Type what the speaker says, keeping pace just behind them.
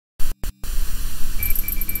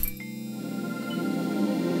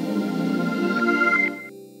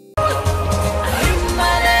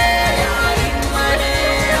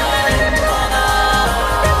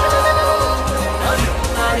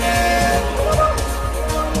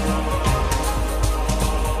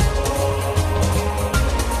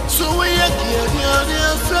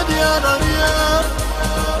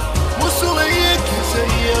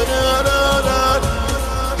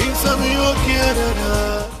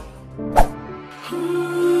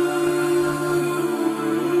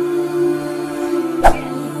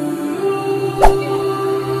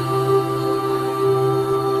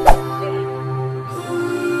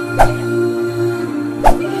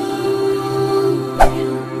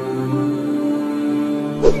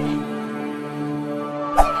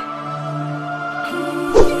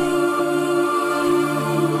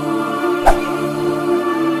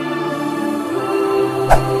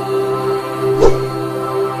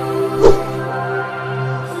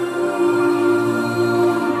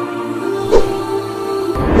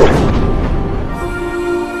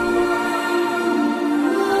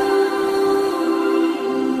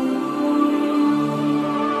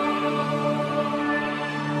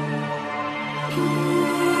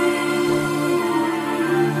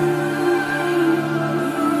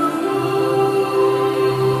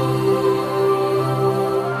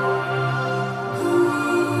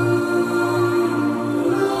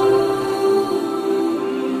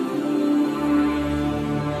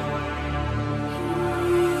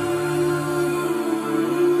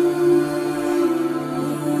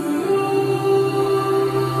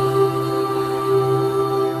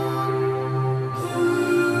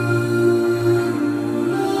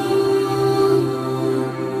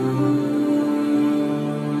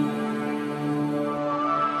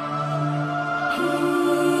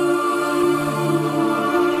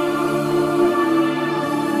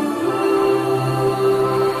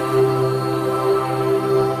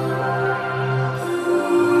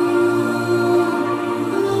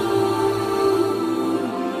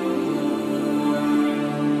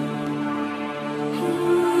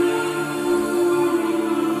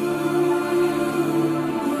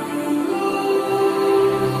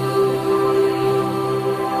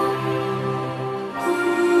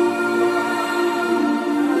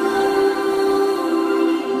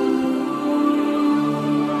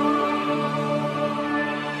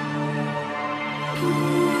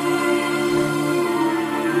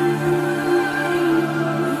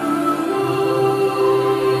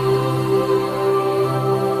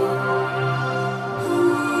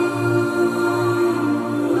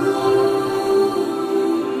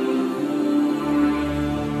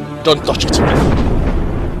Don't touch it.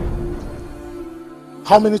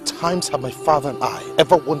 How many times have my father and I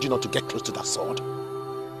ever warned you not to get close to that sword?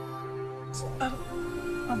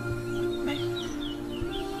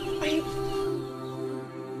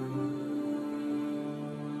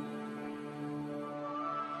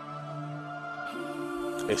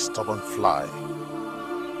 A stubborn fly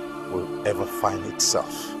will ever find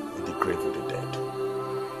itself in the grave of the dead.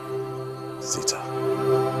 Zita.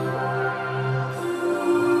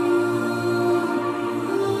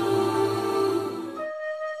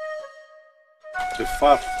 The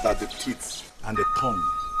fact that the teeth and the tongue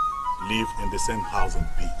live in the same house in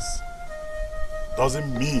peace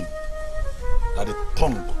doesn't mean that the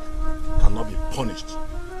tongue cannot be punished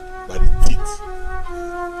by the teeth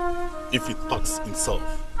if it talks himself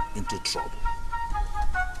into trouble.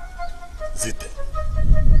 Zita,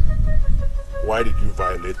 why did you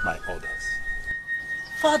violate my orders?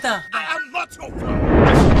 Father! I am not your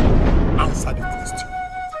father! Answer the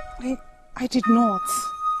question. I did not.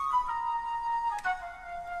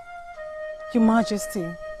 Your Majesty,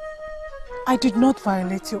 I did not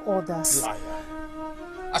violate your orders. Liar.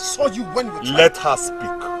 I saw you when you tried. Let her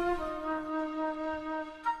speak.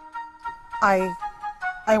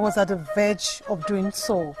 I was at the verge of doing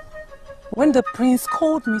so when the prince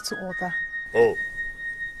called me to order. Oh,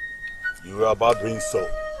 you were about doing so.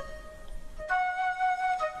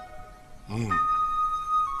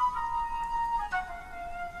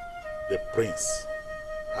 The prince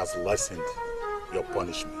has lessened your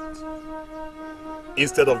punishment.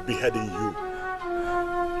 Instead of beheading you,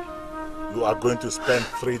 you are going to spend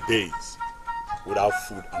 3 days without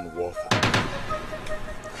food and water.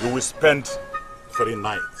 You will spend 3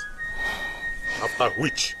 nights, after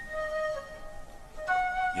which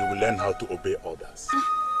you will learn how to obey orders.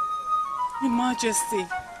 Your Majesty,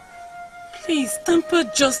 please temper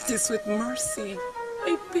justice with mercy.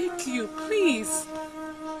 I beg you, please.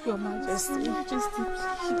 Your Majesty, please.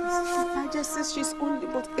 Your Majesty, she's only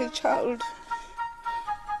but a child.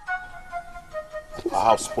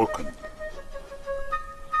 I have spoken.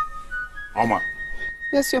 Oma.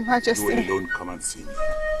 Yes, Your Majesty. You alone come and see me.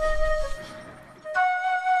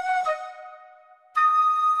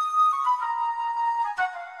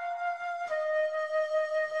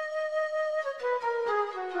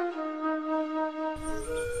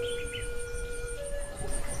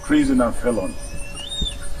 Treason and felon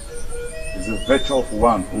is the virtue of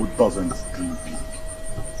one who doesn't dream big.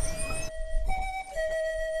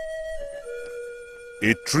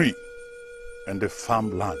 A tree and a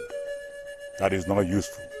farmland that is not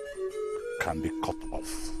useful can be cut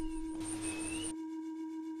off.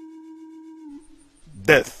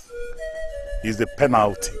 Death is the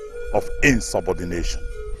penalty of insubordination.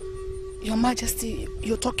 Your Majesty,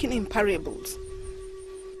 you're talking in parables.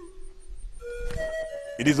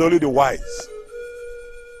 It is only the wise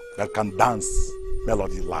that can dance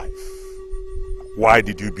melody life. Why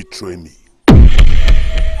did you betray me?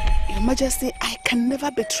 Your Majesty, I can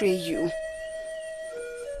never betray you.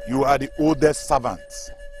 You are the oldest servant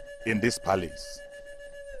in this palace.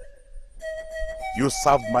 You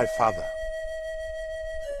served my father,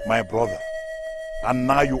 my brother, and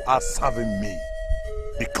now you are serving me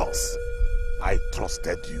because I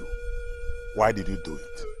trusted you. Why did you do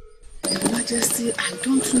it? Your Majesty, I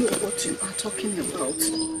don't know what you are talking about.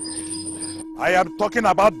 I am talking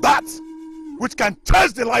about that which can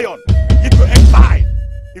chase the lion into exile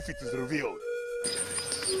if it is revealed.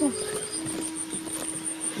 Oh.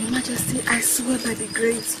 Your Majesty, I swear by the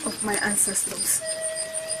graves of my ancestors,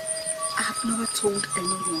 I have never told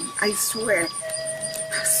anyone. I swear,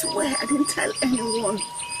 I didn't tell anyone.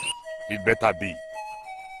 It better be.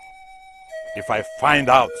 If I find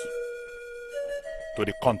out to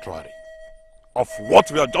the contrary of what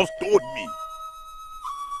you have just told me,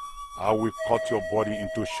 I will cut your body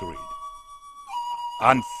into shreds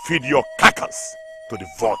and feed your carcass to the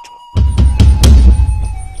vulture.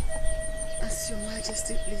 As Your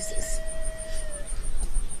Majesty pleases.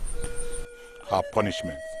 Our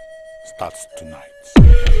punishment starts tonight.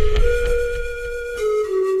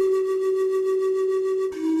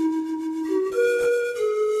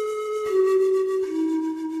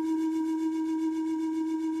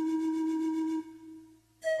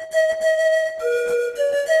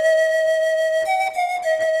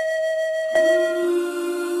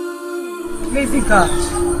 Lazy God.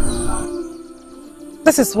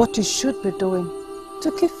 This is what you should be doing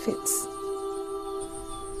to keep fit.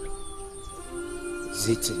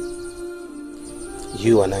 Ziti,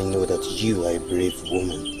 you and I know that you are a brave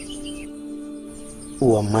woman.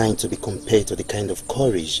 Who am I to be compared to the kind of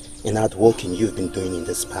courage and hard working you've been doing in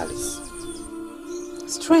this palace?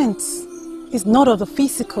 Strength is not of the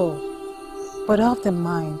physical, but of the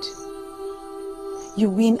mind. You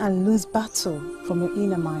win and lose battle from your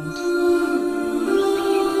inner mind.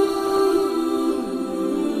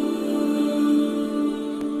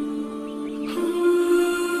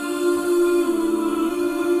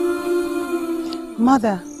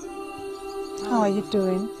 Mother, how are you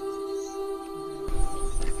doing?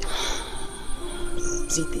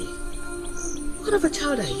 Ziti, what of a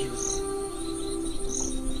child are you?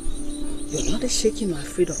 You're not shaking or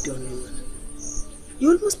afraid of the unknown.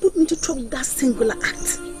 You almost put me to trouble with that singular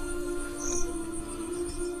act.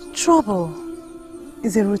 Trouble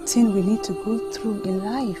is a routine we need to go through in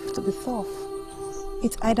life to be tough.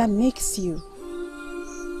 It either makes you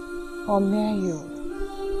or marry you.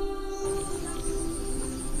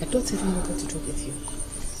 I don't even know what to do with you.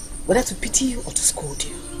 Whether to pity you or to scold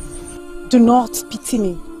you. Do not pity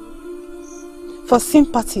me, for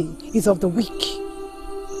sympathy is of the weak.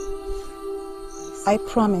 I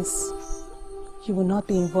promise you will not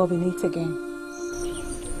be involved in it again.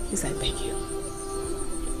 Please, I beg you.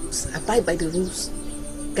 Abide by the rules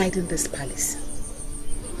guiding this palace.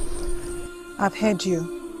 I've heard you.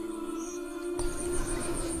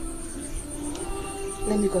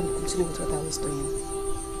 Let me go and continue with what I was doing.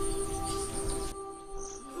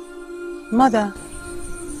 Mother,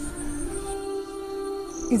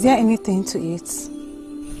 is there anything to eat?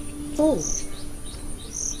 Oh,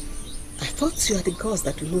 I thought you are the gods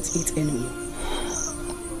that do not eat anymore.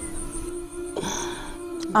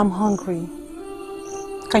 I'm hungry.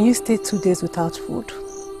 Can you stay 2 days without food?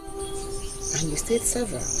 And you stayed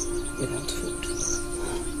several without food.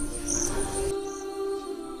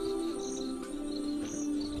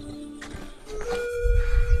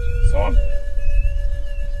 Son,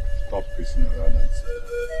 stop pacing around and sit.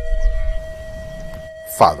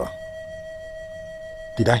 Father,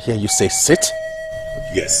 did I hear you say sit?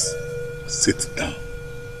 Yes, sit down.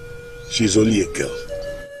 She's only a girl.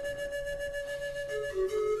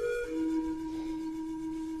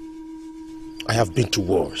 I have been to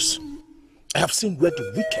wars. I have seen where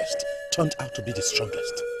the weakest turned out to be the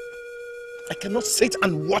strongest. I cannot sit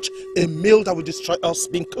and watch a meal that will destroy us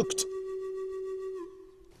being cooked.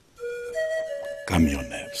 Calm your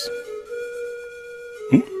nerves.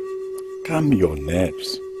 Calm your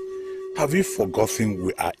nerves. Have you forgotten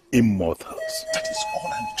we are immortals? That is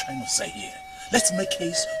all I'm trying to say here. Let's make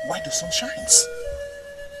haste while the sun shines.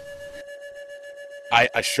 I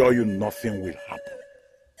assure you nothing will happen.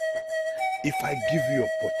 If I give you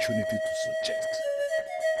opportunity to suggest,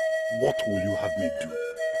 what will you have me do?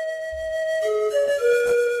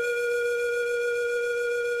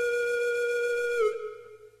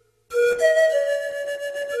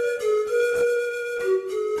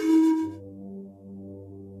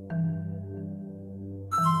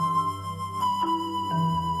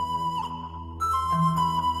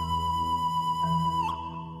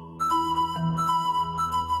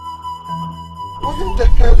 What the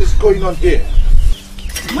hell is going on here?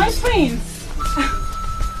 My friends,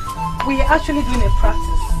 we are actually doing a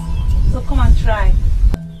practice, so come and try.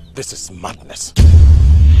 This is madness.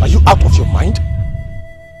 Are you out of your mind?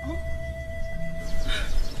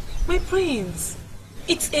 My prince,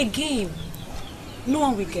 it's a game. No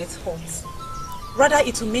one will get hurt. Rather,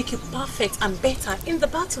 it will make you perfect and better in the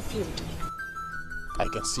battlefield. I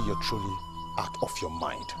can see you're truly out of your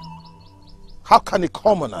mind. How can a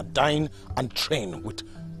commoner dine and train with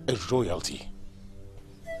a royalty?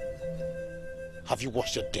 Have you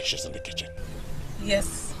washed your dishes in the kitchen?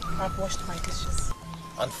 Yes, I've washed my dishes.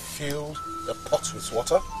 And filled the pots with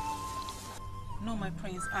water? No, my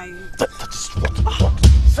prince, That is what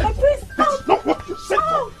you said. My prince! That's not what you said.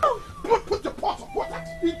 Put the pot of water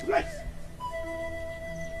in place.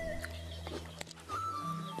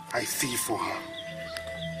 I feel for her.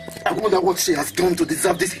 I wonder what she has done to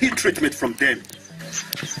deserve this heat treatment from them.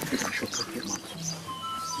 You can shut up your mouth.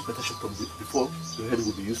 You better shut up before your head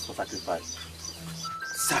will be used for sacrifice.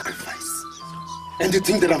 Sacrifice? And you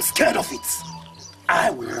think that I'm scared of it? I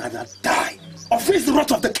would rather die or face the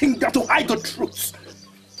wrath of the king than to hide the truth.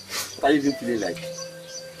 What are you even feeling like?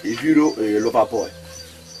 A hero or a lover boy?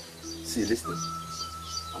 See, listen.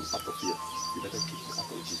 I'm out of here. You better keep me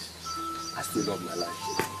out of this. I still love my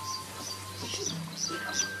life.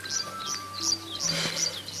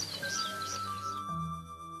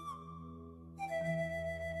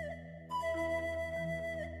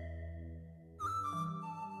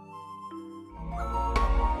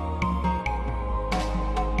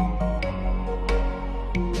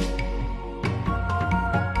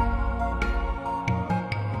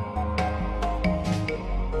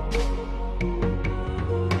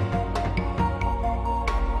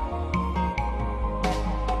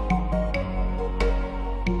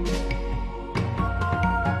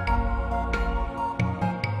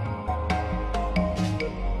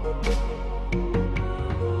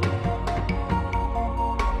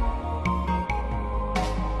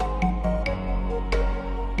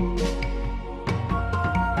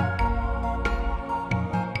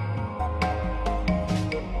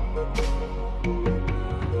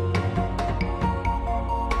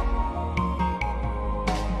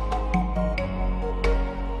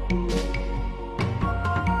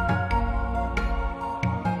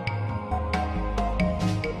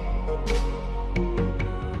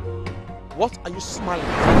 What are you smiling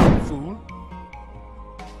at, fool?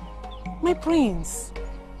 My prince,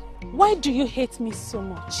 why do you hate me so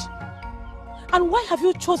much? And why have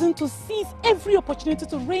you chosen to seize every opportunity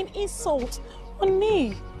to rain insult on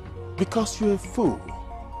me? Because you're a fool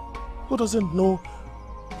who doesn't know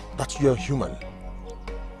that you're human.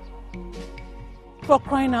 For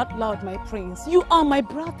crying out loud, my prince, you are my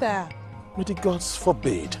brother. May the gods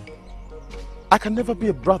forbid. I can never be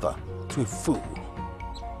a brother to a fool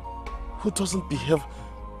who doesn't behave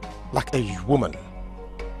like a woman.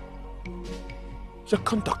 Your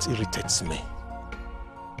conduct irritates me.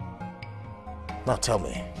 Now tell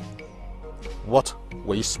me, what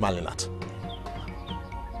were you smiling at?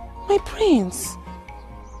 My prince.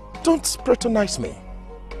 Don't patronize me.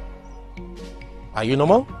 Are you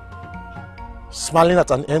normal? Smiling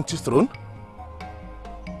at an empty throne?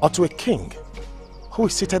 Or to a king who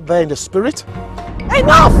is seated there in the spirit?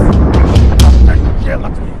 Enough! Yell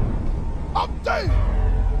at me. I'm dead!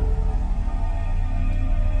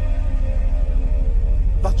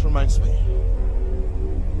 That reminds me.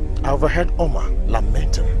 I overheard Omar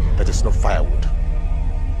lamenting that there's no firewood.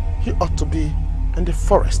 He ought to be in the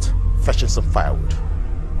forest fetching some firewood.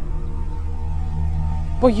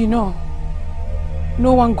 But you know,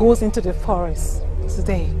 no one goes into the forest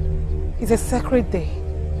today. It's a sacred day.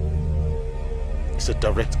 It's a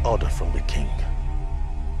direct order from the king.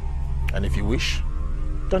 And if you wish,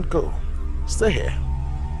 don't go. Stay here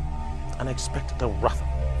and expect the wrath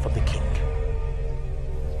from the king.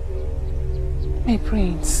 My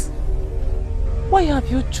prince, why have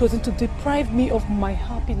you chosen to deprive me of my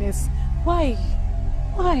happiness? Why?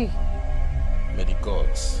 Why? May the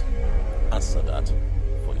gods answer that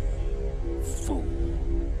for you, fool.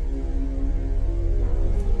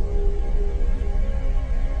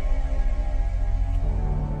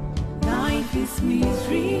 Life is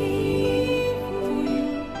misery for you.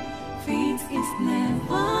 Fate is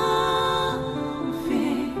never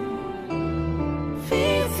fair.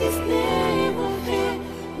 Fate is never fair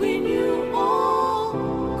when you all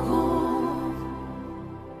come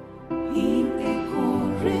in a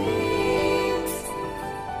chorus,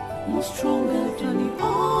 more stronger than the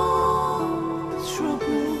all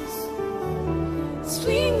struggles.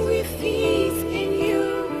 Swing with feet and you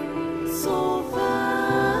survive.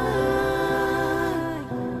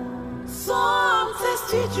 Some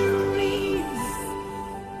tested dreams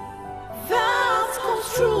that comes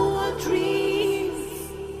true a dreams.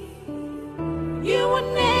 You will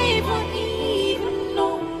never even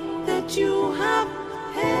know that you have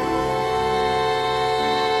had.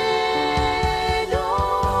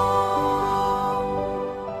 Oh,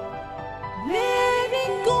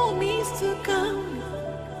 letting go means to come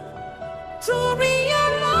to realization.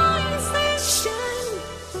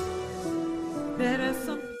 There is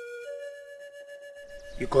some.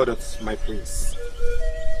 You called us my prince.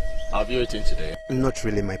 Have you eaten today? Not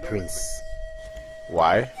really my prince.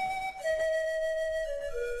 Why?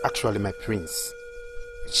 Actually my prince.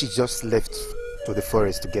 She just left to the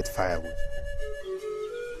forest to get firewood.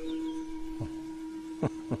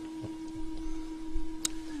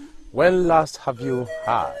 When last have you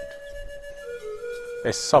had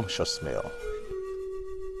a sumptuous meal?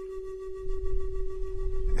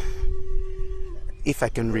 If I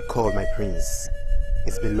can recall, my prince,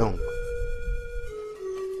 it's been long.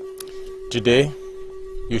 Today,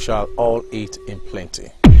 you shall all eat in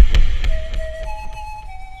plenty.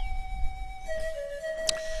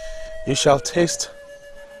 You shall taste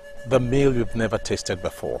the meal you've never tasted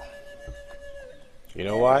before. You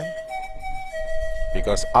know why?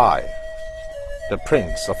 Because I, the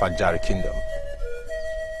prince of Ajari kingdom,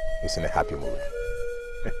 is in a happy mood.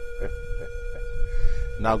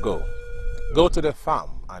 Now go. Go to the farm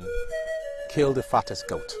and kill the fattest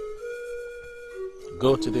goat.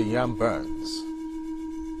 Go to the yam burns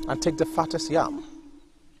and take the fattest yam.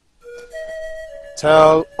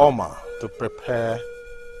 Tell Omar to prepare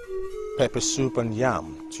pepper soup and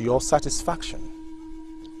yam to your satisfaction.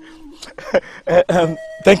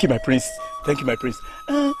 Thank you, my prince. Thank you, my prince.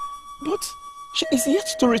 But she is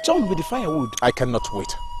yet to return with the firewood. I cannot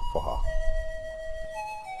wait for her.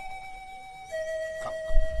 Come.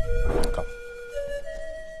 Come.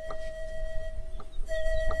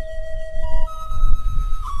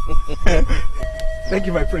 Thank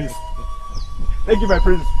you, my prince. Thank you, my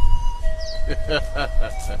prince.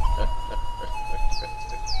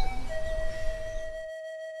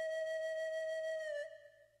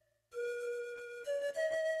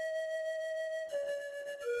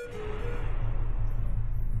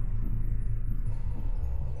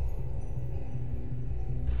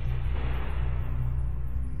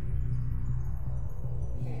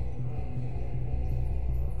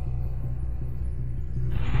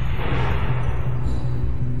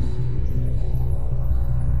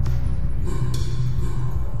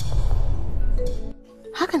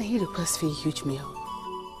 can he request for a huge meal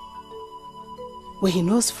when he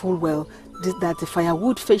knows full well that the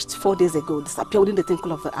firewood fetched 4 days ago disappeared in the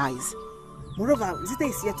twinkle of the eyes? Moreover, Zita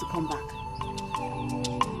is yet to come back.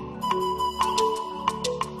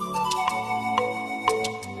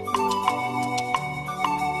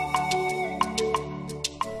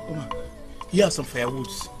 Oma, here are some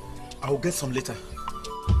firewoods. I will get some later.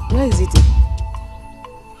 Where is it?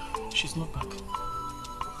 She's not back.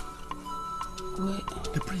 Where?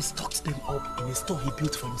 The prince stocked them up in a store he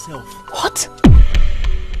built for himself. What?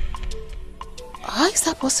 How is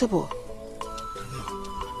that possible?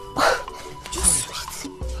 Just wait.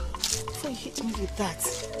 Before you hit me with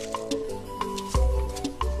that.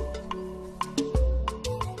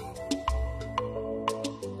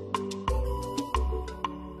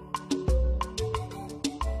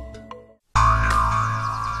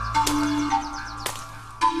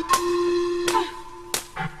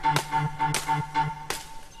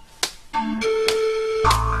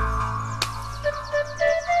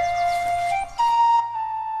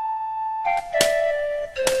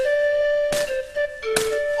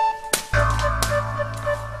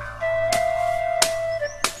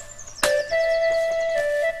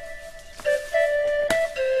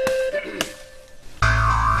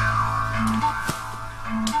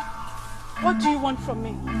 From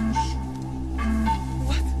me?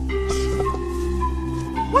 What?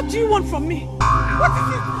 What do you want from me? What is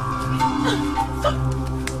it?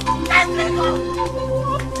 Let me go!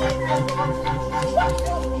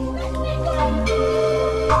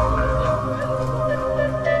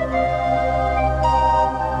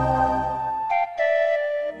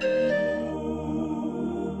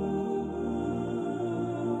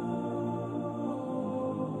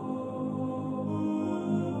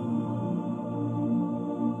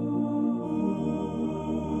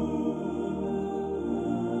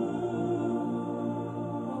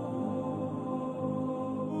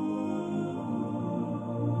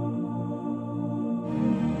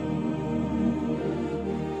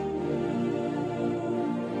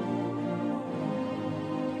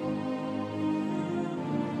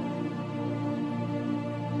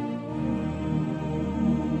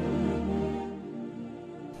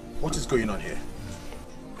 What is going on here?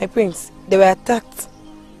 My prince, they were attacked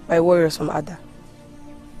by warriors from Ada.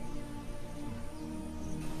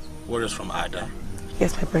 Warriors from Ada?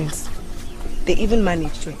 Yes, my prince. They even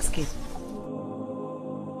managed to escape.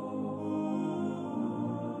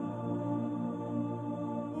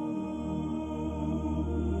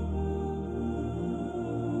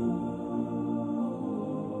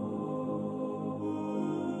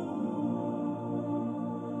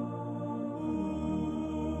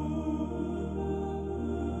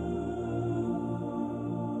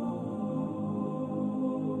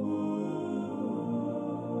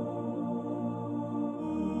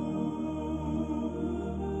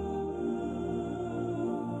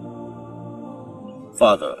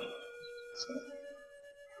 Father,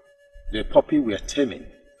 the puppy we are taming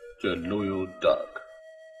to a loyal dog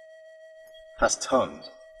has turned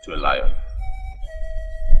to a lion.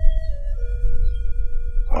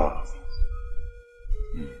 Ah.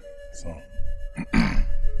 So,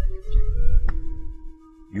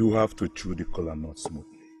 you have to chew the kola nut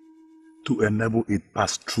smoothly to enable it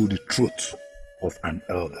pass through the throat of an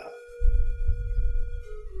elder.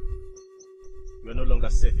 We are no longer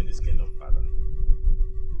safe in this kingdom, Father.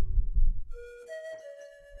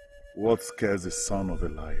 What scares the son of a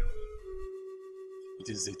lion? It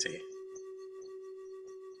is Zite.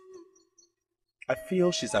 I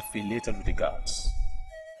feel she's affiliated with the guards.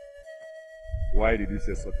 Why did you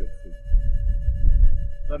say such a thing?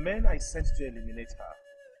 The men I sent to eliminate her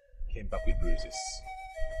came back with bruises.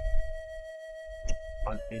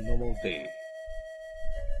 On a normal day,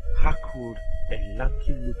 how could a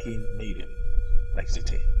lanky-looking maiden like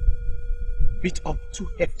Zite beat up 2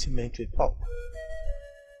 hefty men to a pulp?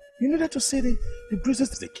 You needed to see the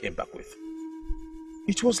bruises they came back with.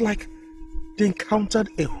 It was like they encountered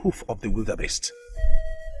a hoof of the wildebeest.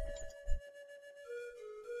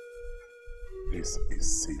 This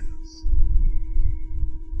is serious.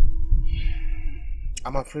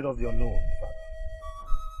 I'm afraid of the unknown, Father.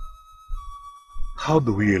 How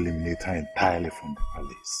do we eliminate her entirely from the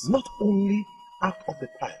palace? Not only out of the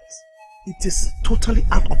palace, it is totally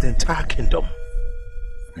out of the entire kingdom.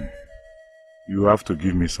 You have to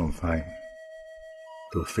give me some time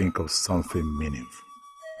to think of something meaningful.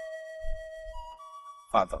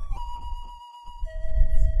 Father,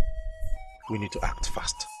 we need to act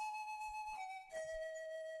fast.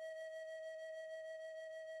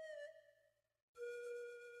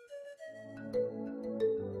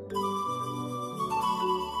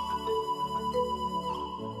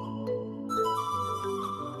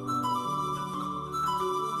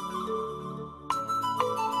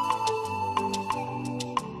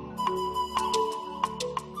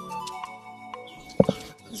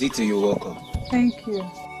 Zito, you're welcome. Thank you.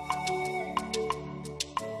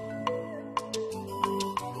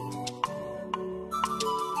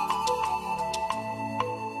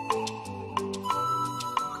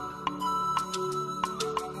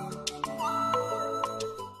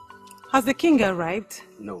 Has the king arrived?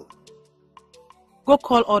 No. Go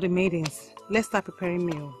call all the maidens. Let's start preparing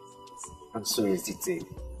meal. I'm sorry, Zito.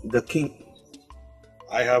 The king...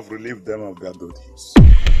 I have relieved them of their duties.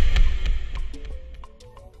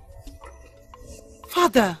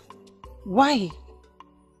 Father, why?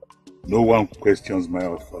 No one questions my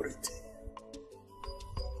authority.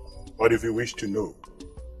 But if you wish to know,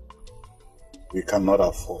 we cannot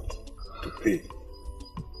afford to pay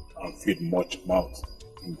and feed much mouth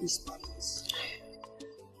in this palace.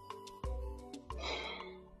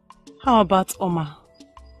 How about Oma?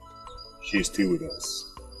 She is still with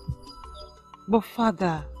us. But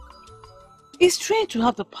father, it's strange to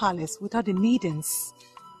have the palace without the maidens.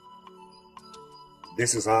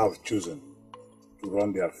 This is how I've chosen to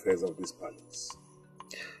run the affairs of this palace.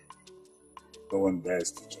 No one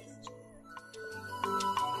dares to challenge.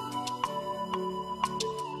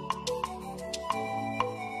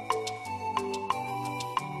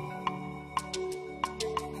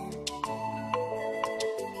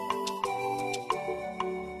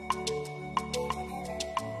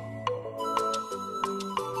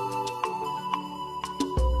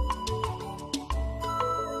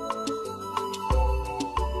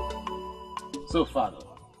 So, Father,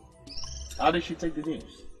 how did she take the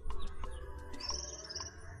news?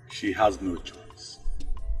 She has no choice.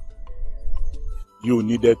 You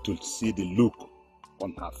needed to see the look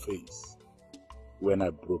on her face when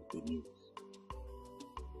I broke the news.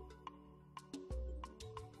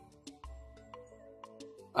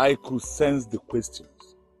 I could sense the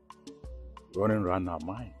questions running around her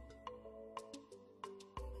mind.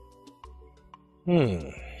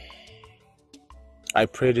 I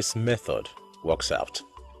pray this method works out.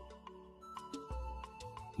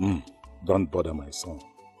 Don't bother my son.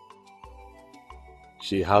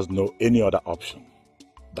 She has no any other option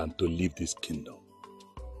than to leave this kingdom.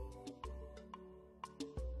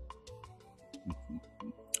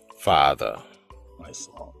 Father, my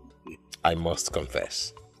son, I must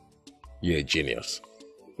confess, you're a genius.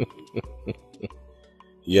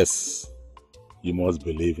 Yes, you must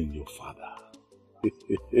believe in your father.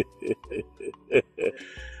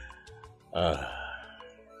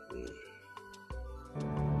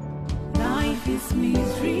 Life is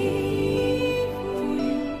misery for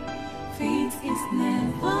you. Fate is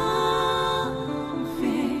never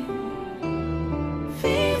fair.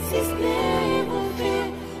 Fate is never fair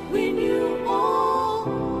when you all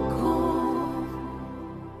come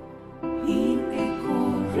in a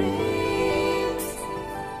chorus,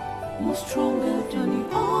 more stronger than you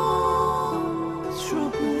all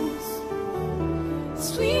struggles.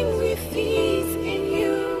 Swim with ease and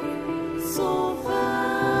you survive.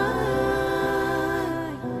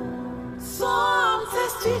 Some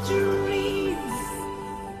testy dreams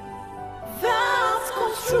that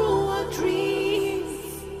come true are dreams.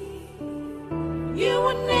 You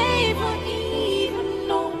will never even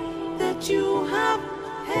know that you have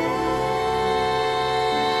had.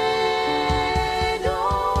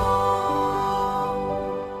 Oh,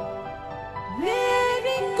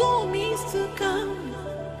 letting go means to come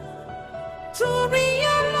to realization.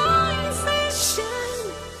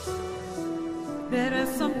 There are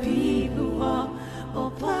some people who are a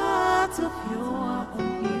part of your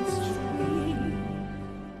own history,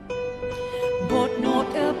 but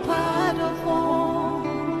not a part of all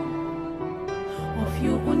of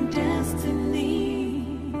your own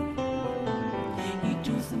destiny. It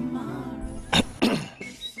doesn't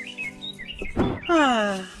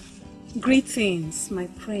matter. Greetings, my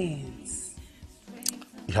prince.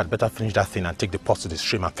 You had better finish that thing and take the pot to the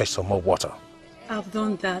stream and fetch some more water. I've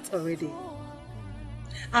done that already.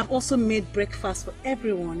 I've also made breakfast for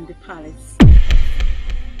everyone in the palace.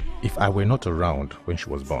 If I were not around when she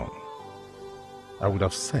was born, I would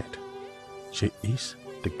have said she is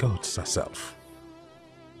the goddess herself.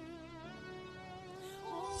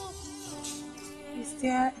 Is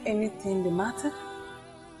there anything the matter?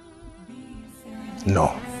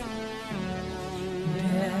 No.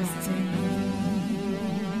 Destiny.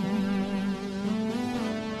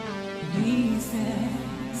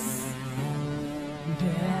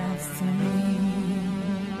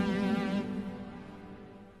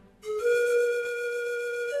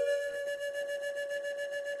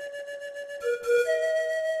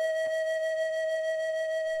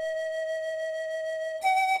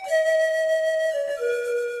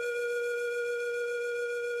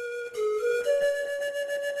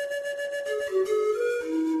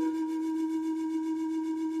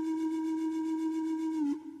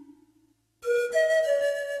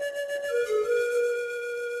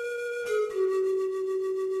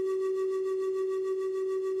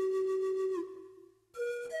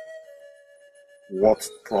 what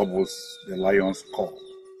troubles the lion's call.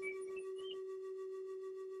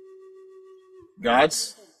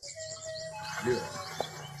 Guards? Yeah.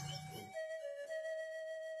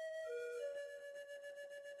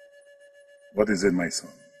 What is it, my son?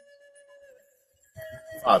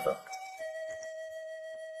 Father,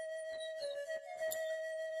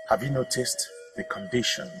 have you noticed the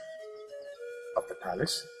condition of the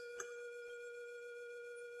palace?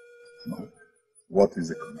 No. What is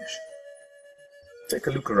the condition? Take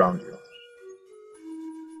a look around you.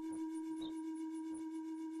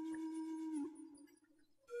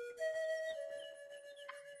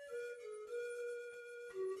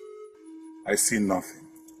 I see nothing.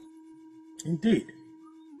 Indeed,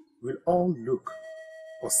 we'll all look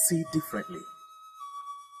or see differently.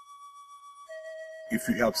 If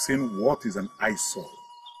you have seen what is an eyesore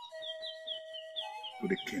to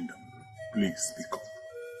the kingdom, please speak up.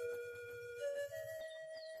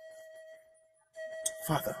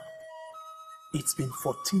 Father, it's been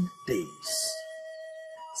 14 days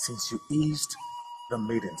since you eased the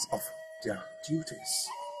maidens of their duties.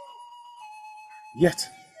 Yet,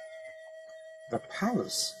 the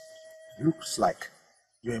palace looks like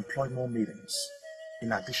you employ more maidens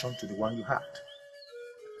in addition to the one you had.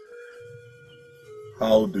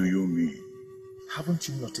 How do you mean? Haven't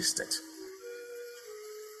you noticed it?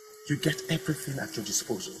 You get everything at your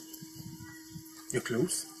disposal. Your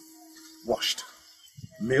clothes, washed.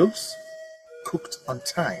 Meals, cooked on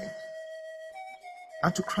time.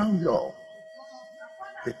 And to crown you all,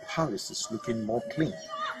 the palace is looking more clean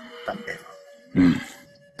than ever.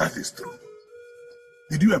 That is true.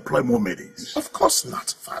 Did you employ more maidens? Of course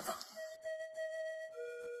not, Father.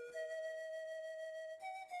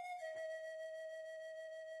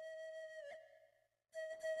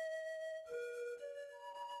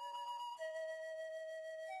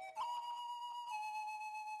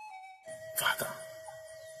 Father,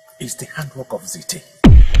 it's the handwork of Ziti.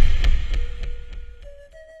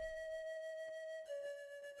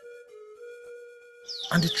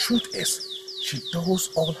 And the truth is, she does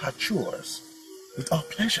all her chores with our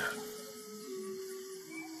pleasure.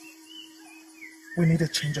 We need a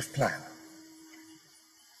change of plan.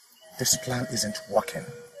 This plan isn't working.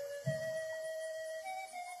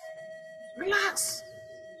 Relax.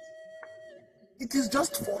 It is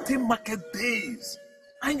just 14 market days,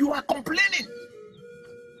 and you are complaining.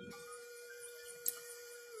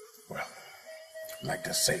 Well, like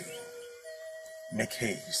they say, make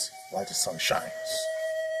haste while the sun shines.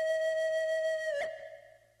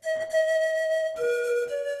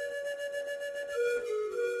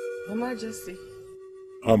 Your Majesty.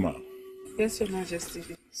 Amma. Yes, Your Majesty.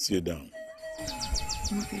 Sit down.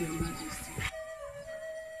 Thank you, Your Majesty.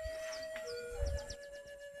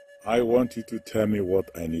 I want you to tell me what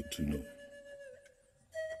I need to know.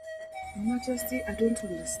 Your Majesty, I don't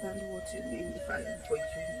understand what you mean if I am for you.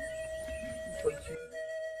 For you.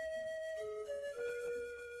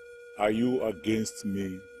 Are you against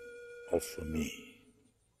me or for me?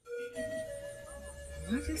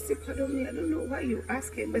 Your Majesty, pardon me, I don't know why you're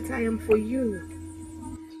asking, but I am for you.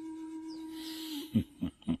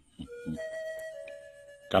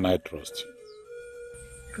 Can I trust you?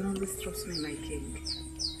 You can always trust me, my king.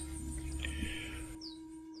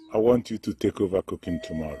 I want you to take over cooking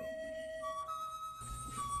tomorrow.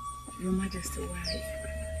 Your Majesty, why?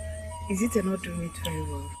 Is it not doing it very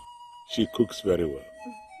well? She cooks very well.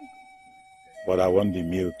 But I want the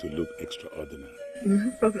meal to look extraordinary.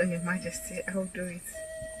 No problem, Your Majesty. I'll do it.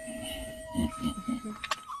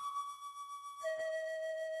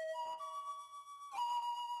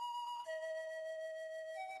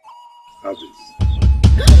 Have it.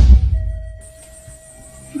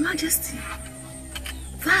 Your Majesty,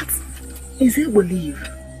 that is a belief.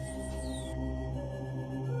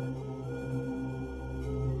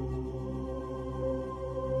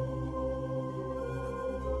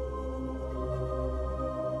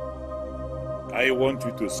 I want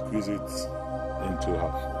you to squeeze it into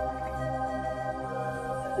half.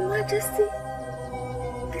 Your Majesty,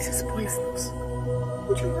 this is poisonous.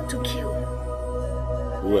 Who do you want to kill?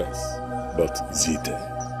 Who else but Zita?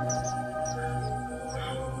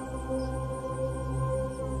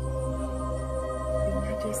 Your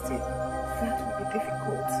Majesty, that will be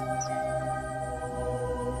difficult.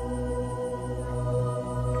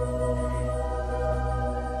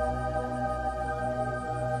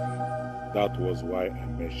 That was why I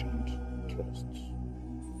mentioned trust.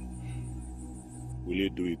 Will you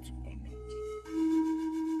do it or not?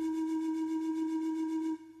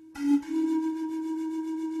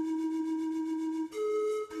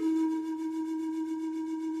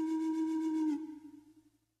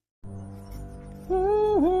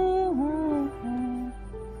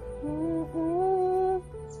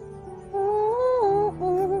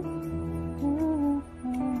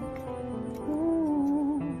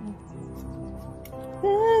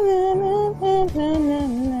 No.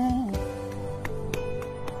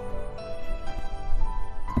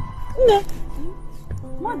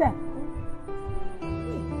 Mother.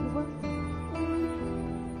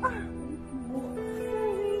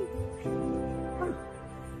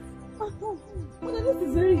 Mother, this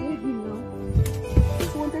is very heavy now. I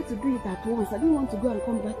just wanted to do it at once. I didn't want to go and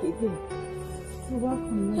come back again. You're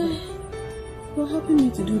welcome, Mother. You're helping me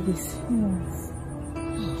to do this. Yes.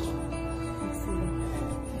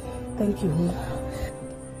 Thank you.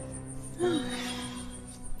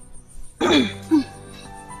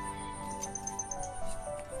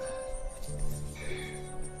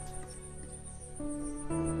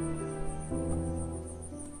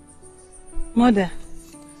 Mother,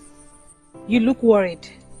 you look worried.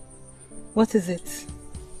 What is it?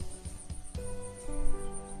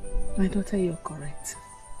 My daughter, you're correct.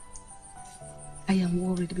 I am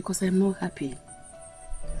worried because I am not happy.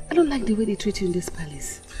 I don't like the way they treat you in this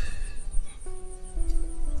palace.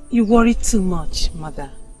 You worry too much,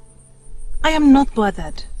 Mother. I am not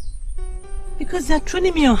bothered. Because they are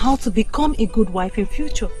training me on how to become a good wife in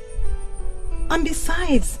future. And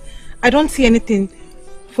besides, I don't see anything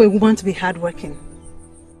for a woman to be hardworking.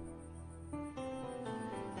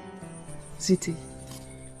 Ziti,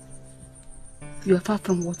 you are far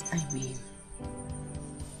from what I mean.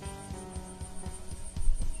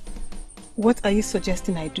 What are you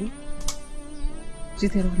suggesting I do?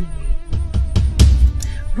 Ziti, run away.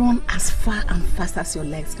 Run as far and fast as your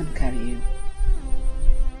legs can carry you.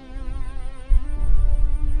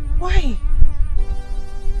 Why?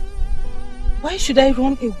 Why should I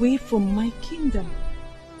run away from my kingdom?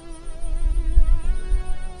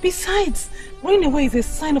 Besides, running away is a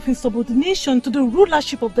sign of insubordination to the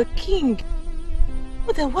rulership of the king.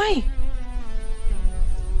 Mother, why?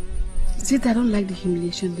 Ziti, I don't like the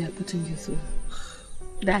humiliation they are putting you through.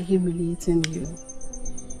 They are humiliating you.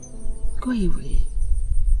 Go away.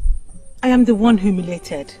 I am the one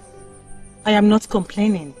humiliated. I am not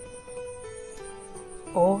complaining.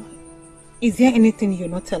 Or is there anything you're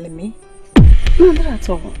not telling me? No, not at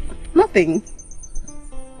all. Nothing.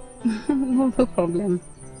 No problem.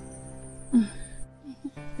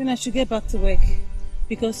 Then I should get back to work.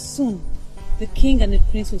 Because soon, the king and the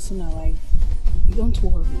prince will soon arrive. Don't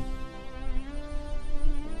worry.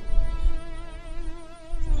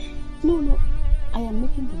 No. I am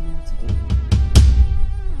making the meal today.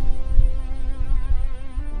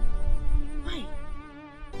 Why?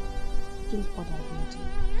 Don't bother about it.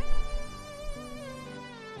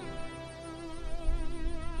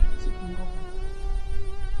 So you can go back.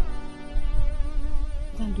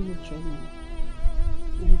 Go and do your training.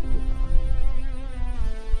 Let me cook.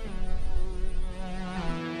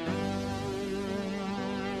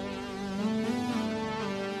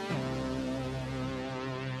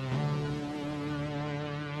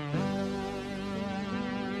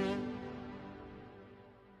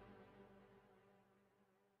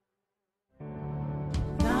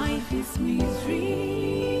 Life is misery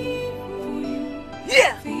for you.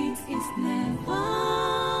 Yeah! Fate is never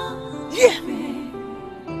Yeah! fair.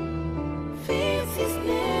 Fate is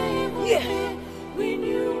never Yeah! fair when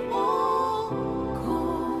you all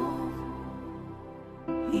come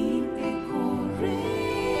in a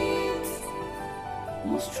current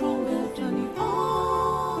more stronger than the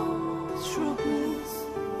all struggles.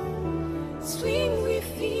 Swim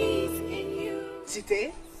with it in you. Ziti?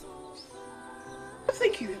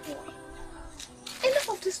 Thank you, boy. Enough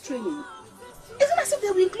of this training. Isn't as if they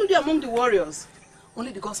will include you among the warriors?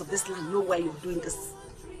 Only the gods of this land know why you're doing this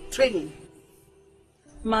training.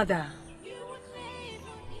 Mother,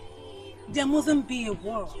 there mustn't be a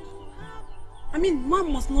war. I mean,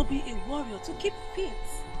 man must not be a warrior to keep fit.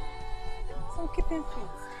 So I'm keeping fit.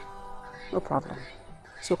 No problem.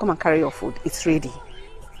 So come and carry your food. It's ready.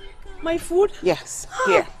 My food? Yes.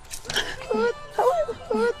 Here. Food.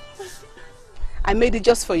 Food. I made it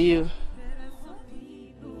just for you.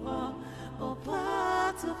 A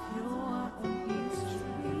part of your own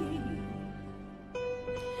history,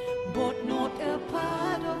 but not a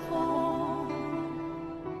part of all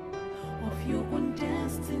of your own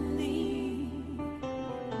destiny.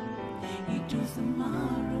 It doesn't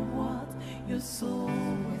matter what your soul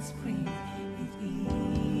whispering, it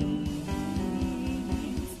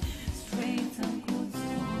is strength and good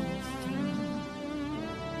souls,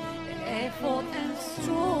 effort and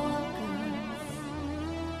struggles.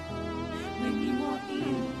 When you are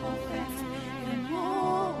imperfect, then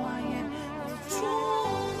know I am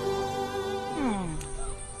strong.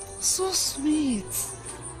 So sweet.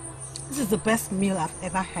 This is the best meal I've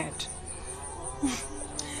ever had.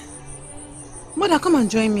 Mother, come and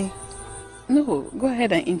join me. No, go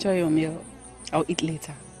ahead and enjoy your meal. I'll eat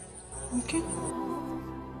later. Okay.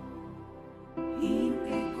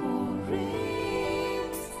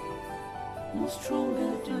 No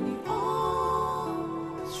stronger than all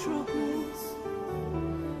struggles.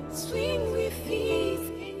 Swing with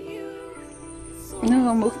faith in you.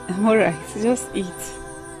 No, I'm alright. Just eat.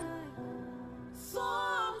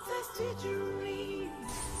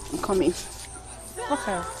 I'm coming.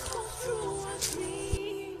 Okay.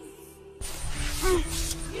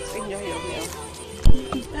 Enjoy your meal.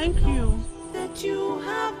 Thank you. That you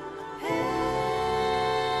have had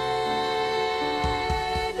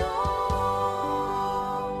all.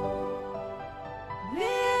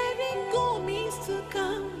 Letting go means to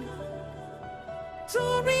come to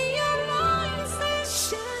realization.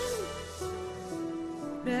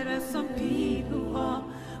 There are some people who are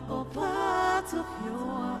a part of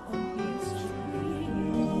your own history.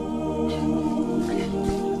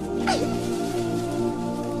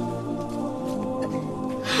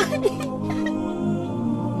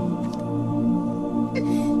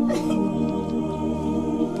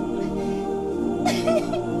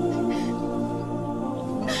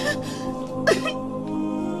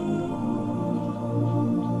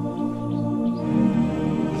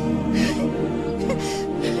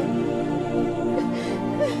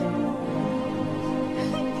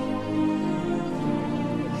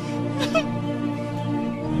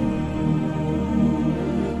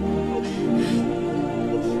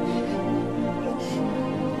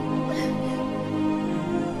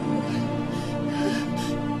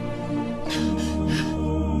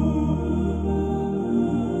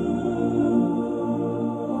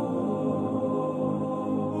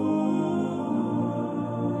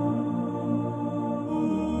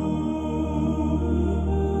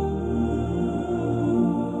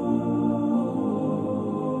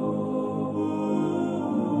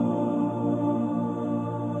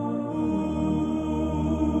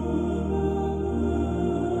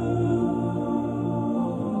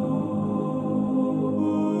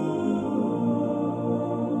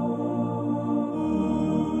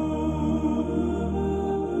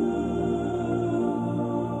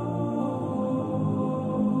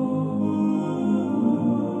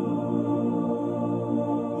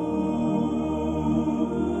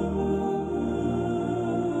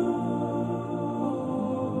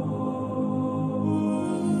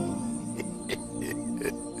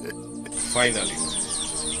 Finally,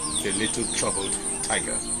 the little troubled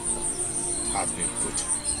tiger has been put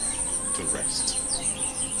to rest.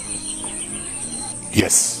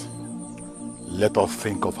 Yes. Let us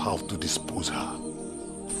think of how to dispose her.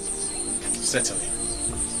 Certainly.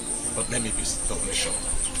 But let me be doubly sure.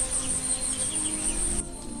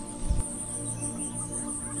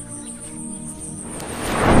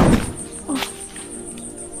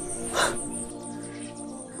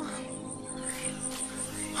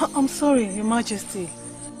 I'm sorry, Your Majesty.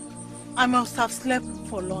 I must have slept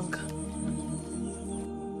for long.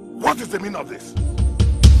 What is the meaning of this?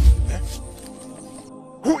 Eh?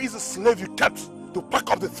 Who is the slave you kept to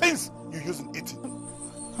pack up the things you use in eating?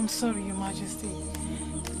 I'm sorry, Your Majesty.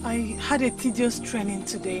 I had a tedious training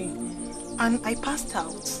today and I passed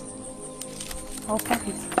out. I'll pack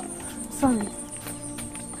it. Sorry.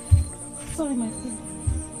 Sorry, my friend.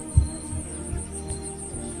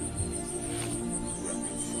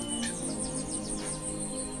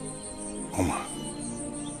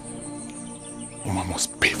 Oma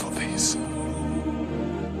must pay for this.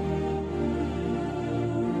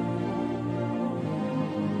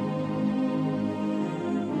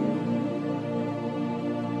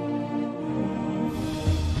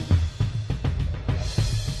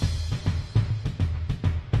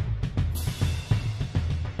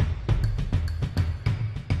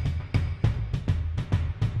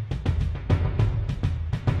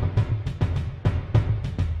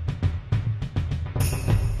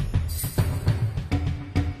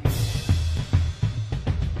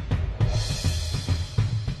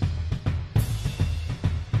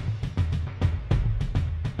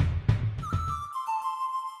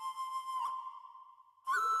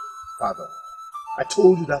 Father, I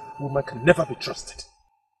told you that woman can never be trusted.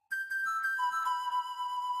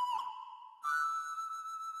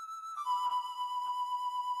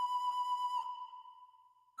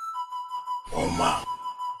 Oma,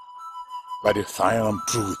 by the time I'm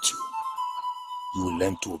through with you, you will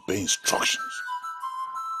learn to obey instructions.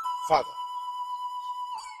 Father,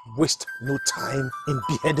 waste no time in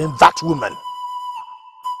beheading that woman.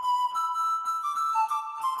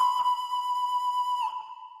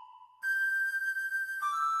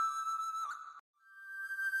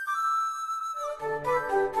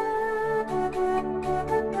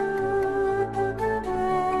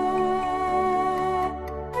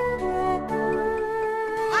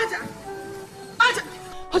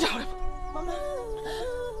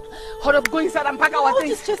 Hurry up, go inside and pack our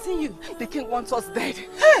things. What is chasing you? The king wants us dead.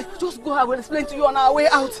 Hey, just go, I will explain to you on our way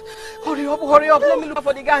out. Hurry up, hurry up. Let me look out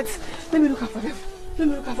for the guards. Let me look out for them. Let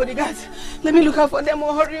me look out for the guards. Let me look out for them.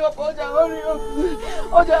 Oh, hurry up, Oja, hurry up.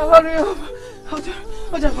 Oja, hurry up.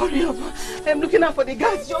 Oja, hurry up. I'm looking out for the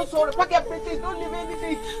guards. Just hurry, pack everything. Don't leave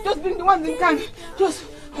anything. Just bring the ones in can. Just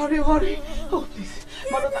hurry. Oh, please.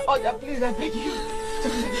 Mother, Oja, please, I beg you.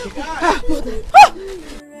 Mother.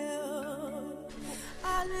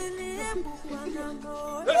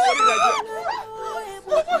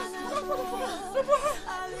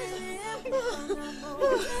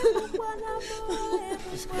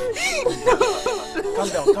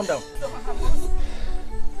 Calm down.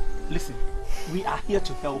 Listen, we are here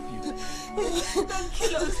to help you. Don't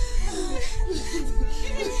kill us.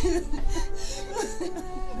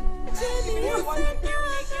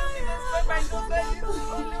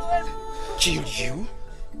 Kill you?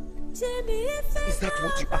 Is that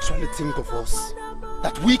what you actually think of us?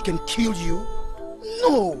 That we can kill you?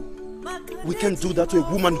 No! We can't do that to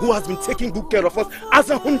a woman who has been taking good care of us as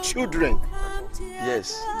her own children.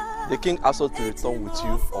 Yes, the king asked us to return with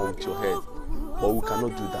you or with your head, but we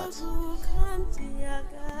cannot do that.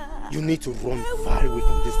 You need to run far away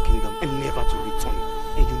from this kingdom and never to return.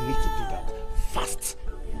 And you need to do that fast.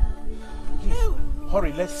 Please,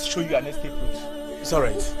 hurry, let's show you an escape route. It's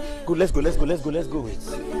alright. Go, let's go.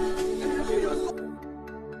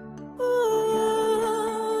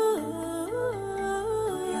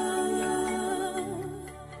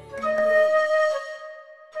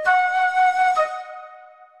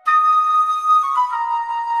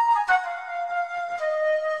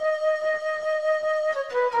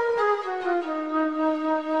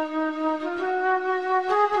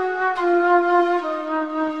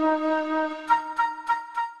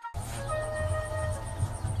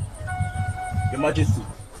 Your Majesty.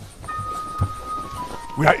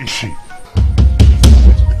 Where is she?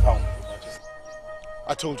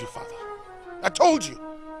 I told you, Father. I told you.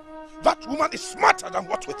 That woman is smarter than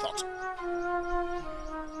what we thought.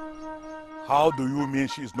 How do you mean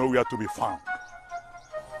she is nowhere to be found?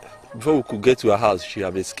 Before we could get to her house, she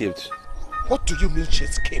had escaped. What do you mean she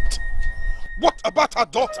escaped? What about her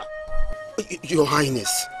daughter? Your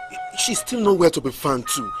Highness, she's still nowhere to be found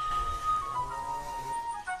too.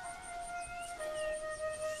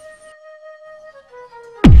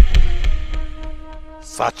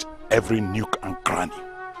 Search every nook and cranny.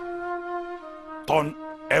 Turn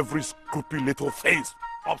every scrumpy little face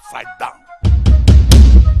upside down.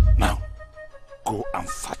 Now, go and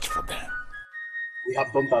search for them. We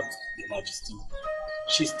have done that, Your Majesty.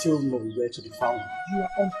 She's still nowhere to be found. You are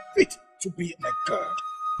unfit to be my girl.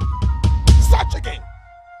 Search again.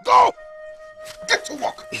 Go! Get to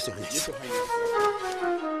work. Yes, Your Highness.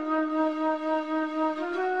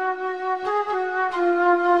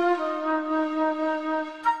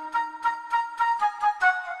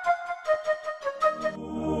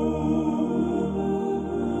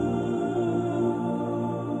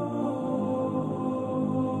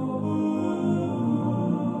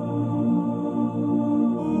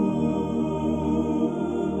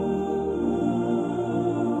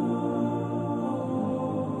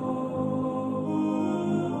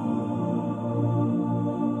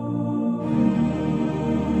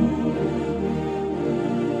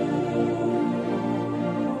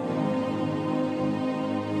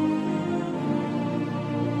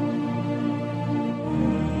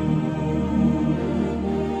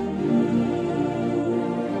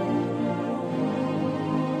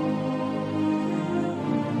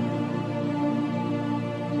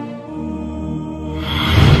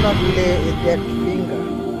 Lay a dead finger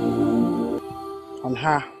on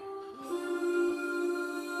her.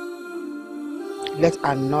 Let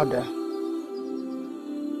another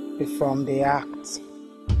perform the act.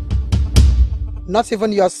 Not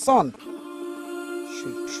even your son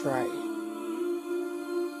should try.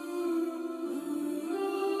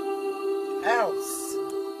 Else,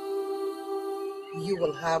 you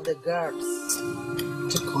will have the guards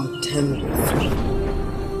to contend with me.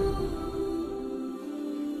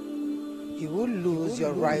 You will lose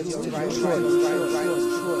your right to control.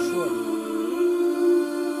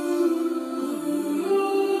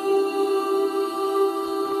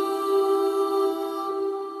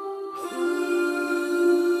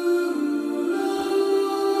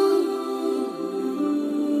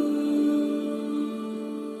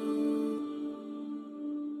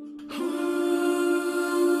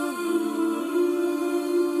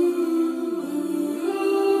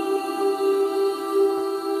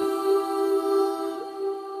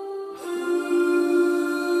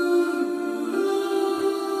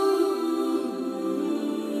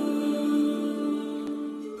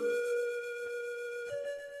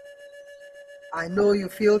 I know you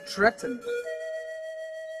feel threatened.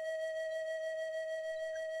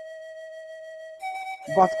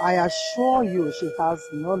 But I assure you she has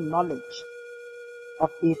no knowledge of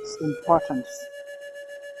its importance.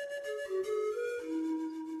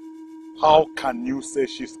 How can you say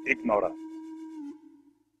she's ignorant?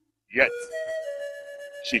 Yet,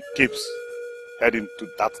 she keeps heading to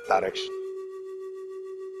that direction.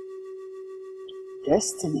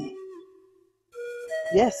 Destiny.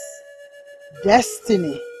 Yes,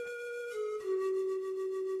 destiny.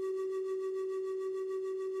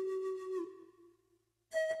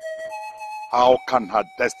 How can her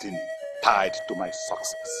destiny tied to my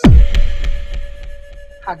success?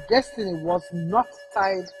 Her destiny was not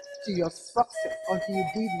tied to your success until you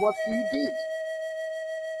did what you did.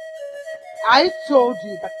 I told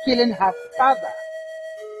you that killing her father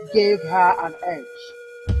gave her an edge.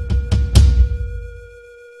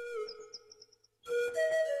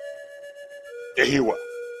 Ehiwa,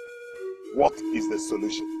 what is the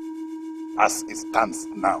solution as it stands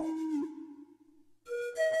now?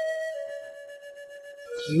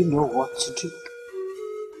 Do you know what to do?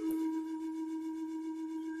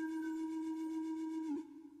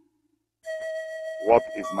 What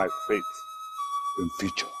is my fate in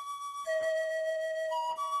future?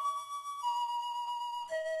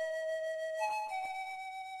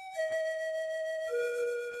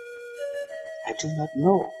 I do not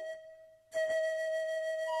know.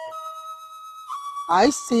 I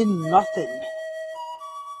see nothing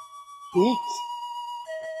yet.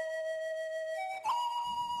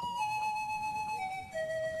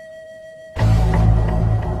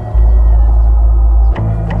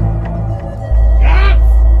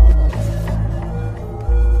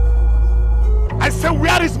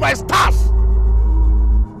 Where is my staff?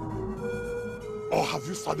 Or have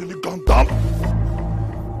you suddenly gone dumb?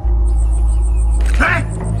 Huh?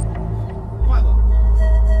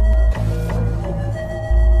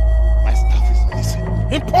 My staff is missing.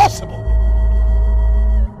 Impossible!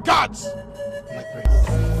 Guards! My prince,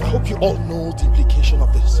 I hope you all know the implication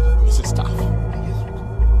of this missing staff.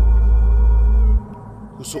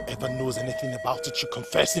 Whosoever knows anything about it should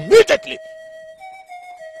confess immediately.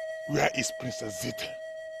 Where is Princess Zita?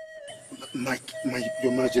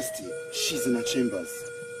 Your Majesty, she's in her chambers.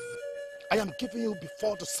 I am giving you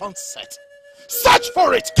before the sun sets. Search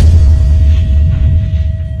for it!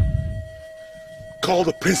 Call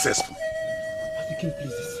the princess. Have you king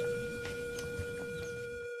pleases?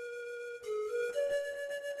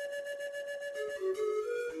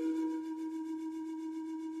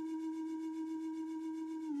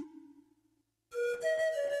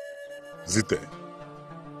 Zita,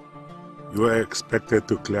 you are expected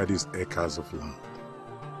to clear these acres of land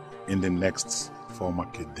in the next 4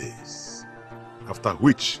 market days, after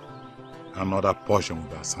which another portion will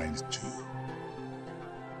be assigned to you.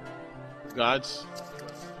 Guards,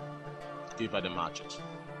 give her the machete.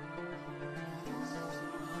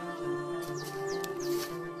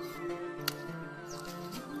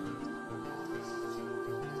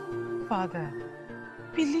 Father,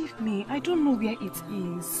 believe me, I don't know where it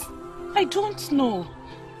is. I don't know.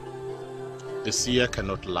 The seer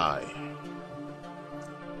cannot lie.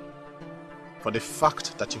 For the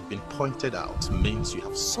fact that you've been pointed out means you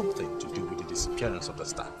have something to do with the disappearance of the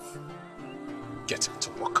staff. Get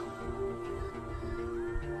to work.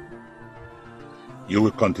 You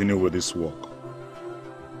will continue with this work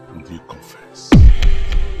until you confess.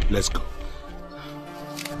 Let's go.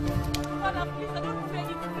 Father, please, I don't beg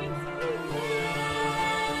you, please.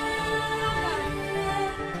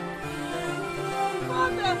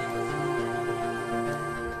 Father!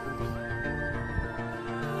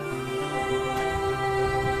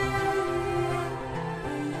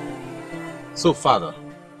 So, Father,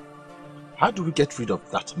 how do we get rid of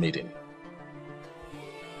that maiden?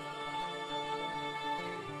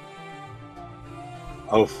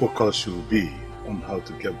 Our focus should be on how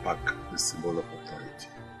to get back the symbol of authority,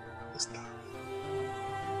 the staff.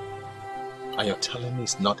 And you're telling me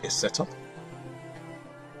it's not a setup?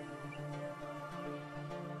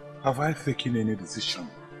 Have I taken any decision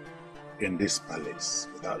in this palace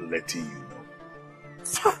without letting you know?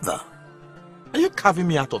 Father, are you carving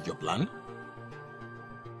me out of your plan?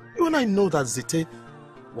 You and I know that Zite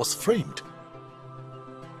was framed.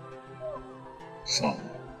 Son,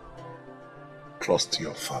 trust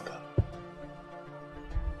your father.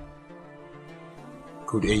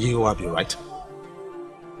 Could Eyiwa be right?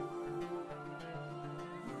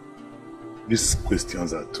 These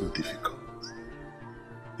questions are too difficult,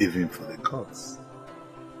 even for the gods.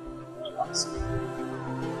 Ask me.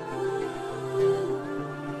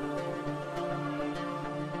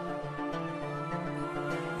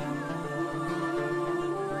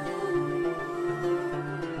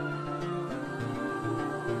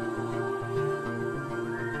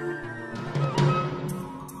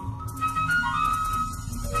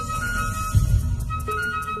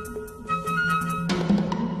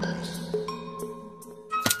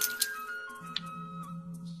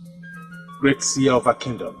 great seer of our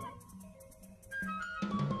kingdom.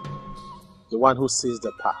 The one who sees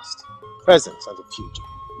the past, present and the future.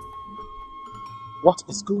 What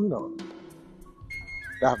is going on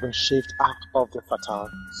that have been shaved out of the fertile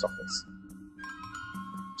surface?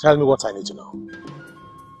 Tell me what I need to know.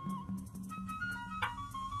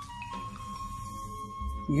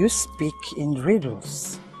 You speak in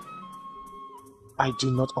riddles. I do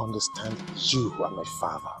not understand you and my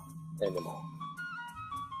father anymore.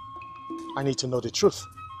 I need to know the truth.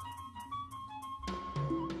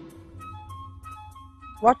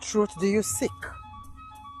 What truth do you seek?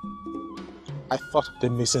 I thought the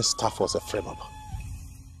missing staff was a frame-up.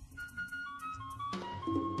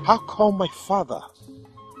 How come my father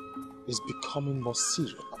is becoming more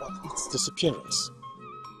serious about its disappearance?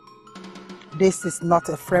 This is not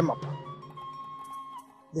a frame-up.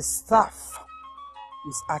 The staff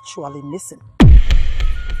is actually missing.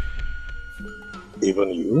 Even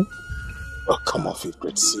you? Oh, come off it,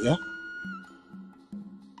 great seer.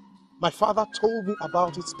 My father told me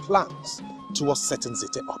about its plans towards setting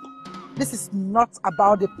Zete up. This is not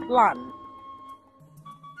about the plan.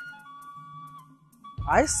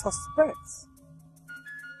 I suspect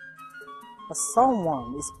that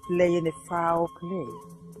someone is playing a foul play.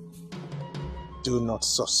 Do not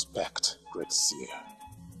suspect, great seer.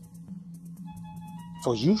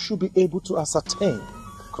 For you should be able to ascertain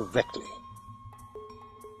correctly.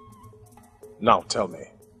 Now tell me,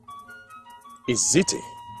 is Zete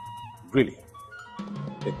really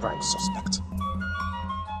a prime suspect?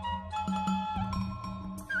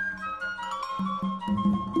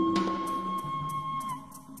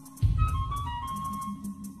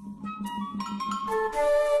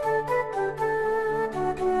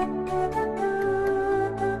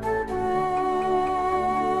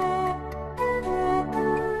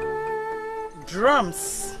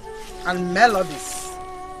 Drums and melodies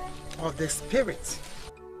of the spirit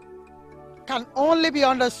can only be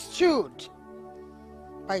understood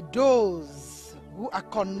by those who are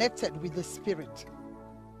connected with the spirit.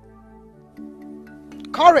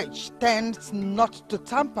 Courage tends not to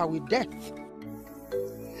tamper with death.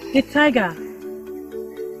 The tiger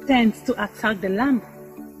tends to attack the lamb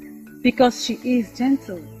because she is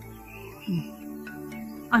gentle,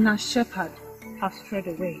 and her shepherd has strayed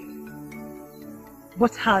away.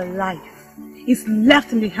 But her life is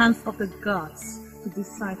left in the hands of the gods to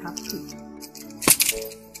decide her fate.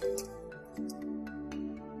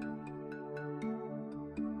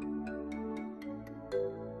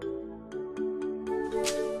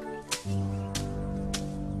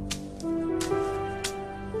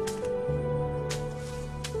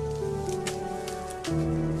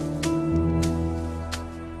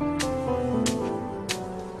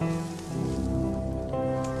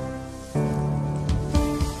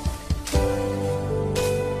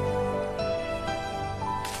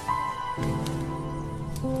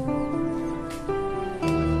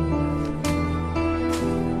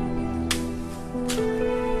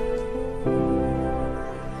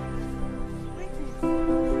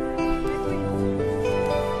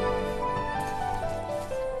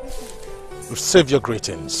 Receive your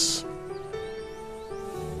greetings.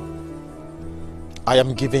 I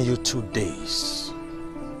am giving you 2 days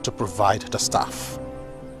to provide the staff.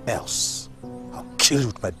 Else, I'll kill you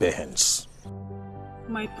with my bare hands.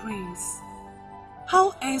 My prince,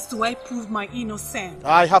 how else do I prove my innocence?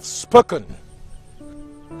 I have spoken.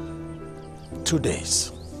 2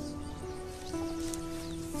 days.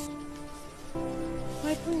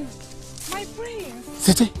 My prince, my prince.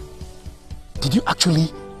 Zete, did you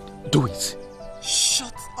actually do it?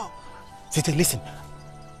 Shut up. Zete, listen.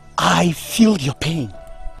 I feel your pain.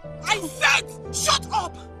 I said, shut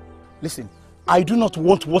up! Listen, I do not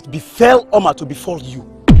want what befell Oma to befall you.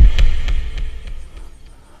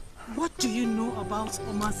 What do you know about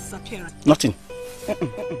Oma's disappearance? Nothing.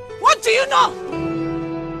 What do you know?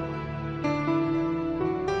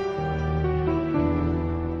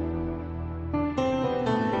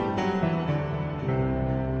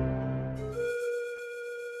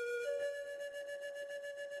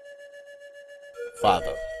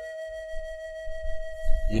 Father,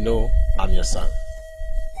 you know I'm your son,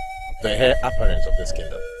 the heir apparent of this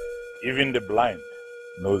kingdom. Even the blind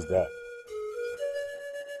knows that.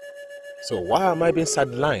 So why am I being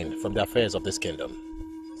sidelined from the affairs of this kingdom?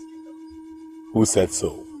 Who said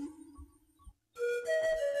so?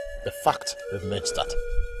 The fact remains that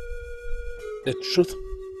the truth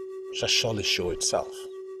shall surely show itself.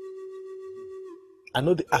 I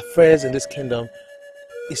know the affairs in this kingdom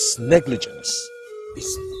is negligence.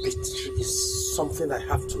 It's something I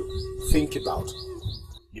have to think about.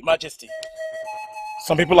 Your Majesty,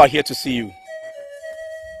 some people are here to see you.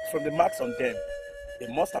 from the marks on them, they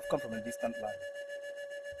must have come from a distant land.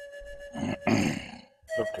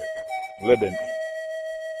 Okay, let them in.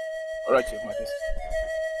 All right, Your Majesty.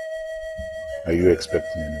 Are you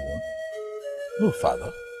expecting anyone? No,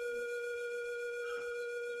 Father.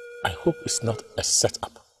 I hope it's not a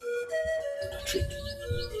setup. A trick.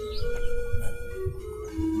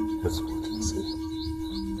 That's what it says.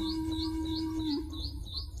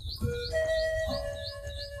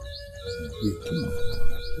 Come on.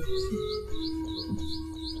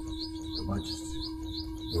 Your Majesty,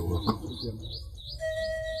 you're welcome.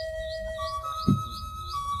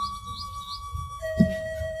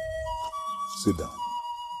 Sit down.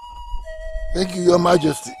 Thank you, Your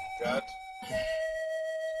Majesty. Guard.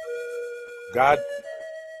 Guard.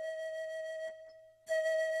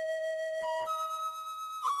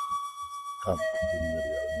 Come, bring me the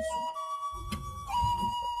Alonso.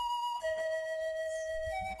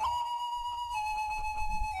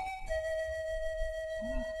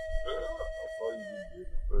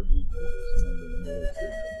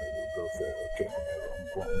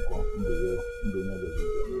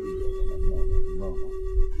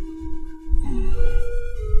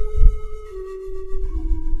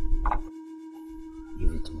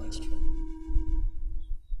 Give it to my strength.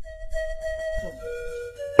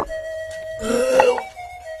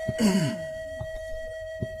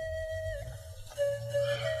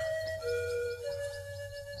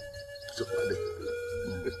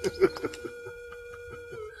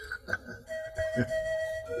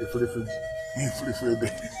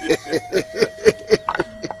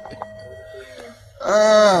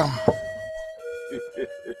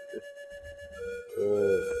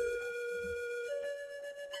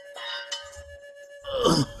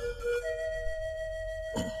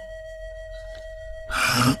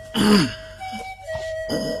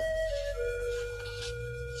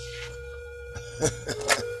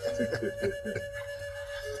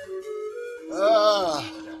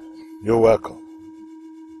 You're welcome.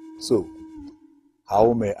 So,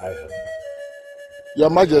 how may I help? Your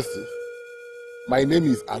Majesty, my name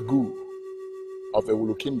is Agu of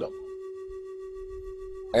Ewulu Kingdom.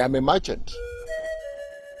 I am a merchant.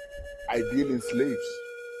 I deal in slaves.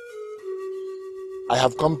 I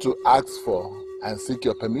have come to ask for and seek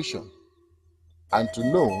your permission and to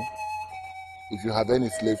know if you have any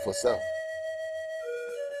slave for sale.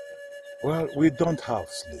 Well, we don't have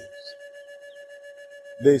slaves.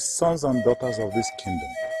 The sons and daughters of this kingdom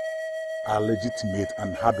are legitimate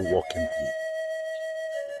and hard-working people.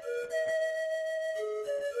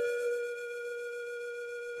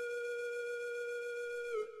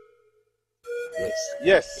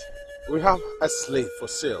 Yes, we have a slave for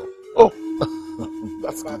sale. Oh,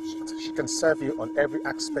 that's But good. she can serve you on every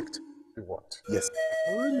aspect you want. Yes.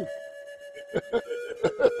 Oh, really?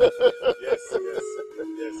 Yes.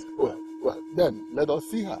 Well, then let us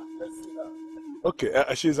see her. Okay,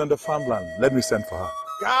 she's on the farmland. Let me send for her.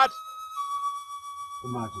 Guard!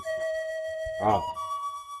 Your Majesty.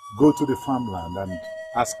 Go to the farmland and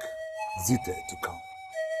ask Zite to come.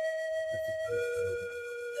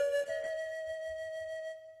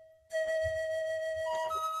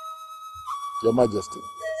 Your Majesty,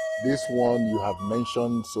 this one you have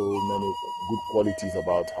mentioned so many good qualities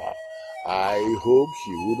about her. I hope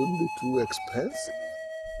she wouldn't be too expensive.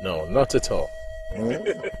 No, not at all.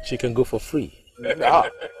 She can go for free. Ah,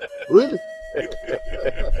 really?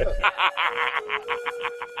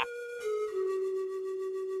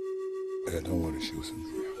 Don't worry, she wasn't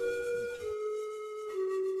here.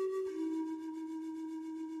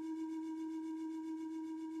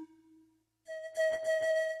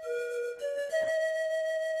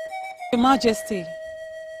 Your Majesty,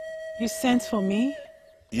 you sent for me?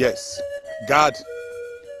 Yes. Guard,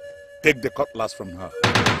 take the cutlass from her.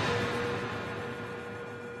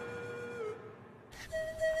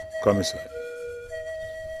 Come inside.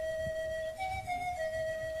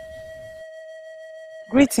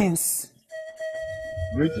 Greetings.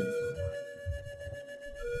 Greetings.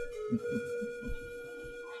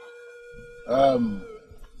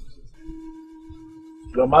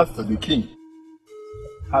 Your master, the king,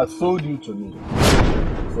 has sold you to me,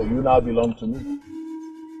 so you now belong to me.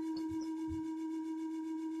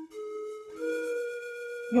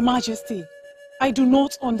 Your Majesty, I do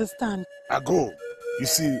not understand. Ago, you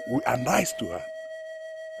see, we are nice to her.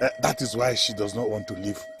 That is why she does not want to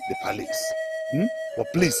leave the palace. But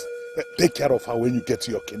please, take care of her when you get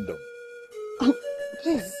to your kingdom.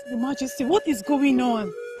 Please, Your Majesty, what is going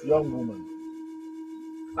on? Young woman,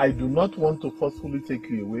 I do not want to forcefully take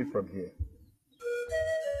you away from here.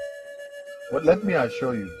 But let me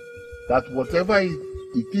assure you that whatever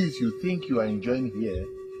it is you think you are enjoying here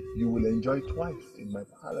you will enjoy twice in my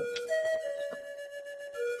palace.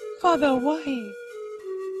 Father, why?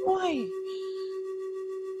 Why?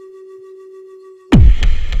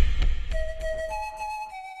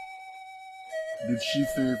 Did she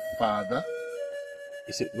say father?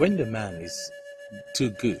 You see, when the man is too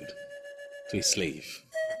good to a slave,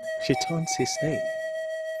 she turns his name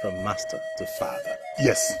from master to father.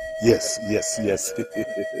 Yes.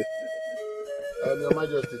 Your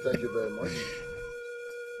Majesty, thank you very much.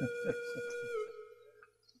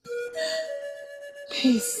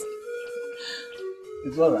 Peace.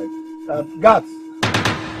 It's all right. Guards.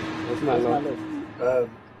 What's my lord?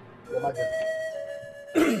 Your Majesty.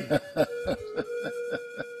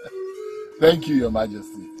 Thank you, Your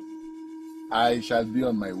Majesty. I shall be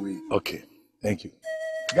on my way. Okay, thank you.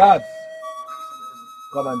 Guards,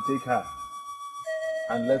 come and take her.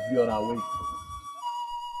 And let's be on our way.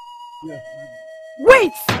 Yes.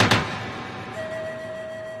 Wait!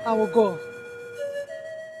 I will go.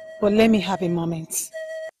 But let me have a moment.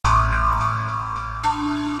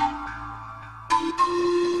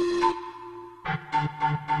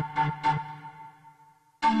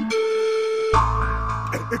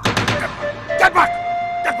 Get back!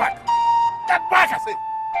 Get back! Get back, I say!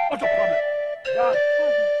 What's your problem? God,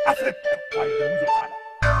 I said, who's your father?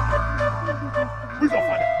 Who's your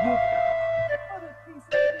father? Move.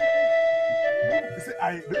 You see,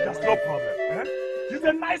 there's no problem. Eh? He's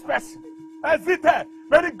a nice person. Sit there.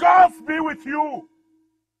 May the gods be with you.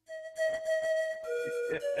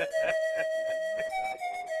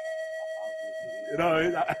 You know,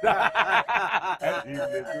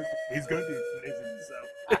 he's going to inflate himself.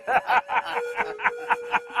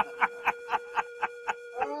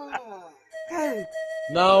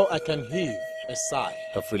 Now I can heave a sigh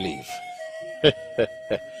of relief.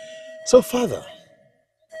 So, Father,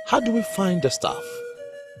 how do we find the staff?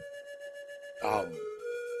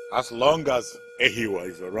 As long as Ehiwa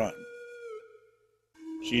is around,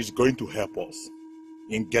 she's going to help us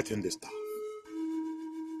in getting the staff.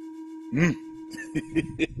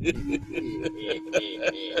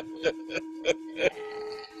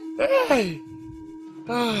 Hey.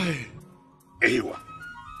 Ehiwa,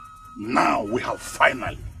 now we have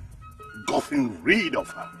finally gotten rid of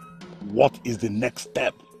her. What is the next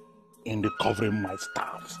step in recovering my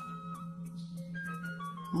staffs?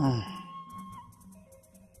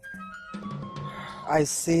 I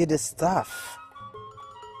see the staff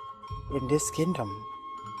in this kingdom,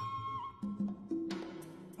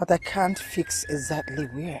 but I can't fix exactly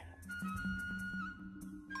where.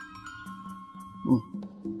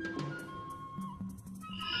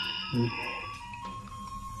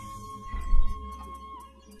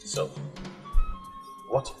 So,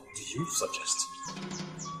 what do you suggest?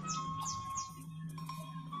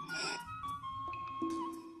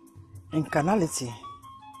 In carnality,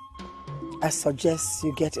 I suggest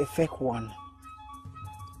you get a fake one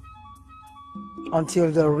until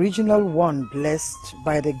the original one blessed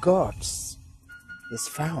by the gods is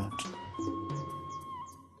found.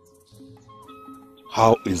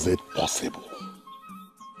 How is it possible?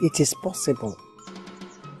 It is possible.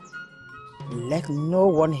 Let no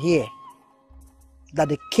one hear that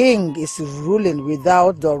the king is ruling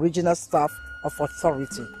without the original staff of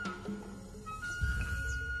authority.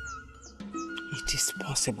 It is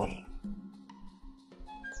possible.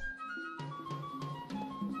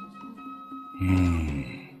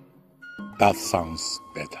 That sounds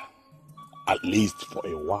better, at least for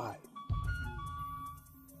a while.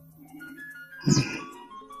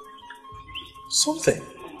 Something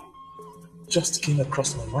just came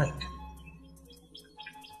across my mind.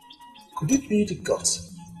 Could it be the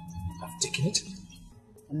gods have taken it?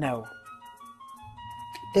 No.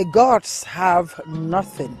 The gods have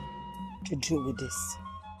nothing to do with this.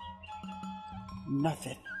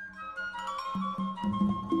 Nothing.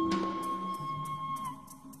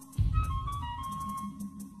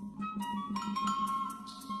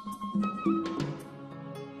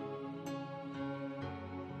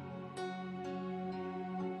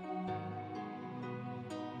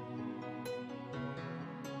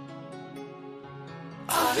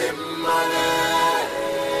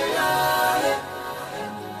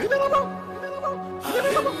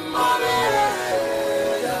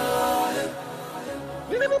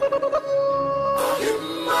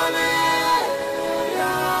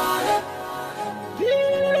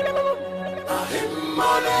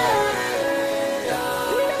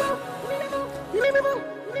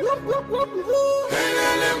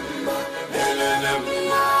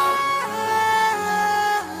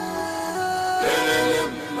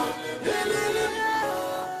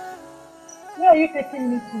 Where are you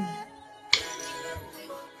taking me to?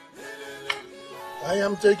 I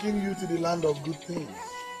am taking you to the land of good things.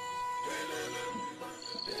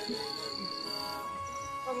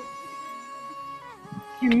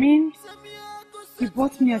 You mean you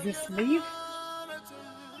bought me as a slave?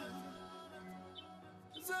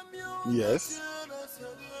 Yes.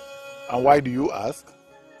 And why do you ask?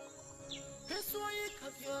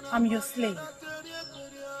 I'm your slave.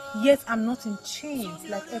 Yet I'm not in chains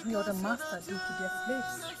like every other master do to their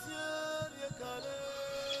slaves.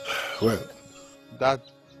 Well, that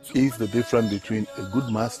is the difference between a good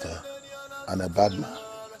master and a bad man.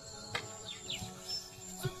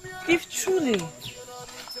 If truly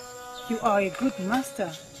you are a good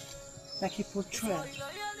master, like you portray,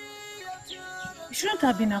 you shouldn't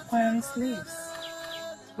have been acquiring slaves.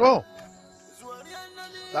 No.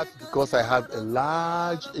 That's because I have a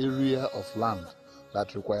large area of land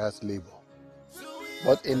that requires labor.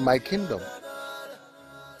 But in my kingdom,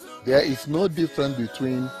 there is no difference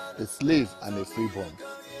between a slave and a freeborn.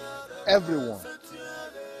 Everyone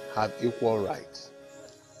have equal rights.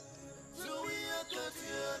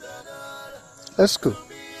 Let's go.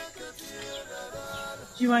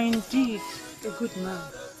 You are indeed a good man.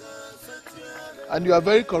 And you are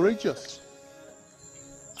very courageous.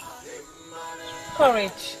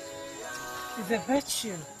 Courage is a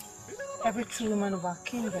virtue every true woman of our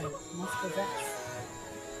kingdom must possess.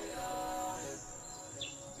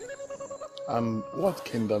 And what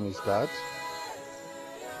kingdom is that?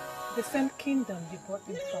 The same kingdom you brought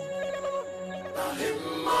me from.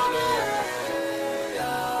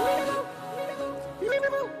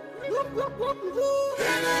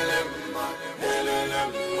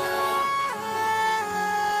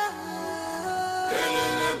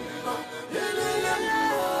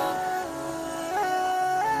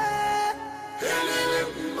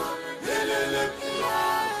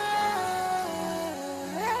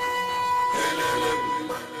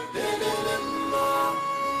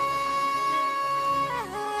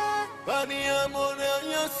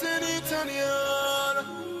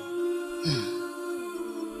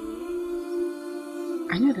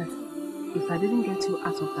 I know that if I didn't get you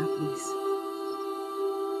out of that place,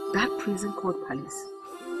 that prison called palace,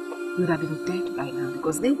 you would have been dead by now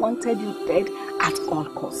because they wanted you dead at all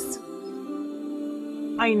costs.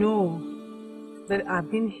 I know that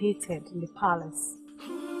I've been hated in the palace,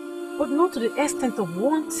 but not to the extent of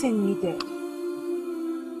wanting me dead.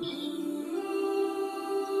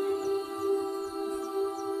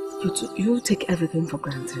 You take everything for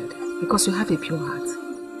granted because you have a pure heart.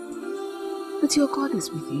 But your God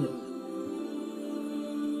is with you.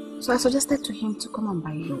 So I suggested to him to come and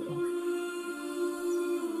buy you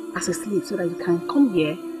off as a slave so that you can come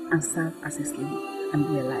here and serve as a slave and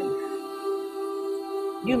be alive.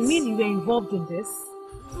 You mean you were involved in this?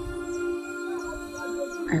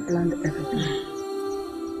 I planned everything.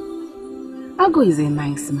 Ago is a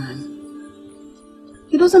nice man.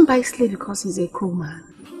 He doesn't buy slave because he's a cruel man.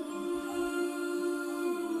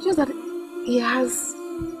 Just that he has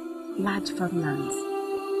large farmlands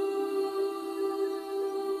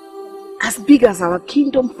as big as our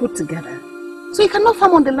kingdom put together. So he cannot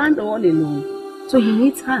farm on the land all alone. So he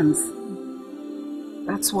needs hands.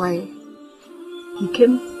 That's why he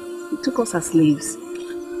took us as slaves.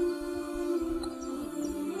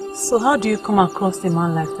 So how do you come across a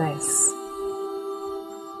man like this?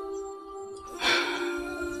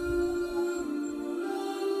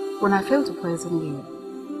 When I failed to poison you,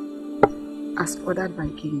 as ordered by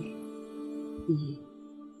King,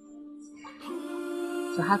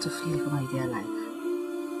 so I had to flee for my dear life.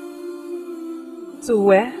 To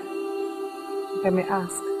where? If I may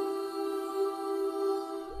ask.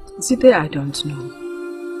 See, there I don't know.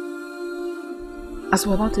 As we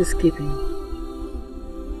were about escaping,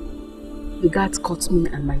 the guards caught me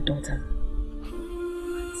and my daughter.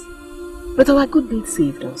 But our good deeds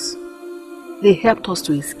saved us. They helped us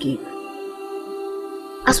to escape.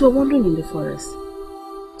 As we were wandering in the forest,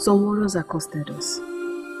 some warriors accosted us.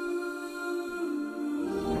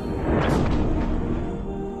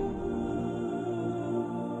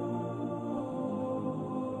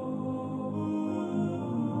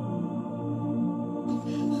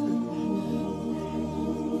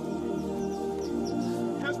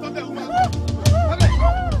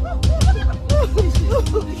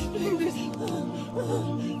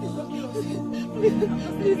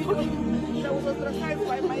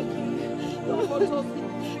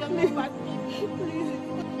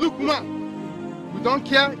 Look, ma, we don't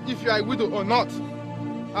care if you are a widow or not.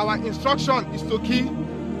 Our instruction is to kill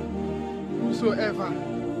whosoever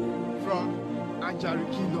from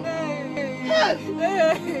Nigerian kingdom.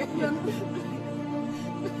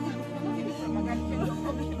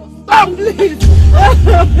 Stop, please!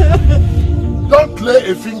 Don't lay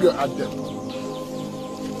a finger at them.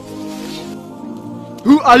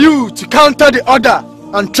 Who are you to counter the order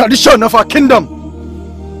and tradition of our kingdom?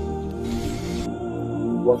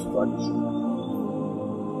 What tradition?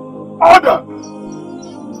 Order!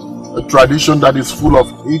 A tradition that is full of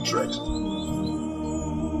hatred.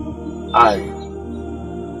 I,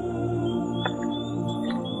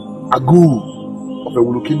 Agu of the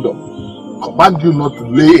Ewulu Kingdom, command you not to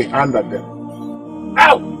lay a hand at them.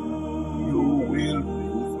 Now, you will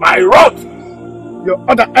use my rod. Your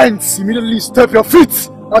other ends immediately step your feet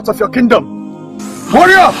out of your kingdom.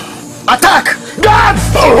 Warrior, attack! Guard!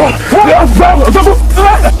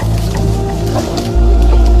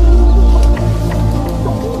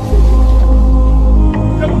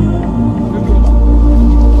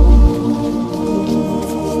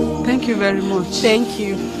 Thank you very much. Thank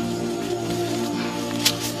you.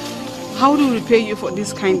 How do we repay you for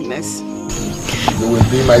this kindness? You will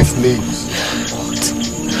be my slaves.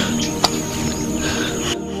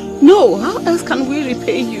 No, how else can we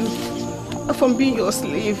repay you from being your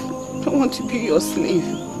slave? I don't want to be your slave.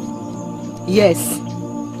 Yes.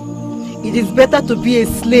 It is better to be a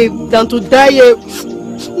slave than to die here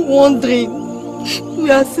wandering.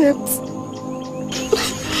 We accept.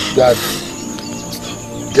 Dad,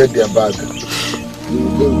 get their bag. We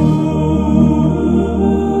will go.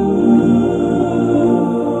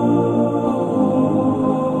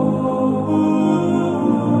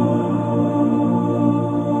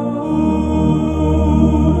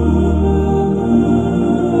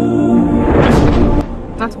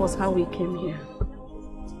 That was how we came here.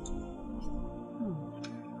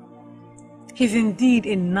 He's indeed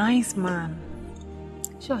a nice man.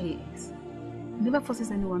 Sure he is. He never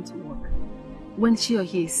forces anyone to work. When she or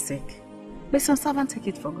he is sick, let some servant take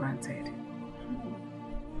it for granted.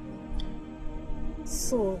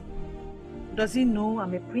 So, does he know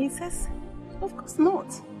I'm a princess? Of course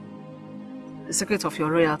not. The secret of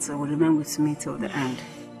your royalty will remain with me till the end.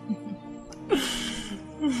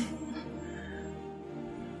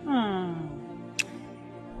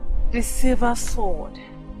 The silver sword.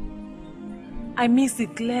 I miss the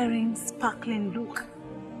glaring, sparkling look.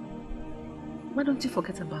 Why don't you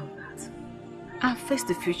forget about that? And face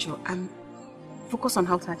the future and focus on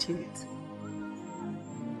how to achieve it.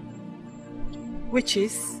 Which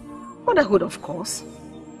is? Motherhood, of course.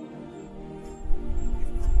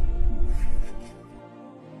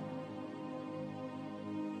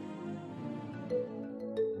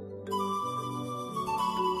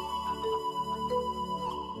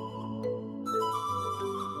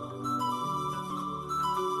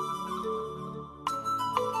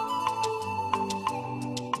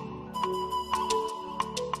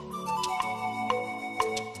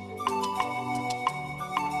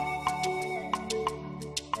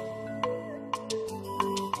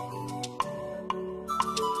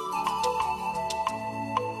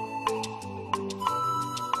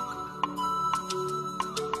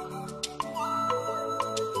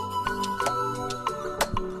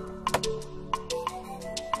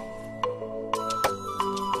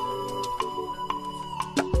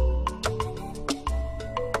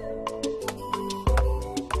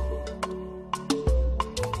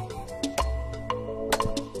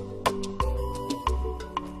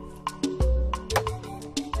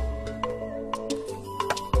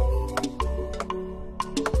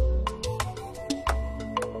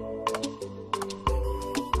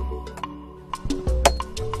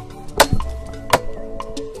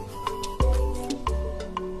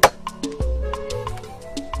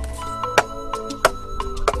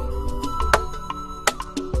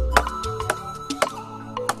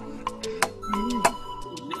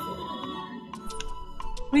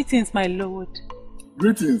 Greetings, my lord.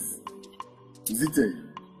 Greetings, Zite.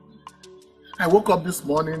 I woke up this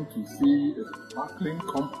morning to see a sparkling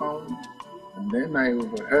compound, and then I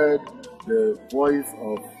overheard the voice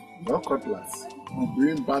of your cutlass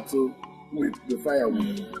doing battle with the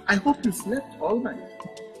firewood. I hope you slept all night.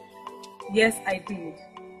 Yes, I did.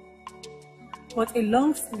 But a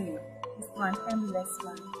long sleep is for an endless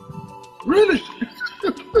man. Really?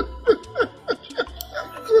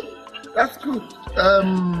 That's good.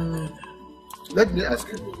 Let me ask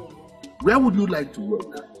you, where would you like to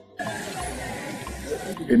work?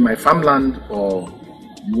 In my farmland, or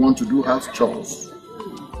you want to do house chores?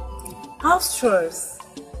 House chores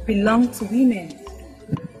belong to women.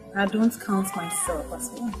 I don't count myself as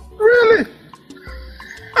one. Really?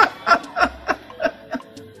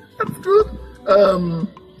 That's good.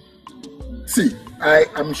 See, I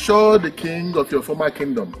am sure the king of your former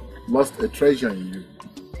kingdom lost a treasure in you.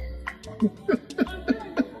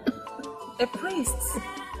 A priest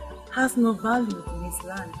has no value in his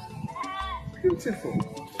land. Beautiful.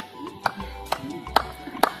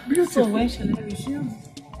 So when shall I resume?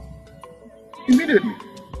 Immediately.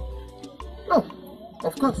 No,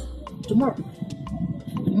 of course. Tomorrow.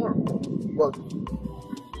 But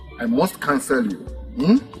I must cancel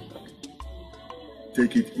you.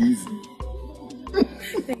 Take it easy.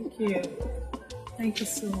 Thank you. Thank you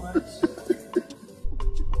so much.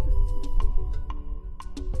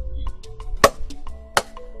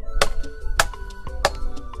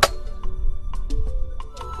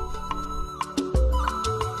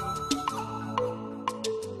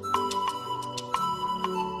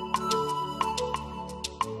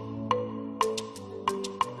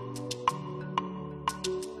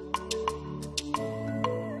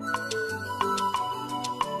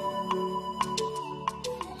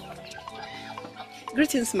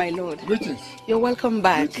 Greetings, my lord. Greetings. You're welcome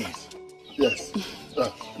back. Greetings. Yes.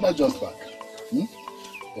 Not just back.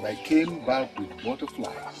 But I came back with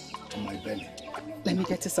butterflies on my belly. Let me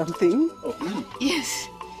get you something. Oh, really? Yes.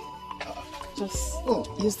 Just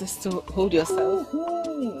use this to hold yourself.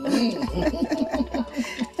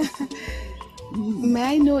 May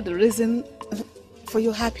I know the reason for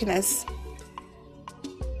your happiness?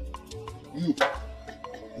 You.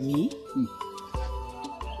 Me?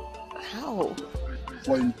 How?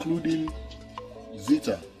 For including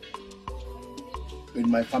Zita in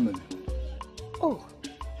my family. Oh,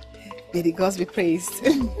 may the gods be praised.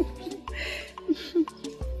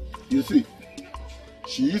 You see,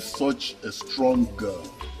 she is such a strong girl.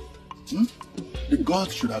 The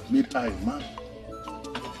gods should have made her a man.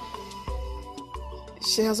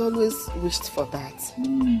 She has always wished for that.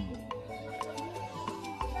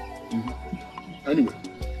 Anyway,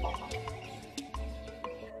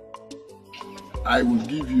 I will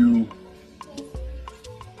give you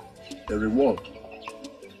a reward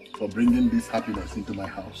for bringing this happiness into my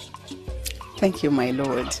house. Thank you, my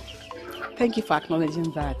lord. Thank you for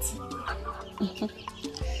acknowledging that.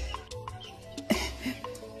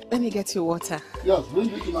 Let me get you water. Yes, bring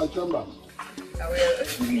it to my chamber. I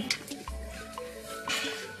will.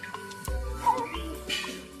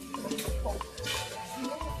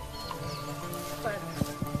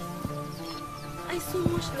 I so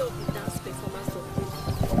much love the dance performance of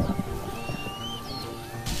them.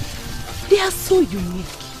 They are so unique.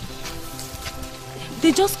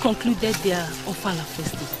 They just concluded their Ofala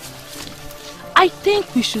festival. I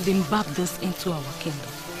think we should imbibe this into our kingdom.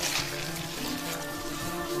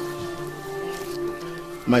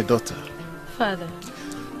 My daughter. Father.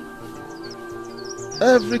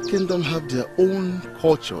 Every kingdom have their own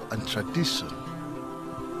culture and tradition.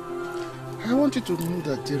 I want you to know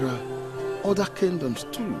that there are other kingdoms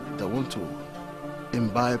too that want to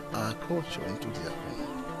imbibe our culture into their own.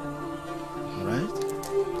 Alright?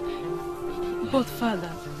 But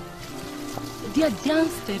Father, their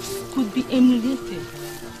dance steps could be emulated.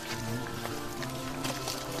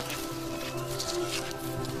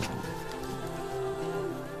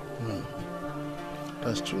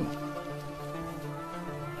 That's true.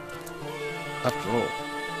 After all,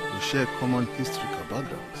 we share common historical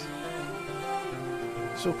backgrounds.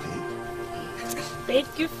 It's okay. Thank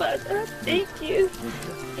you, Father. Thank you.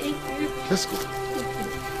 Thank you. Let's go.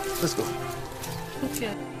 Let's go.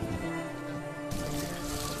 Okay.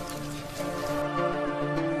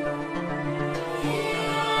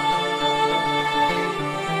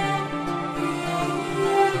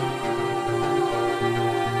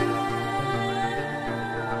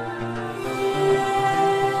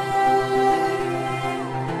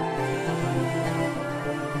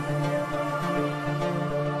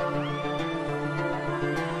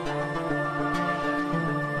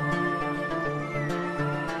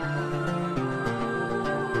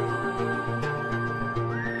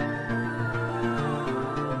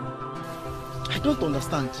 I don't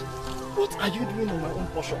understand. What are you doing on my own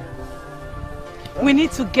portion? We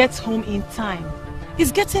need to get home in time.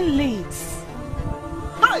 It's getting late.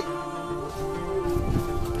 Hi!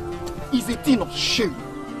 It's a thing of shame.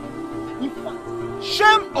 In fact,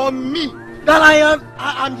 shame on me that I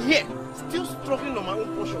am here, still struggling on my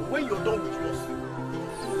own portion when you're done with yours.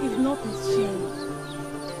 It's not a shame.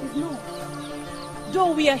 It's not.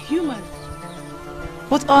 Though we are human.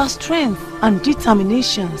 But our strength and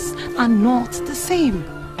determinations are not the same.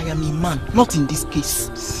 I am a man, not in this case.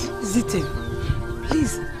 Zite,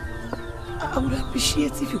 please, I would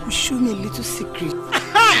appreciate if you could show me a little secret.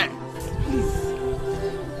 Please.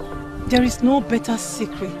 There is no better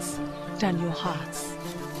secret than your heart.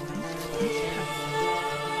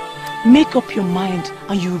 Make up your mind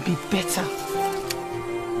and you will be better.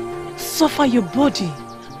 Suffer your body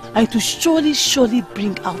and it will surely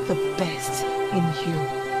bring out the best in you.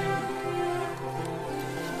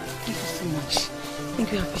 Thank you so much.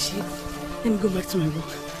 Thank you, I appreciate it. Let me go back to my work.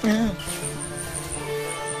 Yeah.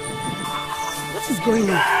 What is going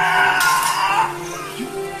on?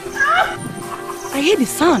 I hear the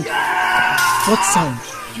sound. What sound?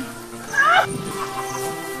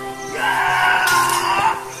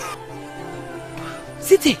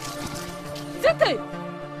 Siti! Siti!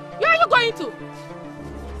 Where are you going to?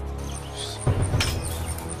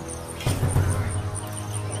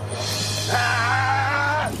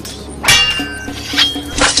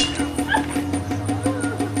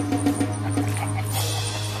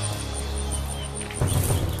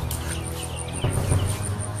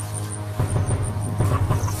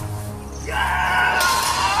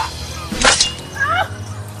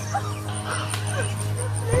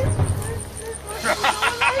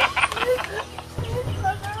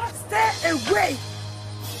 Away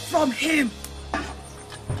from him.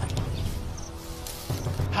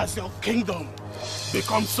 Has your kingdom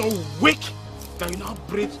become so weak that you now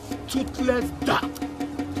breathe toothless dark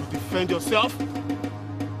to defend yourself?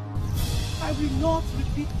 I will not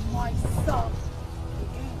repeat myself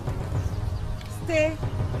again. Stay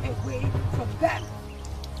away from them.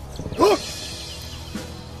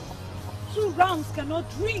 Two rounds cannot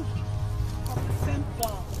drink from the same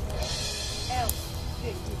bowl. Else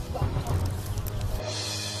they will run.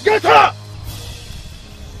 Get her!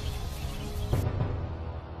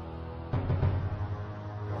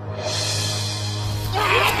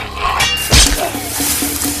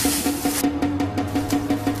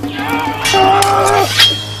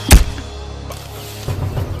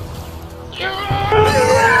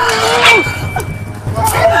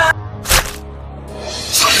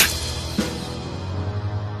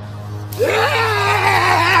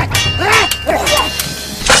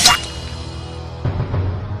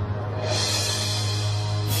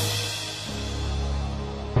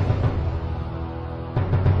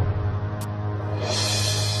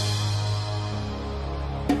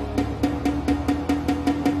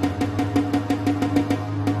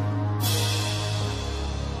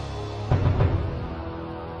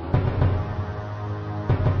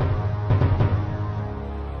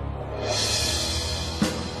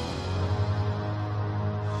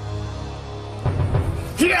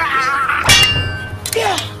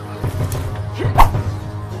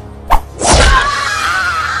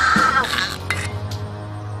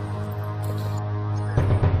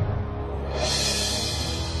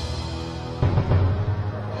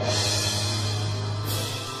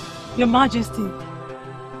 Your Majesty,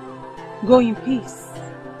 go in peace.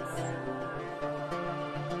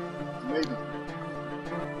 Lady,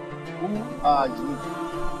 who are you?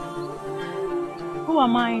 Who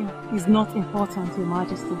am I is not important, Your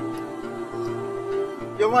Majesty.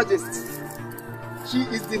 Your Majesty, she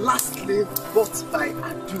is the last slave bought by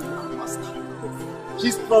Adu, our master.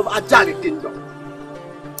 She's from Ajari Kingdom.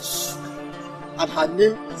 And her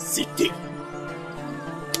name is Siti.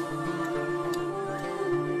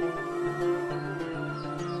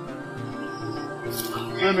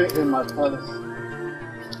 Bring me in my palace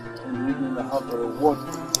and leave me in the house for a word.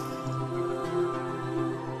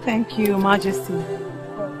 Thank you, Your Majesty.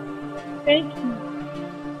 Thank you.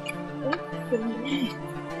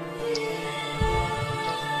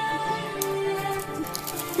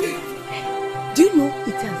 Do you know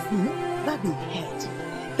it has never been heard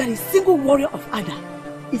that a single warrior of Ada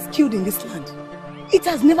is killed in this land? It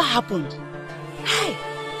has never happened. Hey,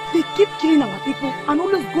 they keep killing our people and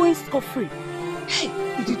always going scot-free. Hey,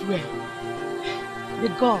 you did well. The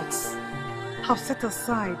gods have set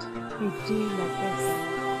aside a day like this.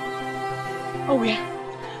 Oh yeah?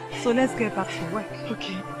 So let's get back to work.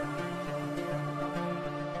 Okay.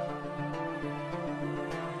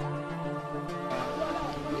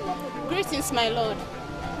 Greetings, my lord.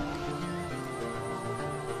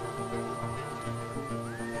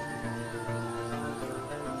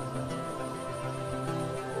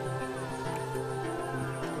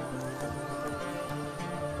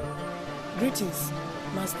 Greetings,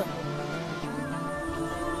 master.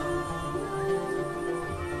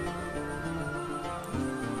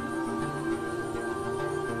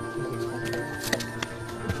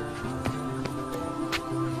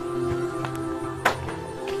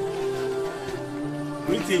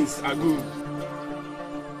 Greetings are good.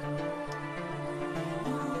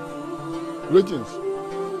 Greetings,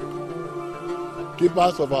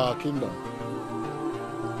 keepers of our kingdom.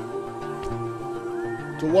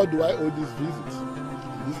 To what do I owe this visit?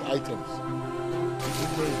 These items?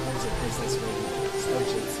 People request the princess for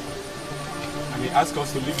subjects, and they ask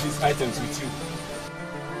us to leave these items with you.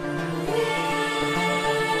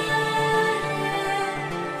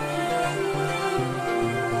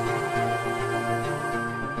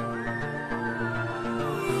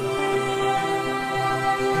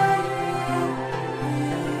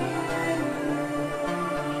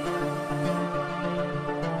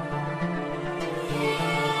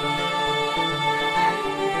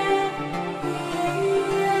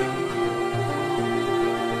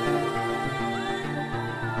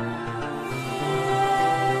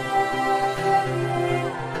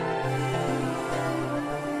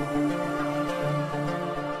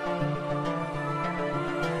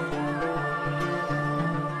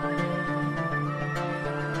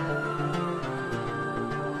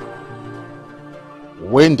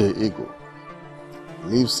 When the eagle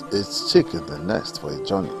leaves its chick in the nest for a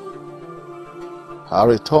journey, her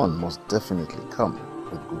return must definitely come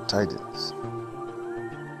with good tidings.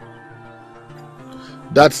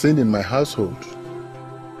 That's seen in my household.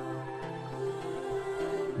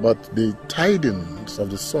 But the tidings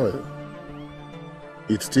of the soil,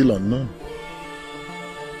 it's still unknown.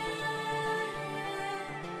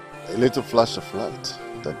 A little flash of light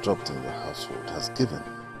that dropped in your household has given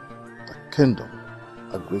the kingdom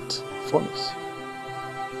a great furnace.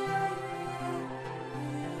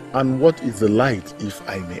 And what is the light, if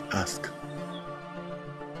I may ask?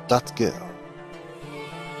 That girl,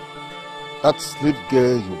 that slave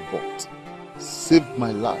girl you bought, saved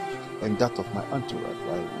my life and that of my entourage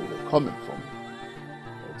while we were coming from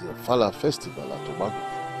the Ofala festival at Tobago.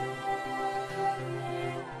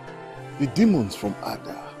 The demons from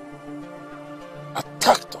Ada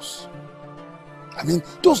attacked us. I mean,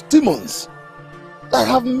 those demons that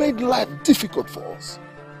have made life difficult for us.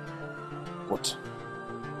 But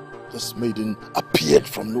this maiden appeared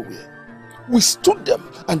from nowhere. We stood them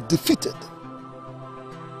and defeated them.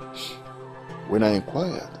 When I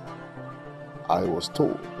inquired, I was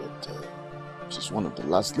told that she's one of the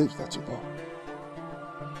last slaves that you bought.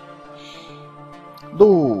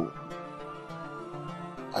 Though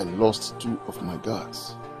I lost 2 of my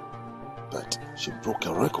guards, but she broke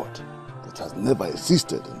a record that has never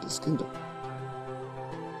existed in this kingdom.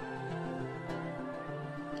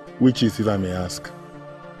 Which is, if I may ask?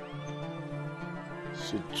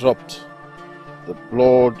 She dropped the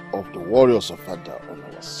blood of the warriors of Ada on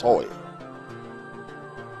our soil.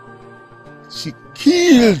 She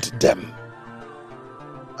killed them.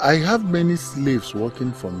 I have many slaves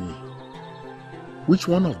working for me. Which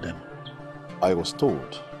one of them? I was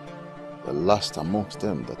told the last amongst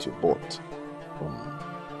them that you bought from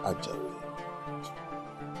Ajari.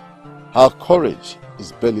 Her courage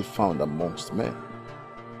is barely found amongst men.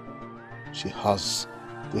 She has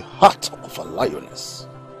the heart of a lioness.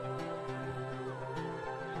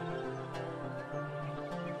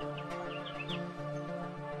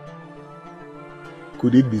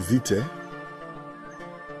 Could it be Zite?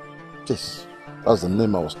 Yes, that's the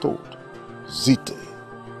name I was told. Zite.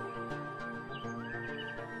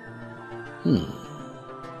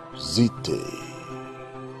 Zite.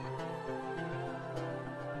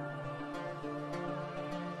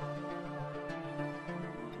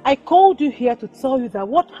 I called you here to tell you that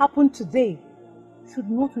what happened today should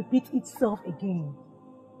not repeat itself again.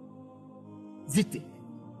 Zite,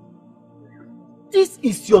 this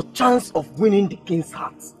is your chance of winning the king's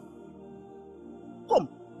heart. Come,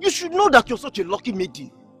 you should know that you're such a lucky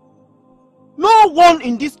maiden. No one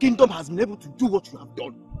in this kingdom has been able to do what you have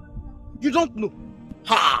done. You don't know.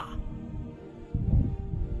 Ha!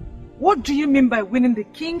 What do you mean by winning the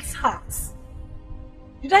king's heart?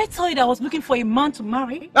 Did I tell you that I was looking for a man to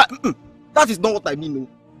marry? That is not what I mean, no.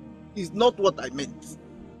 It's not what I meant.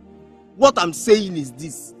 What I'm saying is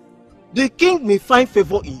this. The king may find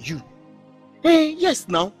favor in you. Yes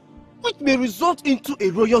now, which may result into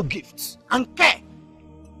a royal gift and care.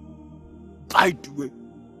 By the way,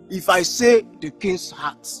 if I say the king's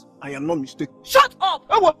heart, I am not mistaken. Shut up!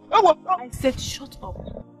 I said shut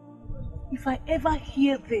up. If I ever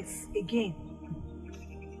hear this again,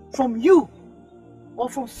 from you, or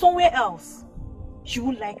from somewhere else, you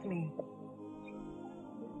won't like me.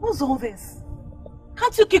 What's all this?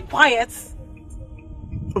 Can't you keep quiet?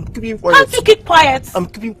 I'm keeping quiet. Can't you keep quiet? I'm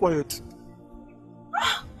keeping quiet.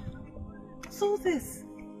 What's all this?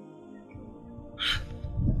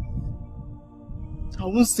 I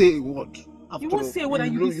won't say a word. You won't say a word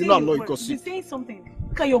and you know I'm not because you're saying something.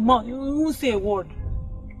 Look at your mouth. You won't say a word.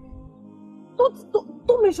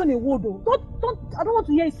 Don't mention a word though. I don't want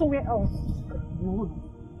to hear it somewhere else.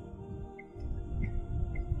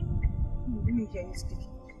 Let me hear you speak.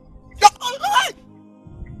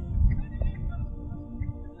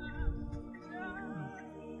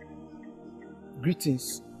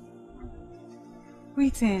 Greetings.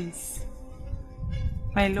 Greetings,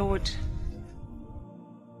 my lord.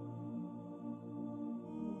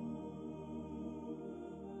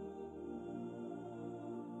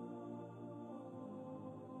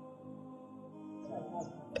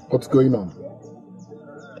 What's going on?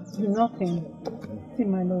 Nothing. See,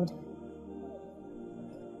 my lord.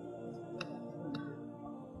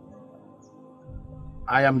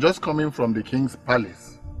 I am just coming from the king's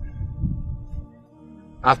palace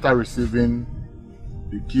after receiving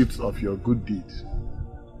the gifts of your good deeds.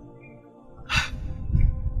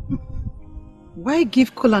 Why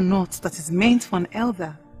give kola nuts that is meant for an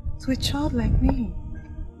elder to a child like me?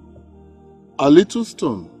 A little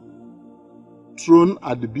stone thrown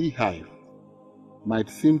at the beehive might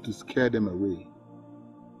seem to scare them away,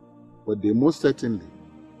 but they most certainly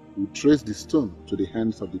will trace the stone to the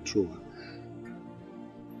hands of the thrower.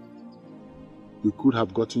 You could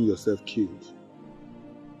have gotten yourself killed.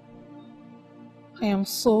 I am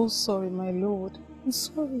so sorry, my lord. I'm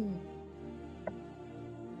sorry.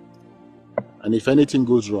 And if anything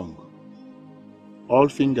goes wrong, all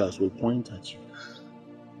fingers will point at you,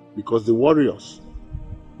 because the warriors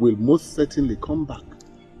will most certainly come back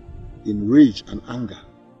in rage and anger.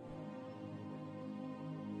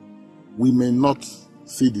 We may not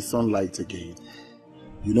see the sunlight again.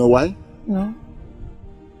 You know why? No.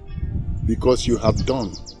 Because you have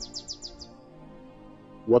done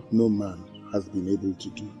what no man has been able to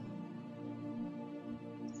do.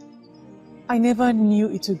 I never knew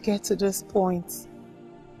it would get to this point.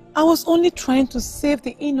 I was only trying to save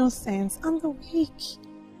the innocents and the weak.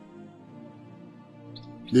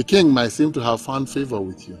 The king might seem to have found favor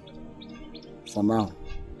with you, for now.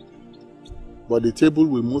 But the table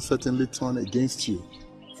will most certainly turn against you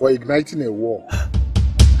for igniting a war.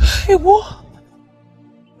 A war?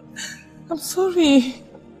 I'm sorry.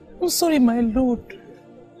 I'm sorry, my lord.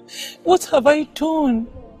 What have I done?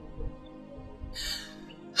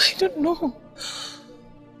 I don't know.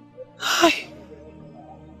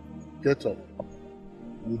 Get up.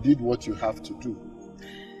 You did what you have to do.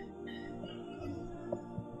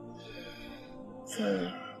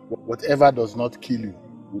 So, whatever does not kill you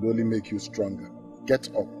would only make you stronger. Get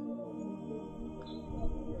up.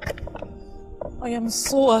 I am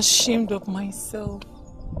so ashamed of myself.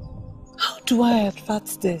 How do I advert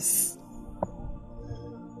this?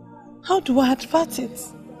 How do I advert it?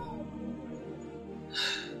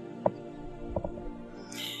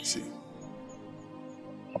 See.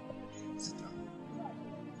 Sit down.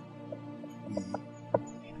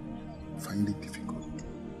 Find it difficult.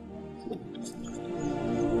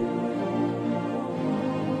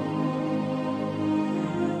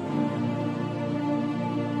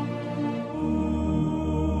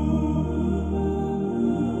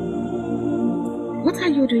 What are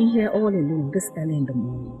you doing here all alone this early in the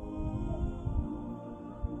morning?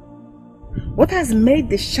 What has made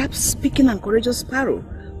the sharp-speaking and courageous sparrow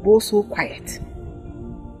go so quiet?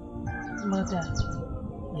 Mother,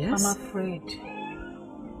 yes? I'm afraid.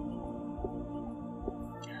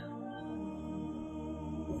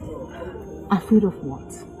 Afraid of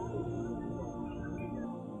what?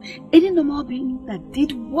 Any normal being that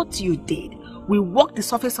did what you did will walk the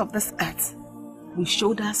surface of this earth with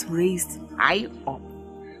shoulders raised high up.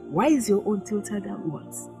 Why is your own tilted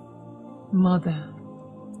downwards? Mother,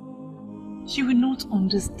 she will not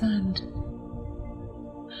understand.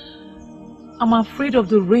 I'm afraid of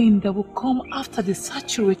the rain that will come after the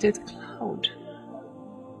saturated cloud.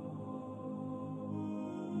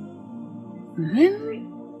 Then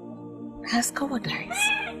has cowardice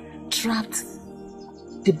trapped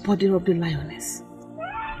the body of the lioness?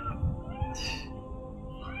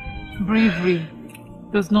 Bravery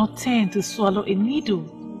does not tend to swallow a needle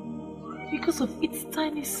because of its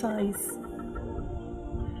tiny size.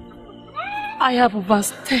 I have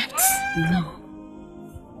overstepped. No,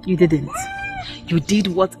 you didn't. You did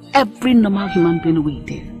what every normal human being will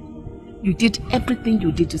do. You did everything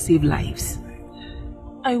you did to save lives.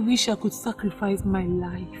 I wish I could sacrifice my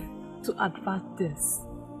life to avert this.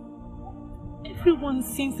 Everyone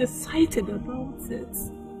seems excited about it,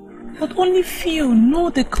 but only few know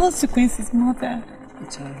the consequences, Mother.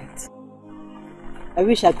 It's alright. I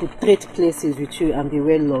wish I could trade places with you and be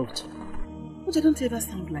well loved. But I don't ever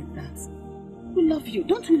sound like that. We love you.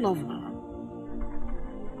 Don't we love her?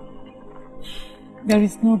 There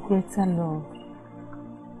is no greater love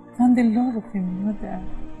than the love of a mother.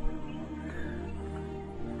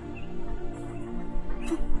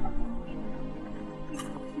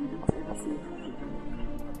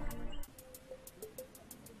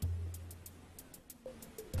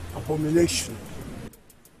 Abomination!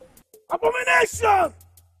 Abomination!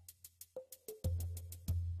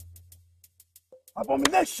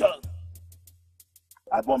 Abomination!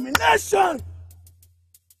 Abomination!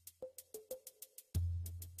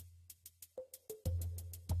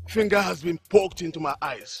 Finger has been poked into my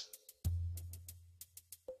eyes.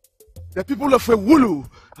 The people of Ewulu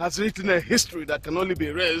has written a history that can only be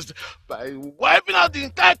erased by wiping out the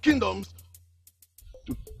entire kingdoms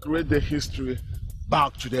to create the history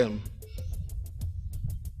back to them.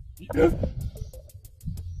 Yeah.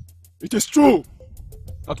 It is true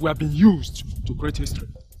that we have been used to create history.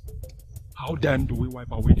 How then do we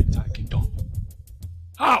wipe away the entire kingdom?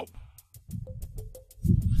 How?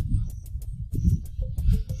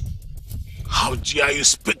 How dare you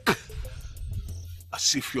speak as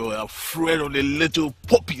as if you're afraid of the little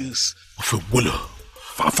puppies of a willow.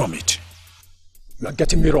 Far from it. You are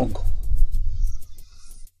getting me wrong.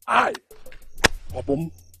 I,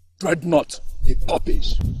 Opurum, dread not the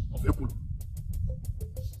puppies of Ekulu.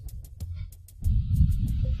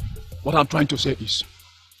 What I'm trying to say is,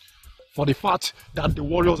 for the fact that the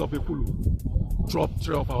warriors of Ekulu dropped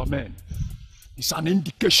 3 of our men is an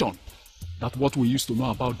indication that what we used to know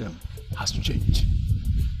about them has changed.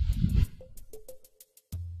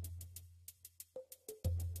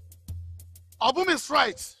 Opurum is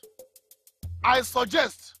right. I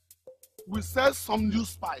suggest we send some new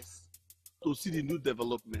spies to see the new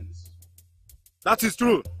developments. That is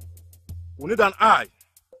true. We need an eye.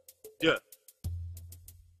 Yeah.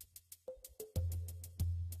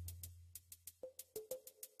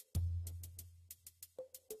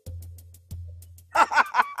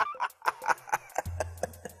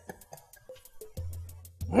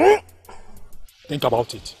 Think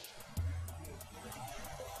about it.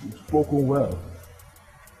 You've spoken well.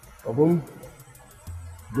 Opurum,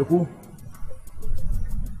 Joku,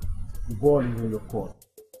 the ball is in your court.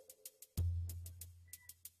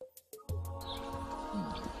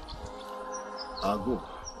 I'll go.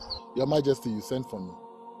 Your Majesty, you sent for me.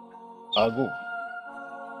 I'll go.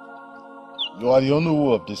 You are the only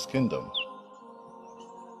one of this kingdom.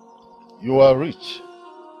 You are rich,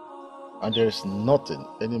 and there is nothing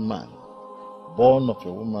any man born of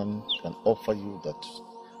a woman can offer you that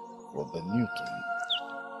will be new to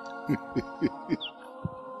you.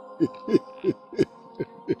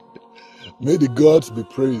 May the gods be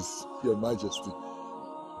praised, Your Majesty.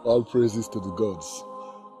 All praises to the gods.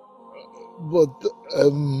 But,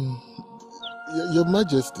 Your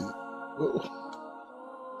Majesty,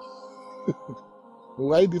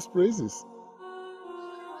 why these praises?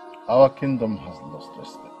 Our kingdom has lost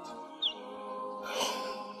respect.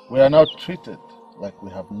 We are now treated like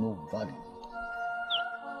we have no value.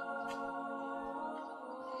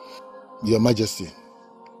 Your Majesty,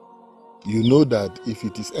 you know that if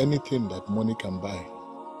it is anything that money can buy,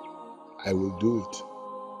 I will do it.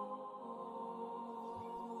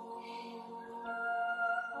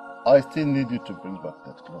 I still need you to bring back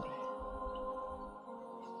that glory.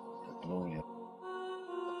 The glory.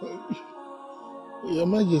 Your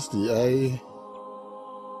Majesty, I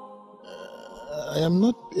am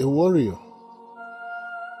not a warrior.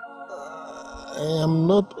 I am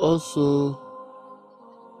not also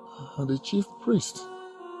the chief priest.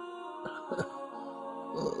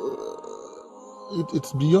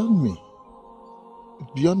 It's beyond me.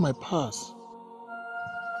 It's beyond my past.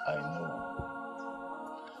 I know.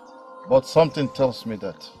 But something tells me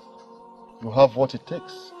that you have what it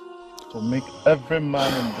takes to make every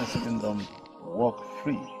man in this kingdom walk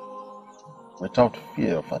free without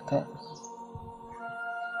fear of attacks.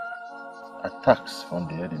 Attacks from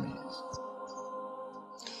the enemies.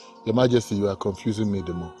 Your Majesty, you are confusing me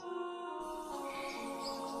the more.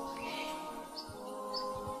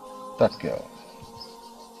 That girl.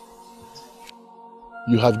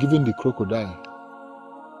 You have given the crocodile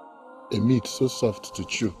a meat so soft to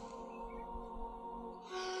chew,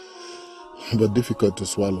 but difficult to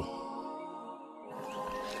swallow.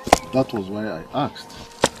 That was why I asked.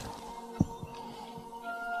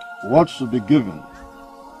 What should be given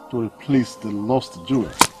to replace the lost jewel?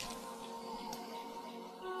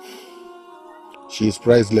 She is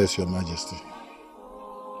priceless, Your Majesty.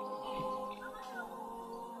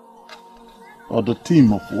 Or the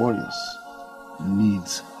team of warriors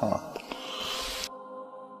needs her.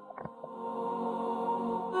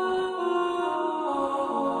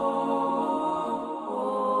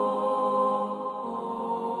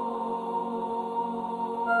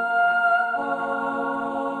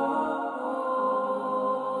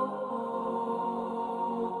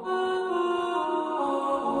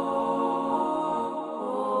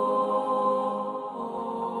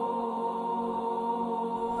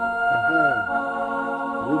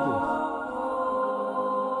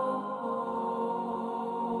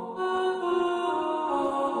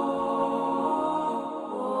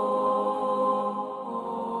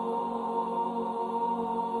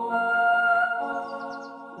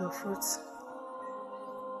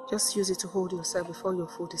 Just use it to hold yourself before your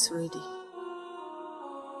food is ready.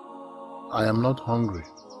 I am not hungry.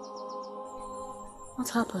 What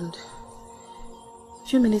happened? A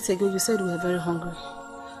few minutes ago you said we were very hungry.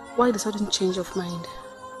 Why the sudden change of mind?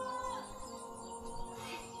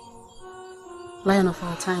 Lion of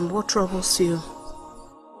our time, what troubles you?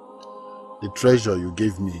 The treasure you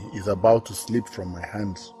gave me is about to slip from my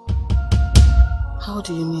hands. How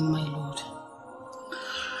do you mean, my lord?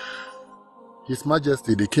 His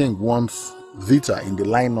Majesty the King wants Zita in the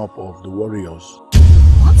lineup of the warriors.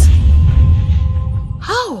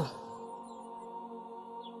 How?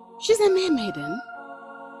 She's a mermaiden.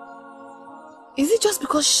 Is it just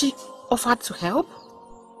because she offered to help?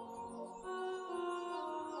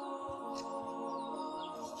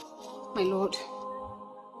 My lord.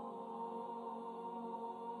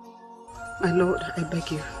 My lord, I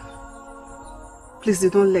beg you. Please do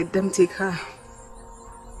not let them take her.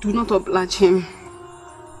 Do not oblige him.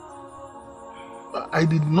 I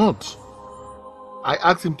did not. I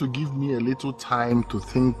asked him to give me a little time to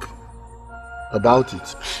think about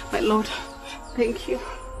it. My lord, thank you.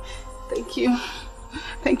 Thank you.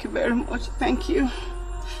 Thank you very much. Thank you.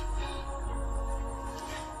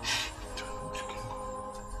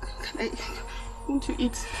 Can I want to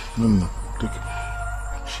eat? No, take it.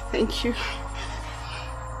 Thank you.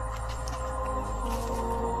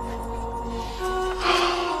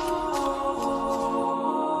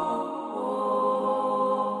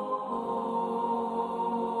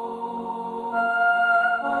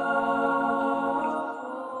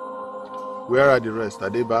 Where are the rest? Are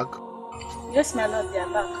they back? Yes, my lord, they are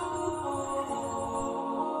back.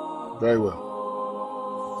 Very well.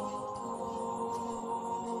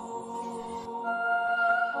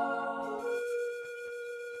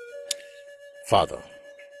 Father,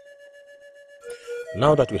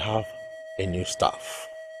 now that we have a new staff,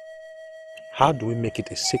 how do we make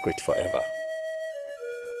it a secret forever?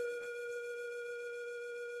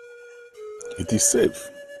 It is safe.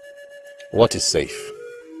 What is safe?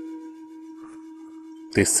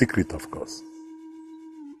 The secret, of course.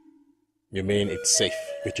 You mean it's safe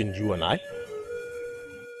between you and I?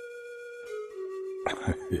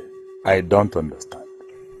 I don't understand.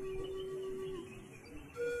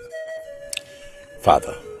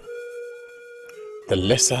 Father, the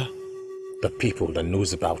lesser the people that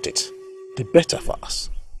knows about it, the better for us.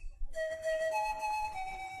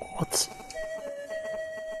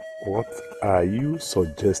 What are you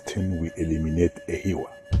suggesting we eliminate Ehiwa?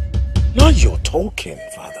 Now you're talking,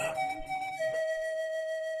 Father.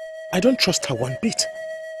 I don't trust her one bit.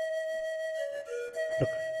 Look,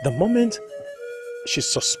 the moment she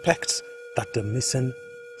suspects that the missing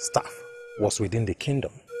staff was within the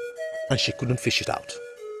kingdom and she couldn't fish it out,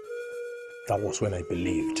 that was when I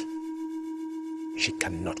believed she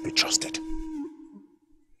cannot be trusted.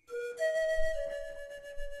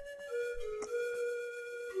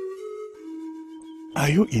 Are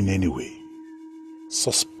you in any way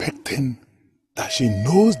suspecting that she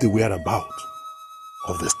knows the whereabouts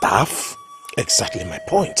of the staff? Exactly my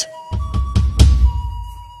point.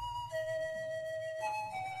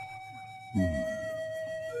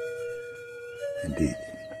 Indeed,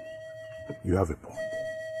 you have a point.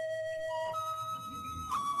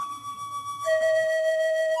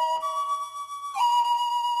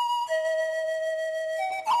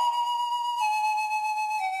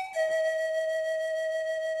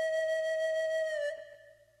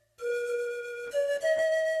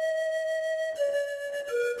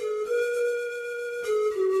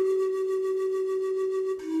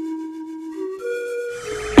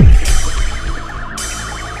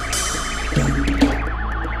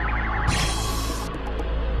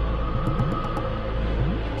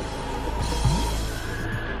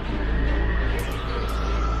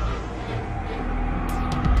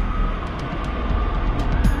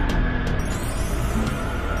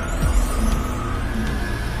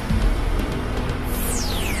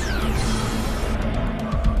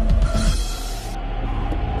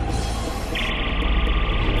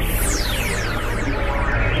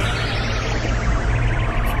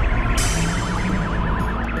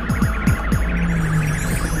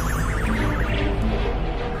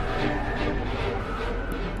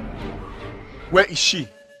 Where is she?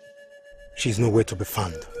 She's nowhere to be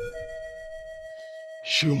found.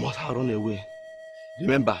 She must have run away.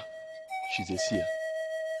 Remember, she's a seer.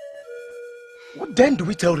 What then do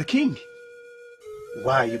we tell the king?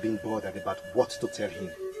 Why are you being bothered about what to tell him,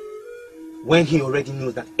 when he already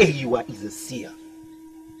knows that Eyiwa is a seer?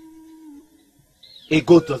 A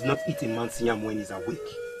goat does not eat a man's yam when he's awake.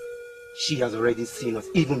 She has already seen us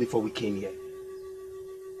even before we came here.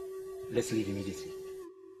 Let's leave immediately.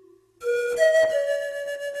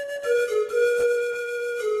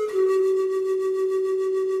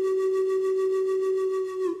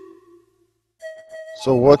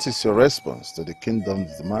 So what is your response to the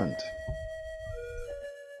kingdom's demand?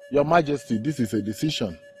 Your Majesty, this is a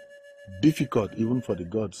decision difficult even for the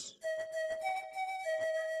gods.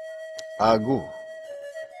 Agu,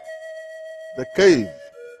 the cave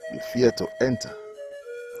you fear to enter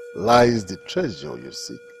lies the treasure you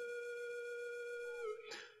seek.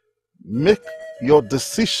 Make your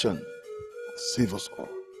decision to save us all,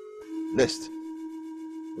 lest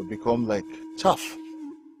we become like chaff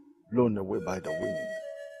blown away by the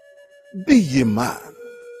wind. Be ye man.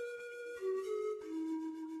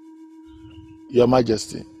 Your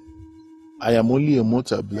Majesty, I am only a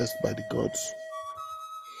mortal blessed by the gods.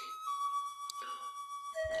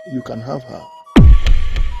 You can have her.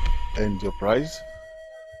 And your prize?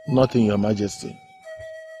 Nothing, Your Majesty.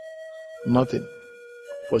 Nothing,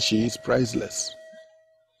 for she is priceless.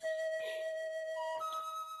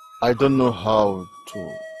 I don't know how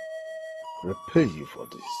to repay you for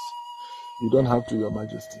this. You don't have to, Your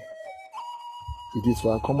Majesty. It is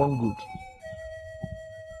for our common good.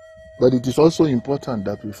 But it is also important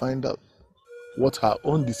that we find out what her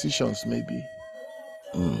own decisions may be.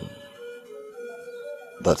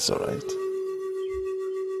 That's all right.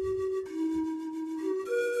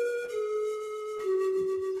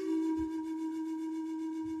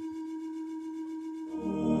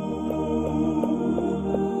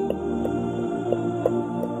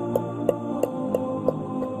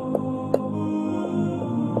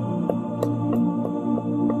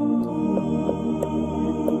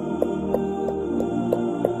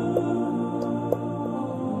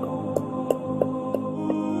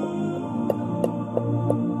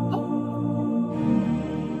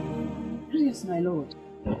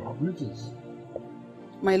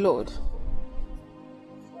 My lord,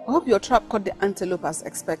 I hope your trap caught the antelope as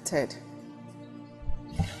expected.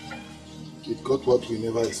 It got what we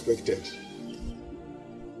never expected.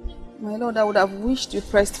 My lord, I would have wished you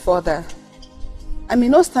pressed further. I may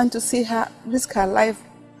not stand to see her risk her life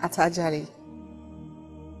at Ajari.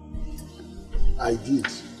 I did.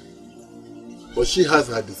 But she has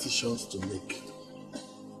her decisions to make.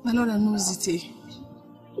 My lord, I know Ziti.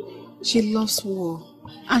 She loves war,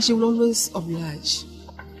 and she will always oblige.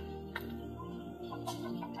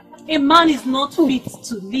 A man is not fit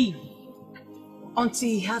to live until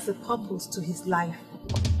he has a purpose to his life.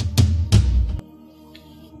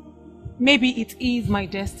 Maybe it is my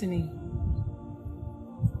destiny.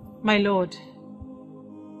 My lord,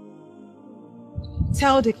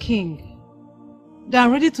 tell the king that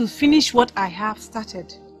I'm ready to finish what I have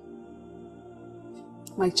started.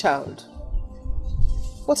 My child,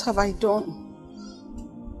 what have I done?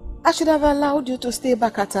 I should have allowed you to stay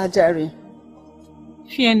back at Ajari.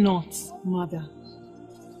 Fear not, mother.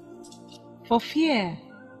 For fear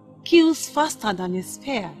kills faster than a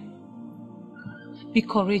spear. Be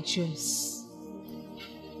courageous.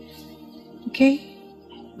 Okay?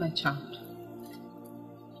 My child,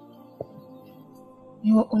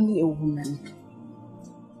 you are only a woman.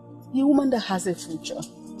 A woman that has a future.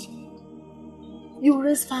 You will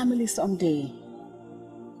raise family someday.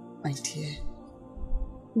 My dear,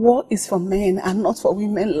 war is for men and not for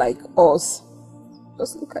women like us.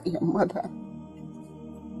 Just look at your mother.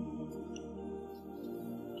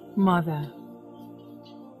 Mother,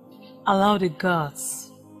 allow the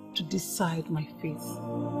gods to decide my fate.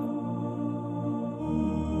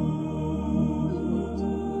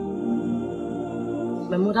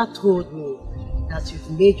 My mother told me that you've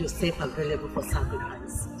made yourself available for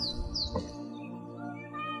sacrifice.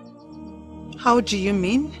 How do you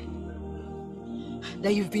mean?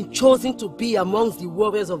 That you've been chosen to be amongst the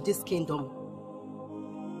warriors of this kingdom.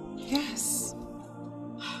 Yes.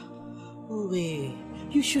 Uwe,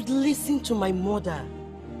 you should listen to my mother.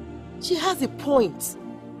 She has a point.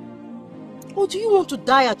 Or do you want to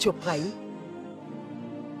die at your prime?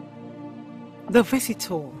 The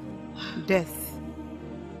visitor, death,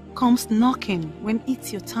 comes knocking when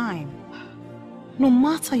it's your time. No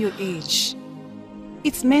matter your age,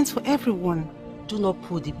 it's meant for everyone. Do not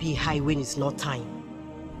put the bee high when it's not time.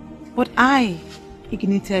 But I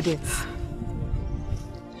ignited it.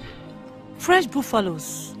 Fresh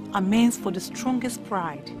buffaloes are meant for the strongest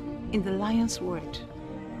pride in the lion's word.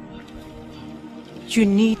 You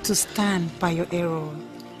need to stand by your arrow.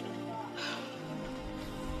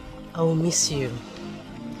 I will miss you.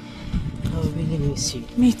 I will really miss you.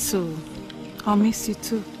 Me too. I'll miss you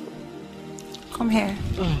too. Come here.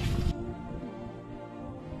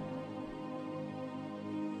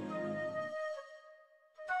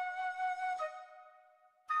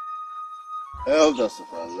 Elders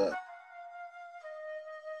of our land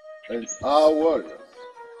and our warriors,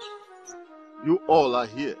 you all are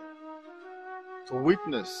here to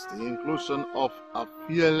witness the inclusion of a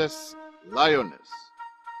fearless lioness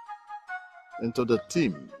into the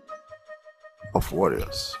team of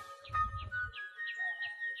warriors.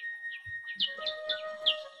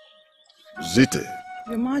 Zite,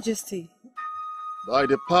 Your Majesty. by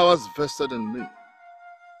the powers vested in me,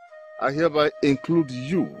 I hereby include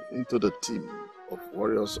you into the team of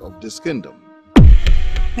warriors of this kingdom.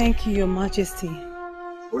 Thank you, Your Majesty.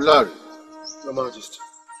 Ulari, Your Majesty,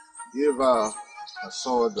 give her a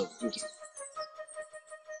sword of duty.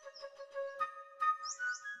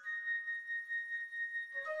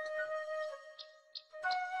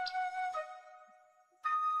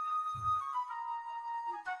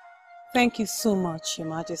 Thank you so much, Your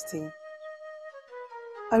Majesty.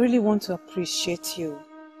 I really want to appreciate you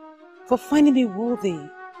for finding me worthy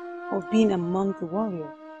of being among the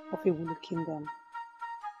warriors of a Wulu kingdom.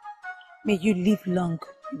 May you live long,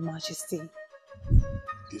 Your Majesty.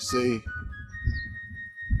 You say,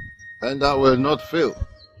 and I will not fail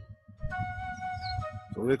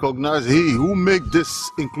to recognize he who made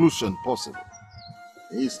this inclusion possible.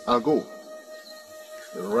 He is Ago,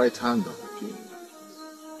 the right hand of the king.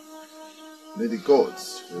 May the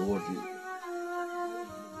gods reward you.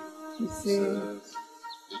 You say...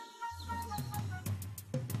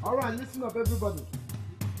 Alright, listen up everybody.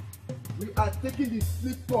 We are taking the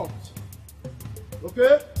split pot.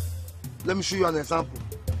 Okay? Let me show you an example.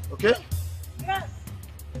 Okay? Yes.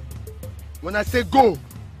 When I say go,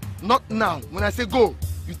 not now. When I say go,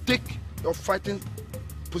 you take your fighting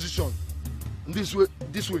position. This way,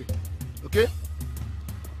 this way. Okay?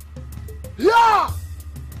 Yeah!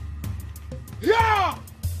 Yeah!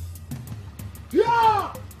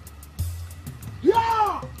 Yeah!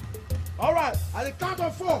 Yeah! Alright, at the count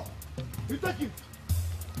of 4, you take it.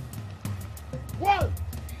 1.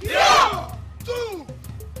 Yeah! 2.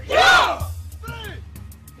 Yeah! 3.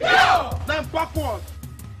 Yeah! Then backward.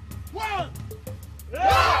 1.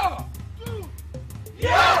 Yeah! 2.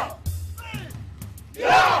 Yeah! 3.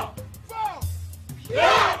 Yeah! 4.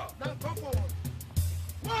 Yeah! Then come forward.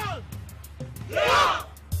 1. Yeah!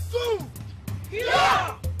 2.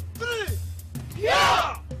 Yeah! 3.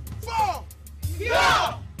 Yeah! 4.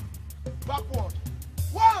 Yeah! Backward.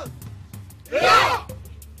 1. Yeah!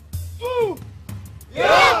 2.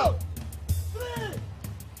 Yeah! 3.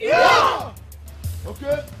 Yeah!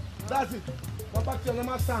 Okay, that's it. Come back to your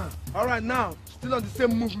normal stand. Alright, now, still on the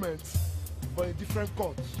same movement, but in different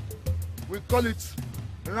chords. We call it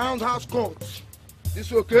roundhouse chords.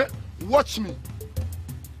 This way, okay? Watch me.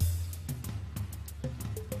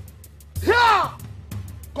 Yeah!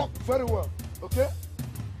 Cock very well, okay?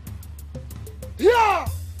 Yeah!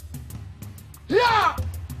 Yeah!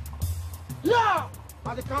 Yeah!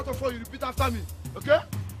 At the count of 4, you repeat after me, okay?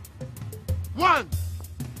 1,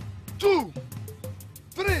 2,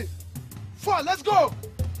 3, 4, let's go!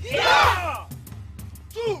 Yeah!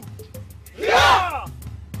 2, yeah!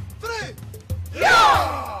 3,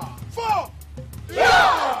 yeah! 4,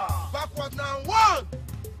 yeah! Backward now, 1,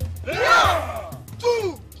 yeah!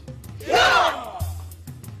 2, yeah!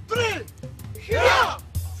 3, yeah!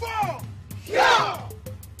 4, yeah!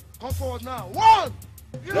 Come forward now, 1,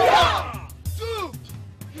 yeah! 2,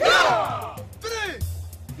 yeah! 3,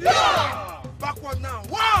 yeah! Backward now,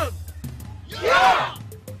 1, yeah!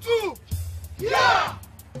 2, yeah!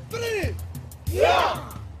 3, yeah!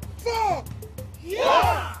 4,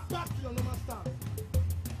 yeah! Back to your normal stand.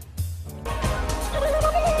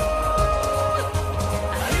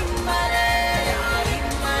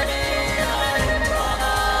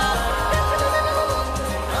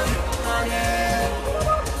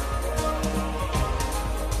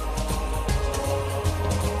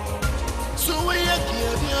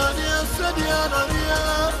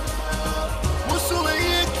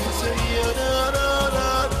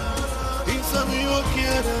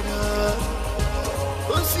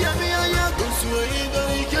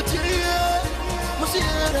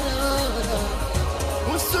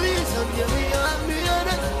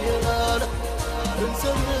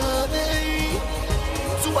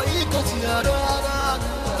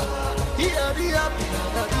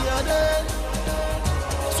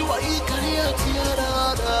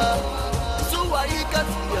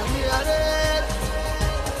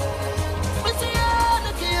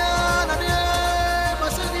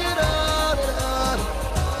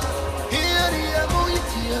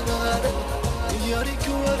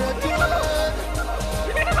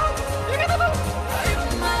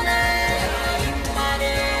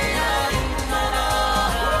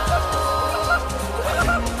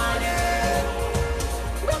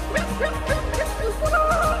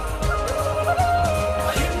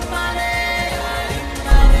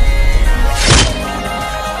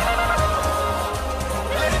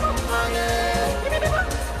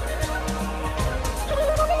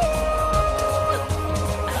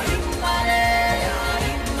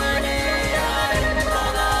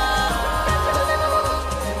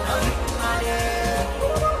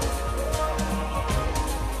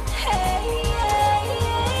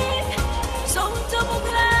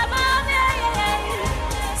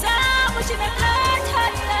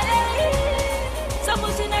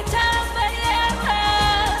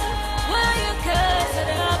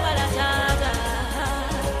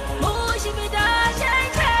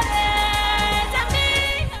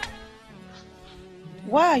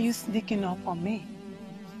 Why are you sneaking up on me?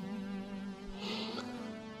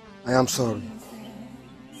 I am sorry.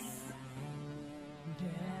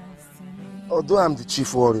 Although I'm the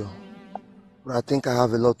chief warrior, but I think I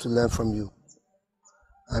have a lot to learn from you.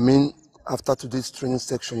 I mean, after today's training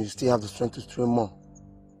section, you still have the strength to train more.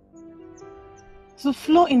 To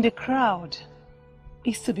flow in the crowd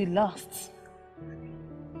is to be lost.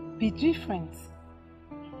 Be different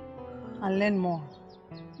and learn more.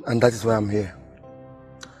 And that is why I'm here.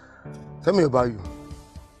 Tell me about you.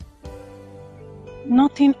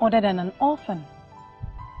 Nothing other than an orphan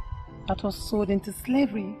that was sold into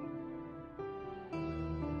slavery.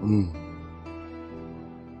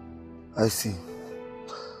 I see.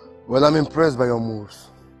 Well, I'm impressed by your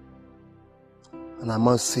moves. And I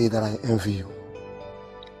must say that I envy you.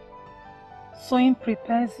 Sowing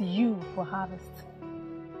prepares you for harvest.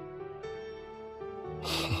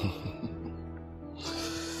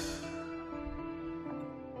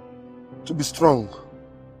 To be strong,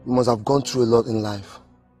 you must have gone through a lot in life.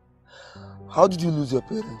 How did you lose your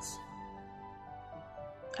parents?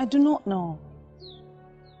 I do not know.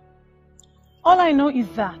 All I know is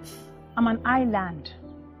that I'm an island,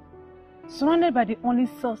 surrounded by the only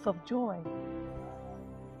source of joy,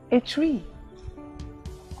 a tree.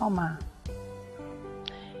 Oma,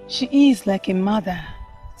 she is like a mother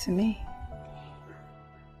to me.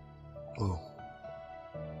 Oh,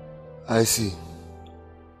 I see.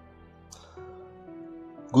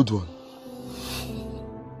 Good one.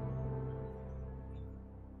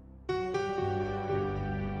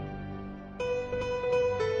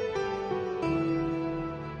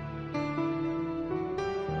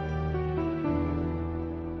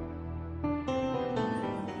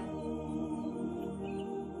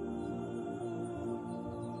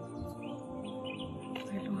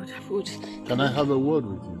 Can I have a word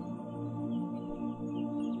with you?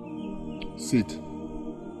 Sit.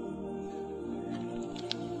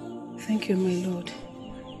 Thank you, my lord.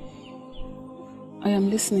 I am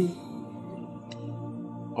listening.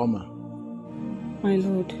 Oma. My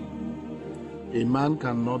lord. A man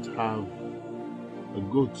cannot have a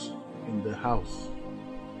goat in the house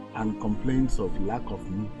and complains of lack of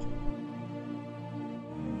meat.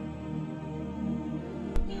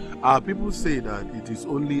 Our people say that it is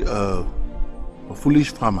only a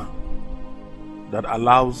foolish farmer that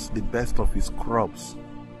allows the best of his crops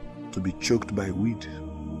to be choked by weed.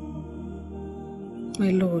 My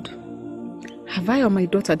lord, have I or my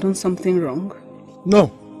daughter done something wrong?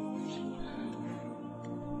 No.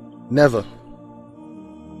 Never.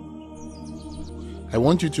 I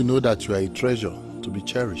want you to know that you are a treasure to be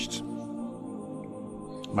cherished.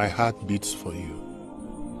 My heart beats for you.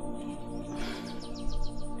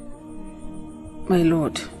 My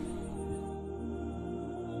lord,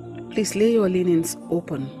 please lay your linens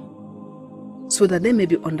open so that they may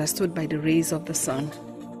be understood by the rays of the sun.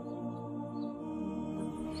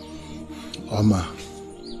 Oma.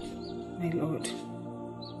 My lord.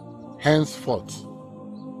 Henceforth,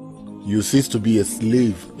 you cease to be a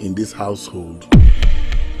slave in this household.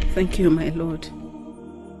 Thank you, my lord.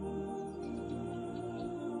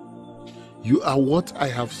 You are what I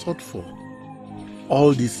have sought for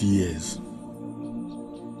all these years.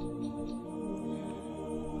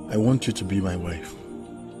 I want you to be my wife.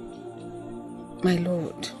 My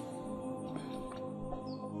lord,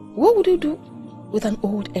 what would you do with an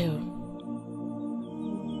old heir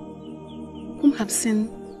whom have seen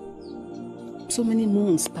so many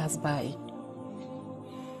moons pass by?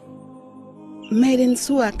 Maidens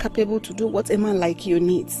who are capable to do what a man like you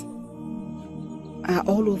needs are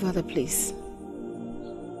all over the place.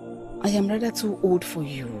 I am rather too old for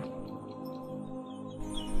you.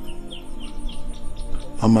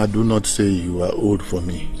 Mama, do not say you are old for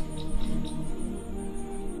me.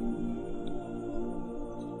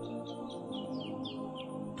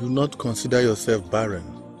 Do not consider yourself barren.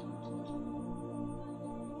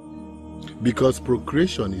 Because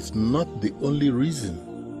procreation is not the only reason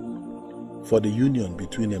for the union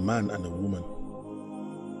between a man and a woman.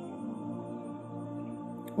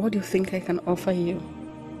 What do you think I can offer you?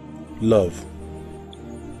 Love.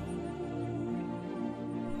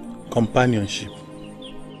 Companionship.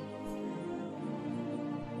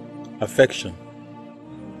 Affection,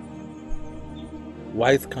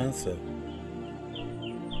 wise counsel,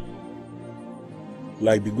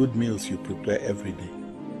 like the good meals you prepare every day.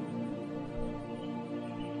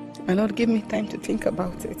 My lord, give me time to think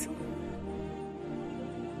about it.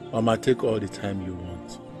 Mama, take all the time you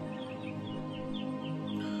want.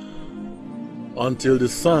 Until the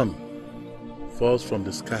sun falls from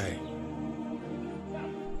the sky,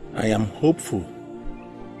 I am hopeful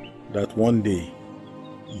that one day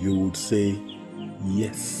you would say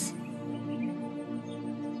Yes.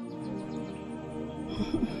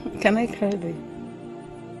 Can I carry the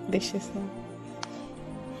dishes now?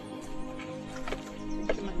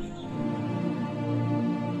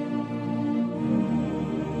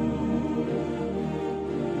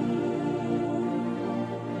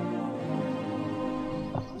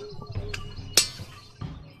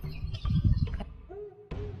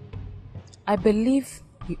 I believe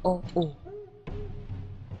we all owe.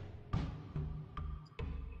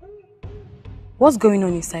 What's going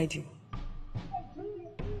on inside you?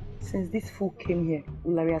 Since this fool came here,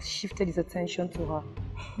 Ulari has shifted his attention to her.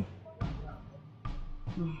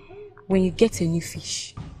 When you get a new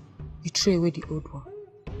fish, you throw away the old one.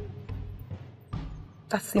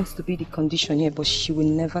 That seems to be the condition here, but she will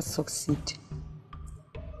never succeed.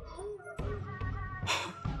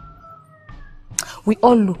 We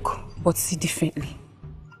all look, but see differently.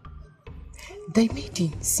 The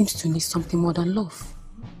maiden seems to need something more than love.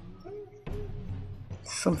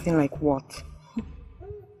 Something like what?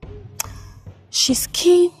 She's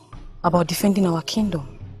keen about defending our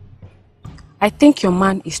kingdom. I think your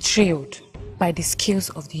man is thrilled by the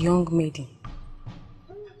skills of the young maiden.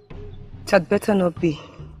 It had better not be.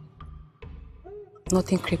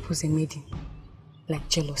 Nothing cripples a maiden like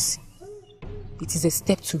jealousy. It is a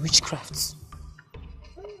step to witchcraft.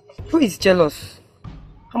 Who is jealous?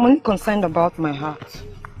 I'm only concerned about my heart.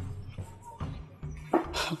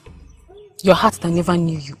 Your heart that never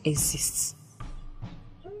knew you exist.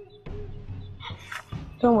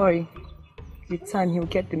 Don't worry. With time, he'll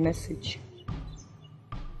get the message.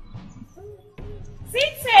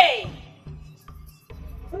 Sinte!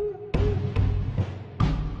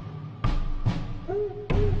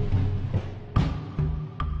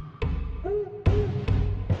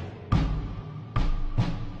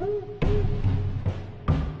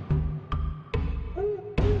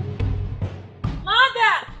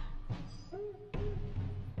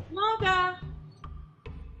 Mother!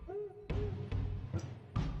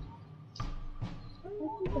 I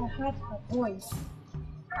think I heard her voice.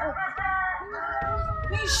 Oh.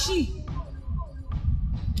 Where is she?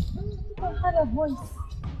 I think I heard her voice.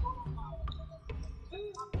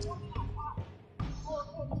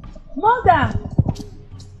 Mother!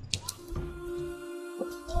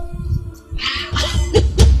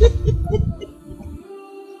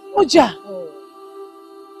 Oja!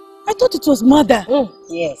 I thought it was mother.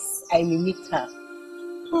 Yes, I mimicked her.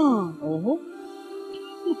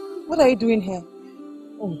 What are you doing here?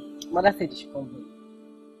 Mother said you should come here.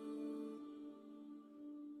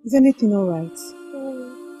 Is anything alright?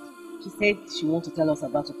 She said she wants to tell us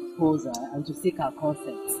about a proposal and to seek our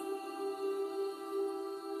consent.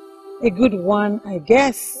 A good one, I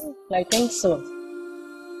guess. I think so.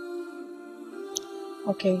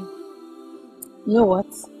 Okay. You know what?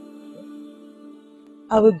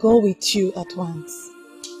 I will go with you at once.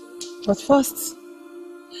 But first,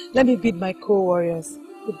 let me bid my co-warriors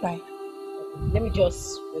goodbye. Let me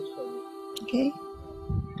just wait for you. Okay?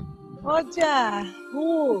 Oja!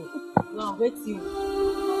 Oh, now wait you.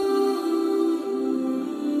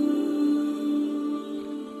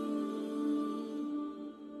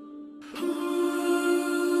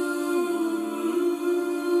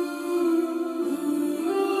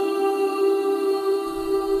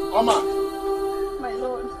 Mama! My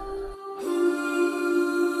lord.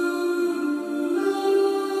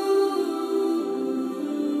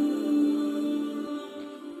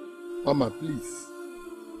 Mama, please,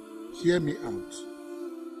 hear me out.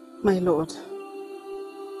 My lord.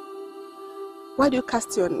 Why do you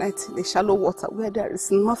cast your net in the shallow water where there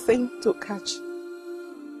is nothing to catch?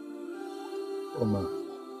 Mama.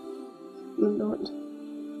 My lord.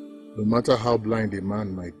 No matter how blind a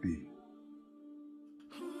man might be,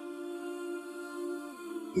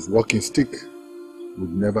 his walking stick would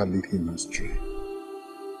never lead him astray.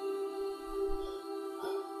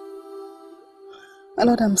 My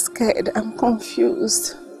lord, I'm scared. I'm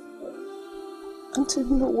confused. I don't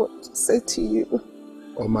even know what to say to you.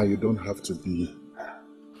 Oma, you don't have to be.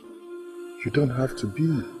 You don't have to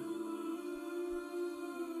be.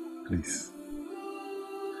 Please.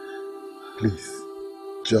 Please.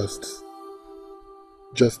 Just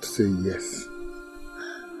say yes.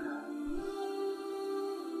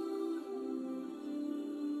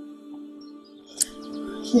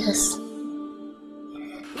 Yes.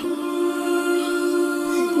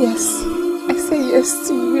 Yes. I say yes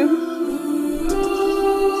to you.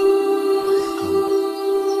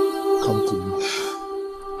 Come to me.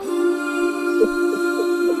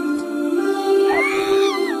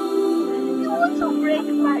 You want to break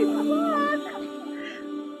my heart.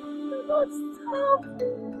 Do not stop.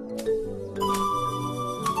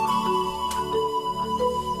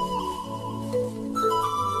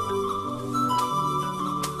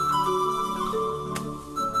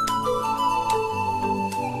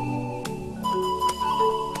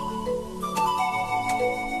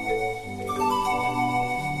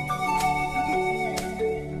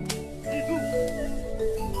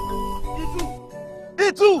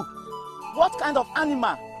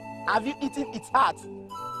 animal have you eaten its heart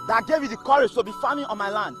that gave you the courage to be farming on my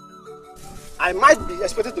land? I might be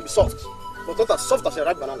expected to be soft, but not as soft as a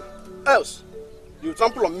ripe banana. Else, you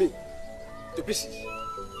trample on me to pieces.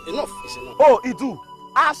 Enough is enough. Oh, Idu,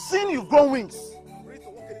 I've seen you've grown wings.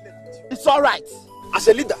 It's alright. As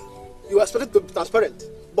a leader, you are expected to be transparent,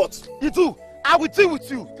 but... Idu, I will deal with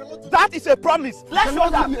you. That is a promise. Let's show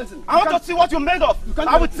that. I want to see what you're made of.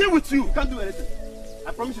 I will deal with you. You can't do anything.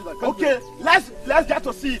 I promise you that. Okay, let's get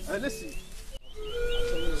to see it. Let's see.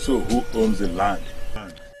 So who owns the land?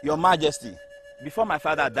 Your Majesty, before my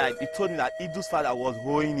father died, he told me that Idu's father was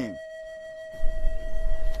owing him.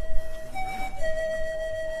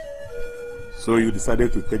 So you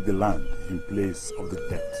decided to take the land in place of the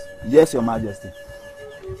debt? Yes, Your Majesty.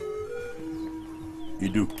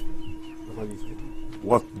 Idu,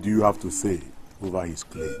 what do you have to say over his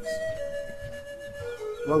claims?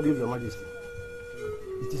 Long live Your Majesty.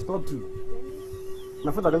 It is not true.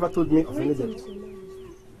 My father never told me of any debt.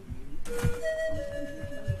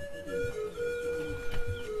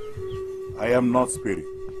 I am not spirit.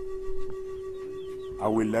 I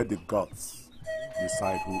will let the gods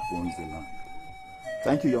decide who owns the land.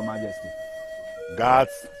 Thank you, Your Majesty.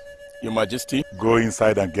 Guards, Your Majesty. Go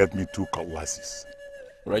inside and get me 2 cutlasses.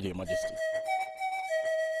 Right, Your Majesty.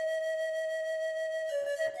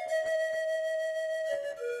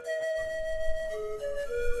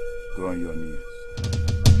 Go on your knees.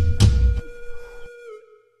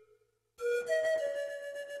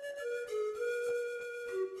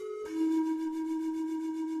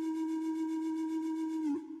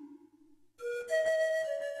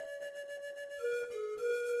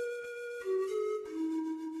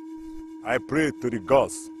 I pray to the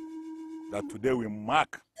gods that today will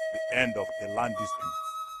mark the end of a land dispute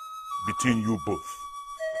between you both.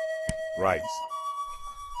 Rise.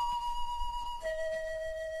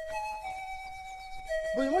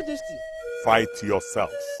 But Your Majesty... Fight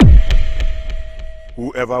yourselves.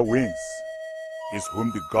 Whoever wins is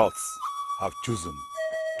whom the gods have chosen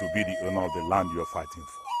to be the owner of the land you are fighting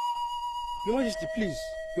for. Your Majesty, please.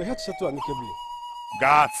 We are here to settle amicably.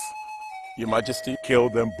 Guards! Your Majesty. Kill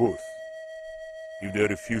them both if they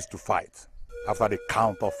refuse to fight after the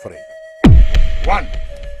count of 3. 1,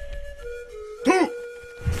 2.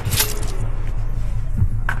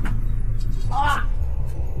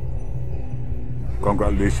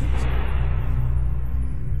 Congratulations.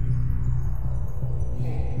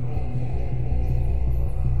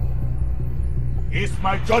 Is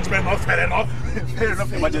my judgment not fair enough? Fair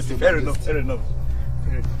enough, Your Majesty. Fair enough. Fair enough.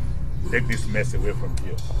 Take this mess away from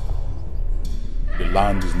here. The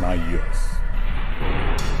land is now yours.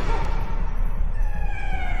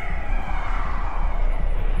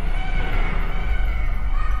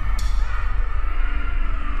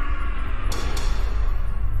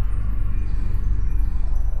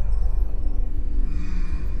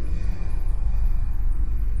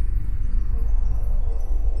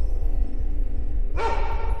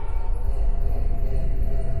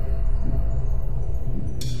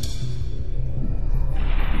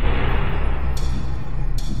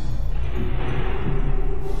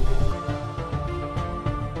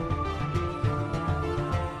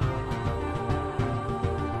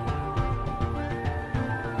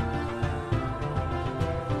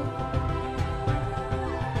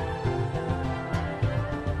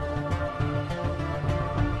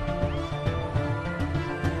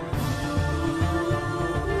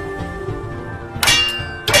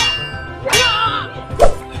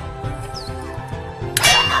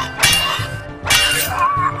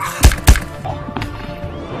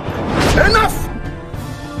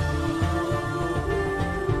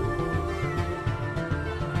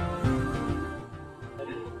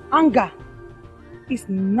 Anger is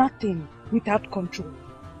nothing without control.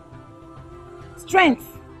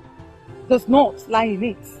 Strength does not lie in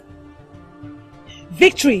it.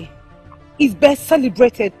 Victory is best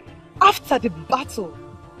celebrated after the battle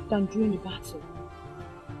than during the battle.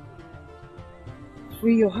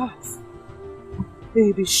 Free your hearts. They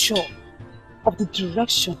will be sure of the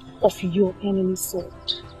direction of your enemy's sword.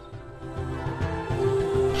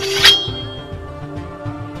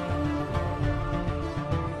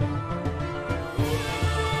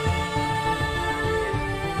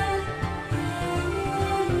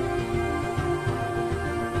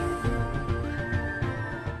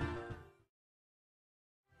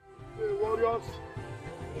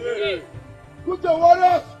 Good day,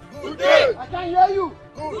 warriors! Good day! I can hear you!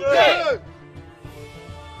 Good day!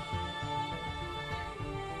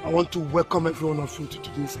 I want to welcome every one of you to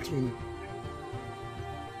today's training.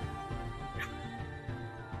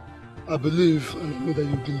 I believe and I know that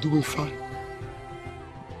you've been doing fine.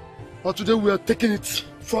 But today we are taking it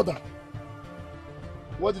further.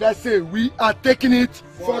 What did I say? We are taking it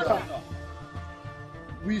further.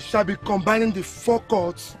 We shall be combining the 4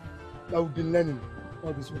 chords that we've been learning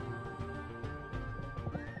all this week.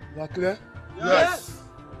 Is that clear? Yes.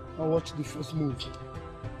 Now watch the first move.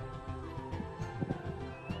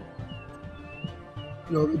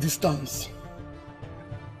 Your distance.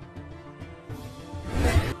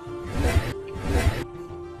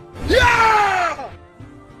 Yeah!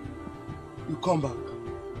 You come back.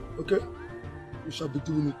 Okay? We shall be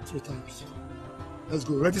doing it 3 times. Let's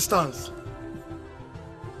go. Ready, stance.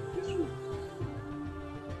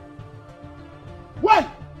 One!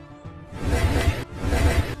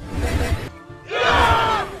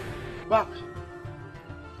 Yeah! Back.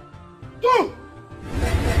 2!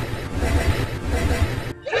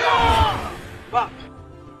 Yeah! Back.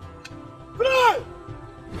 3!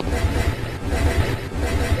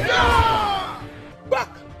 Yeah! Back.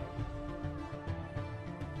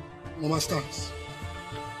 Normal stance.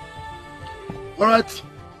 Alright,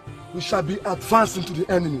 we shall be advancing to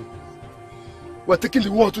the enemy. We're taking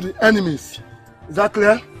the war to the enemies. Is that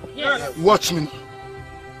clear? Yes. Watch me.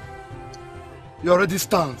 You already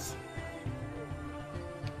stands.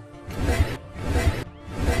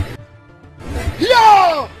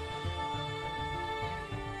 Yeah!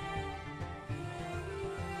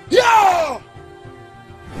 Yeah!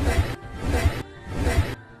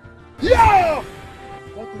 Yeah!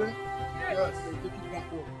 Okay. Yes. Take it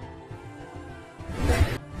backward.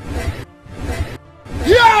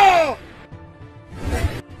 Yeah!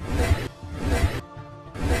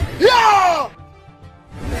 Yeah!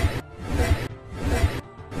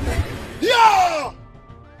 Yeah!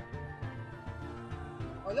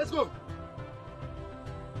 All right, let's go.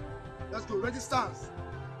 Let's go. Ready, stance.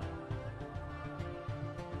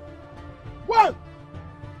 1.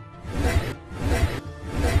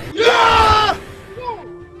 Yeah!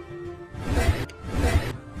 2.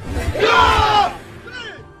 Yeah!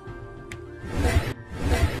 3.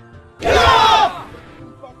 Yeah!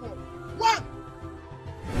 1.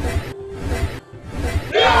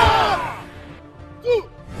 Yeah! 2.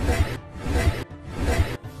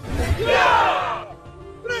 Yeah!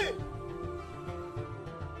 3.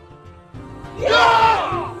 Yeah!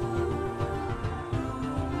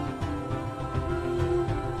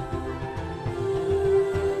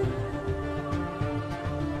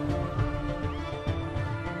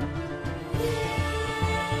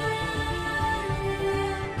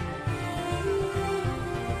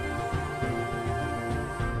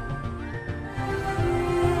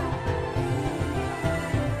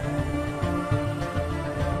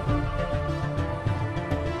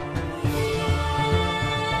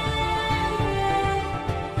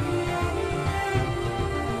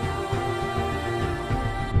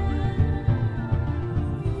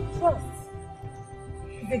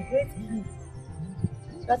 The great key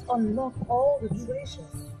that unlocks all the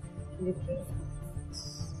treasures in the cave.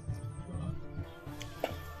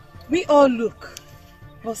 We all look,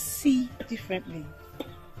 but see differently.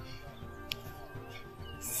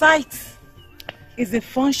 Sight is a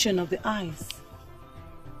function of the eyes,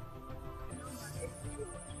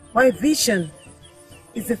 while vision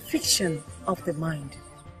is a fiction of the mind.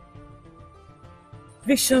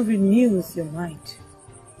 Vision renews your mind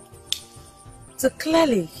to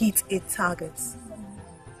clearly hit a target.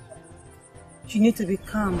 You need to be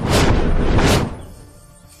calm,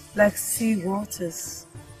 like sea waters,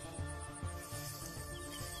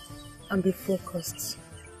 and be focused.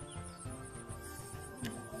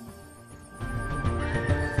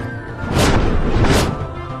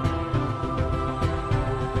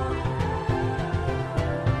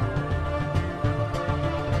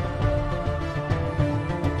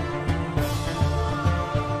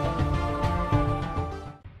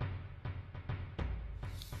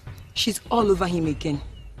 She's all over him again.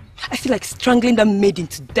 I feel like strangling that maiden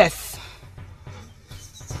to death.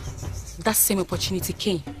 That same opportunity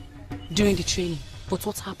came during the training, but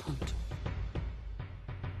what happened?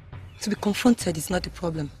 To be confronted is not the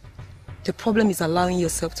problem. The problem is allowing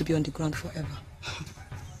yourself to be on the ground forever.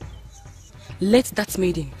 Let that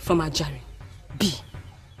maiden from Ajari be.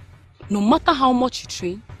 No matter how much you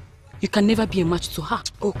train, you can never be a match to her.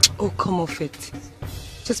 Oh, come off it.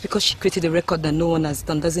 Just because she created a record that no one has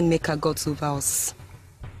done doesn't make her gods over us.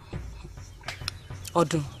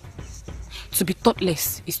 Odun, to be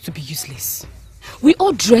thoughtless is to be useless. We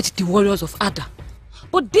all dread the warriors of Ada,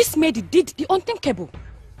 but this maiden did the unthinkable.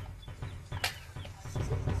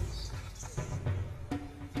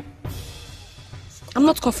 I'm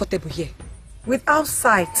not comfortable here. Without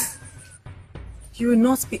sight, you will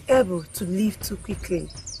not be able to leave too quickly.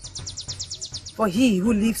 For he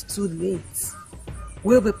who lives too late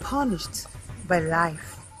will be punished by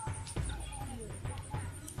life.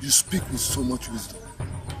 You speak with so much wisdom.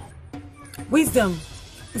 Wisdom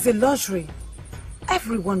is a luxury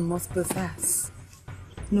everyone must possess,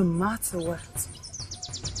 no matter what.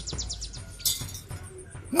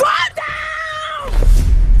 Go down!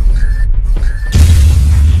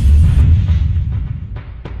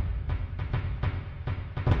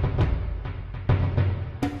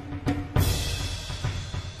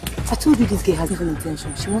 I told you this girl has evil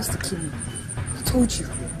intention. She wants to kill me. I told you.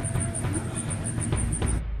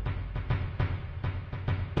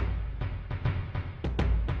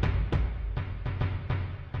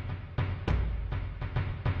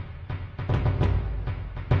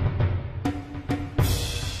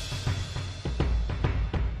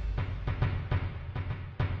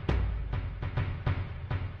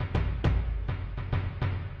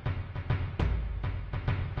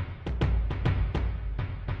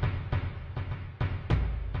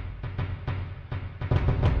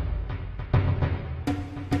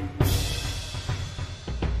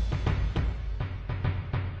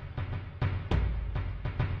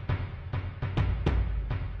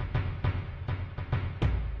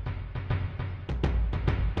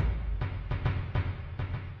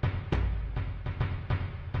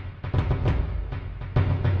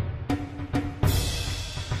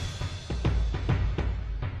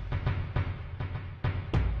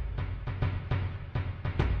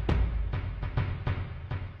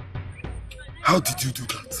 How did you do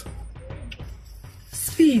that?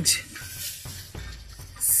 Speed,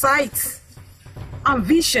 sight, and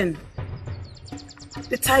vision.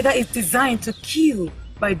 The tiger is designed to kill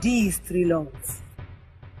by these three laws.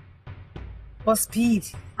 But speed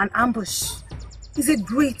and ambush is a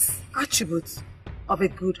great attribute of a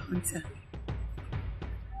good hunter.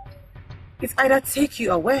 It either take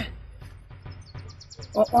you aware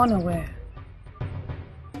or unaware.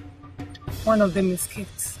 One of them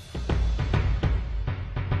escaped.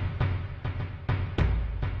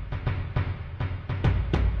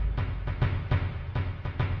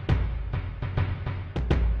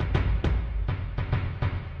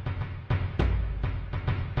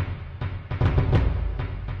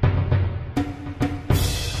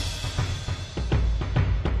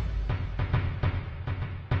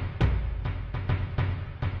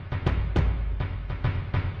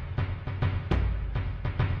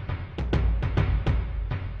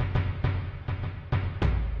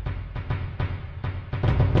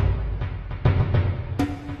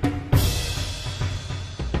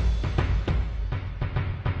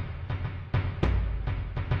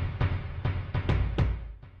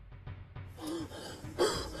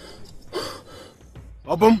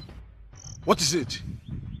 Opurum, what is it?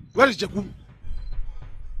 Where is Jaku?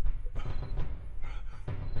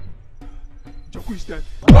 Jaku is dead.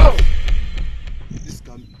 Whoa! This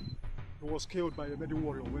can be. He was killed by a Natty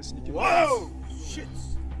warrior when sneaking. Whoa! Shit!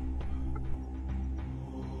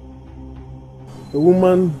 A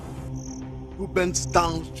woman who bent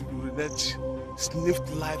down to urinate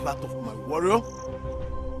sniffed life out of my warrior?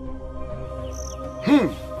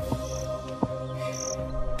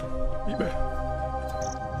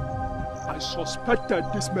 I suspected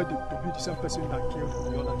this medic to be the same person that killed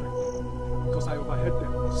him the other time, because I overheard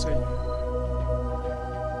them saying.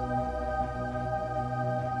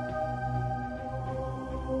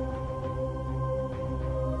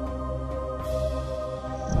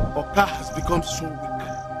 Oka has become so weak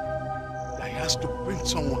that he has to bring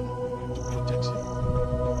someone to protect him.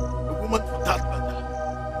 A woman for that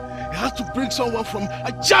matter. He has to bring someone from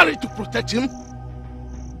Ajari to protect him.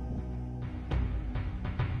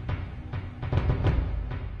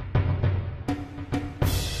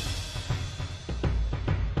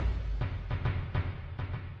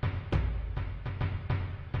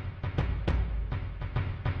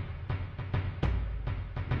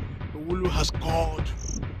 Has called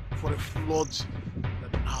for a flood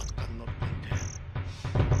that earth cannot contain.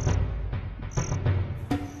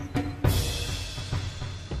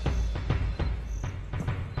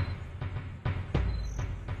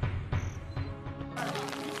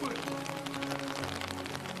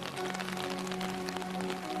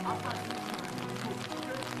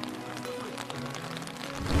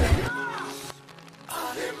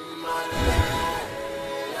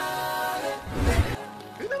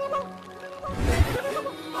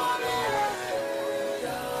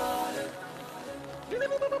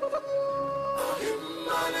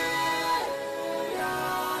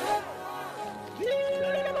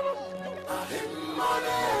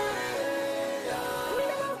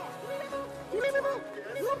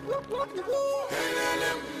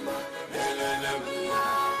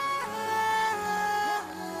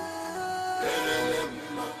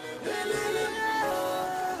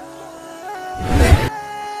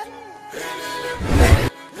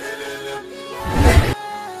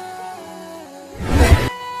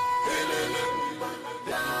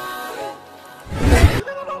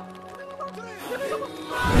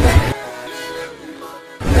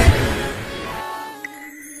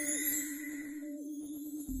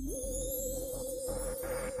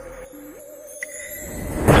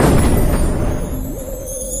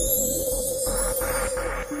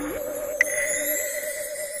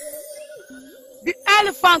 The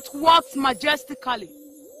elephant walks majestically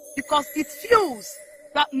because it feels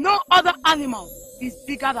that no other animal is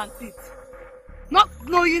bigger than it, not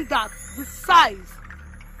knowing that the size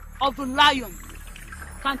of the lion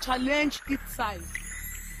can challenge its size.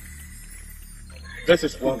 This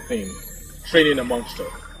is one thing, training a monster,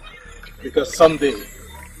 because someday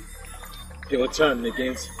he will turn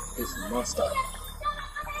against his master.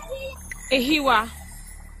 Ehiwa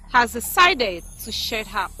has decided to shed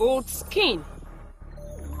her old skin.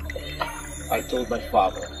 I told my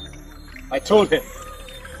father. I told him.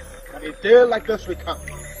 And a day like this we come.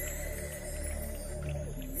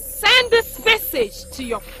 Send this message to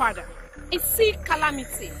your father. I see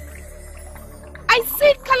calamity. I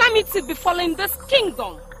see calamity befalling this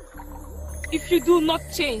kingdom if you do not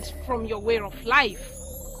change from your way of life.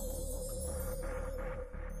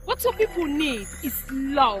 What your people need is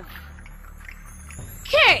love,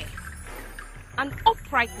 care, and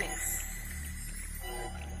uprightness.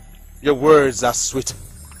 Your words are sweet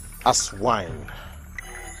as wine,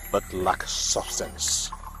 but lack substance.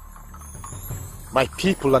 My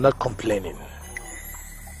people are not complaining.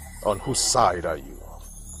 On whose side are you?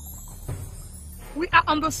 We are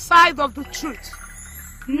on the side of the truth.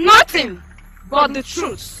 Nothing but the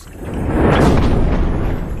truth.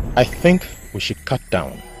 I think we should cut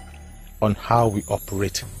down on how we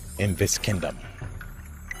operate in this kingdom.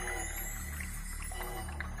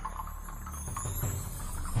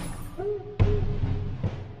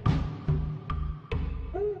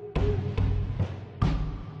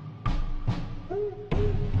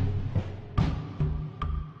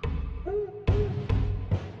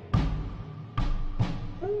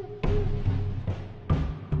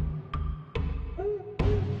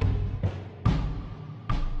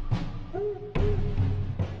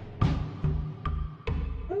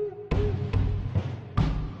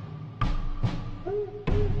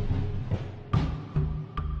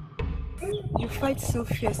 You fight so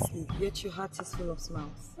fiercely, yet your heart is full of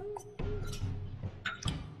smiles.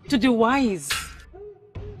 To the wise,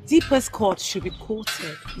 deepest chords should be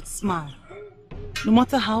quoted with smile, no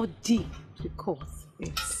matter how deep the chord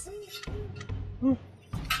is. I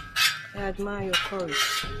admire your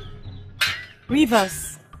courage.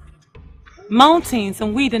 Rivers, mountains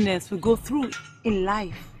and wilderness we go through in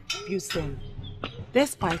life use them,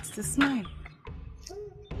 despite the smile.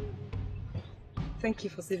 Thank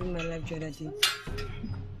you for saving my life the other day.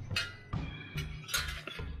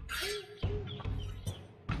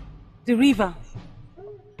 The river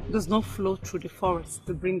does not flow through the forest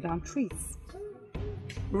to bring down trees.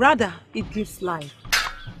 Rather, it gives life.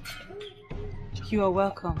 You are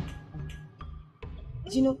welcome.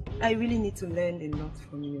 You know, I really need to learn a lot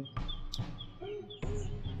from you.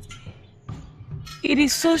 It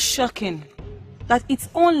is so shocking that it's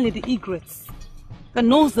only the egrets that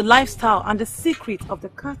knows the lifestyle and the secret of the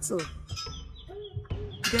cattle.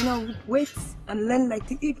 Then I would wait and learn like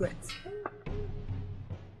the egret.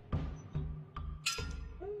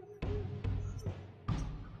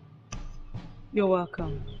 You're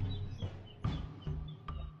welcome.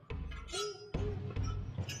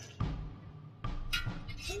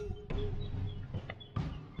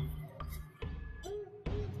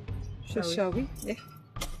 Shall we? Yeah.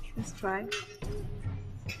 Let's try.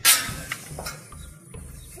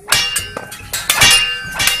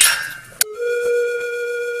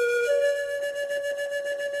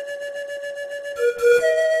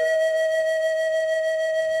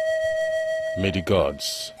 May the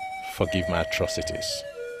gods forgive my atrocities.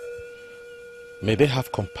 May they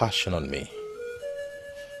have compassion on me.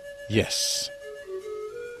 Yes,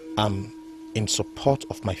 I'm in support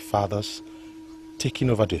of my father's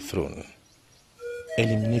taking over the throne,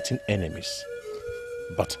 eliminating enemies.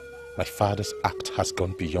 But my father's act has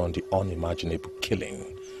gone beyond the unimaginable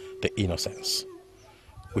killing the innocents,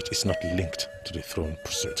 which is not linked to the throne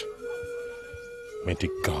pursuit. May the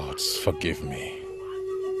gods forgive me.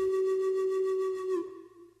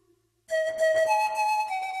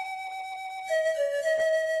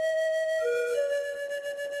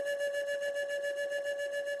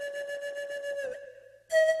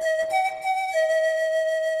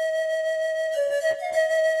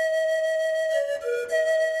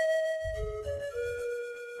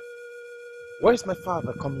 Where is my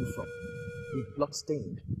father coming from? With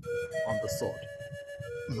blood-stained on the sword.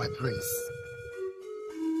 My prince,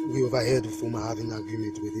 we overheard Ufoma having an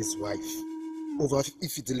agreement with his wife over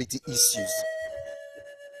infidelity issues.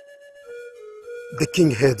 The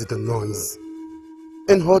king heard the noise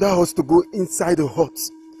and ordered us to go inside the hut.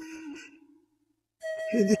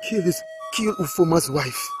 And the killers killed Ufoma's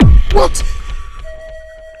wife. What?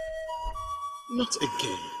 Not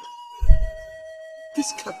again.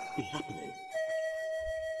 This can't be happening.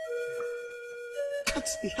 Can't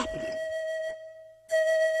be happening.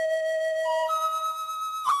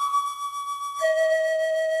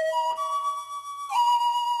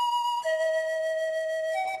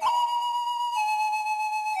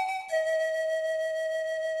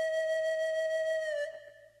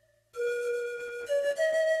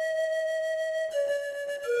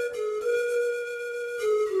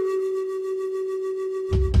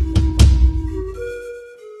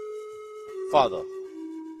 Father,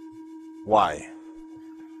 why?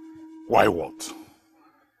 Why what?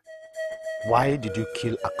 Why did you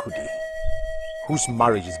kill Akudi, whose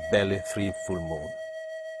marriage is barely 3 full moon?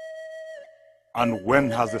 And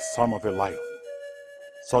when has the son of a lion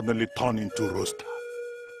suddenly turned into rooster?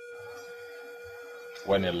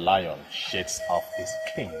 When a lion shakes off his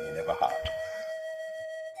king he never had.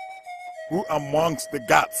 Who amongst the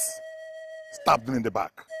gods stabbed him in the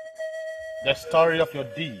back? The story of your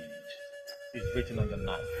deed is written on your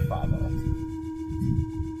knife, Father.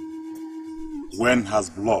 When has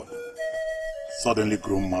blood suddenly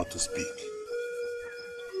grown mouth to speak?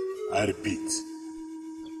 I repeat,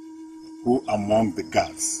 who among the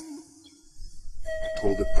gods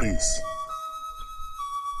told the prince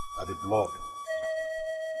that the blood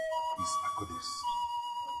is Akudi's?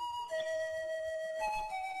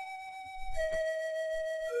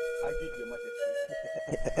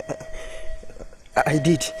 I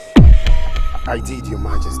did. I did, Your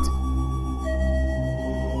Majesty.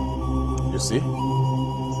 You see?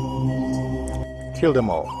 Kill them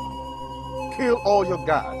all. Kill all your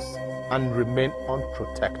guards and remain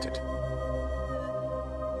unprotected.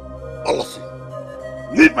 All of you,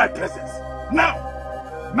 leave my presence. Now!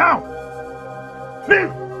 Now!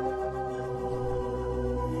 Leave!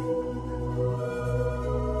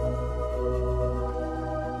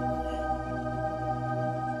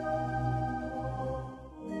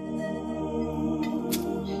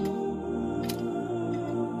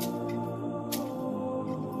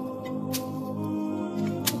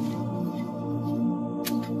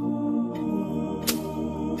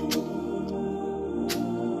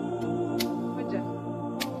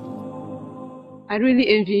 I really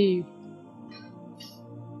envy you.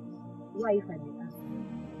 Why, if I may ask?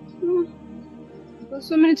 Because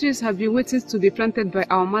so many trees have been waiting to be planted by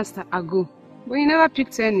our master Ago, but you never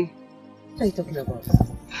picked any. What are you talking about?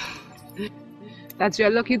 That you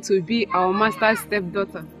are lucky to be our master's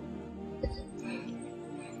stepdaughter.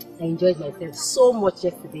 I enjoyed myself so much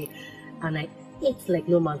yesterday, and I ate like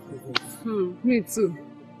no man's business. Me too.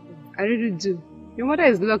 I really do. Your mother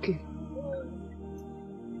is lucky.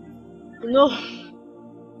 You know,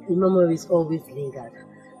 the memories always lingered,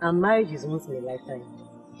 and marriage is once in a lifetime.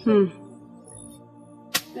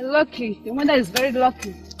 You're lucky. Your mother is very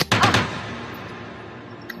lucky.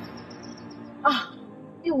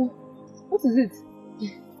 Ew, what is it?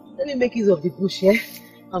 Let me make use of the bush, yeah?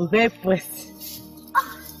 I'm very pressed.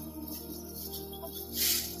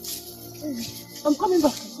 I'm coming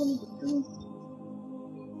back.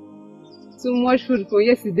 Too much food for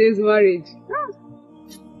yesterday's marriage.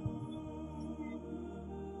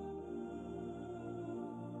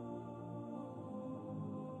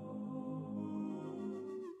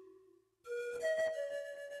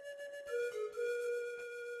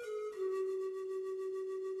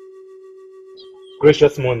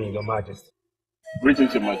 Gracious morning, Your Majesty.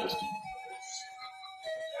 Greetings, Your Majesty.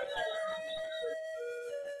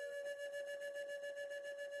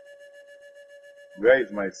 Where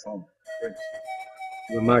is my son, Prince?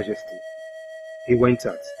 Your Majesty, he went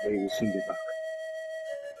out, but he will soon be back.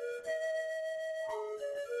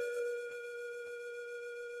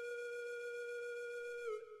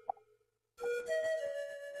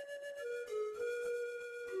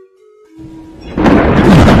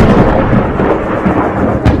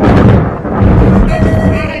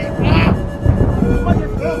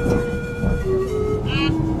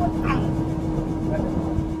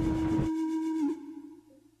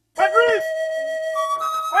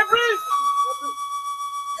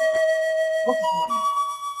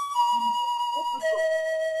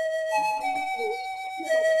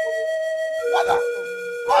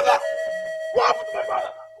 What happened to my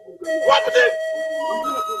father? What happened to him?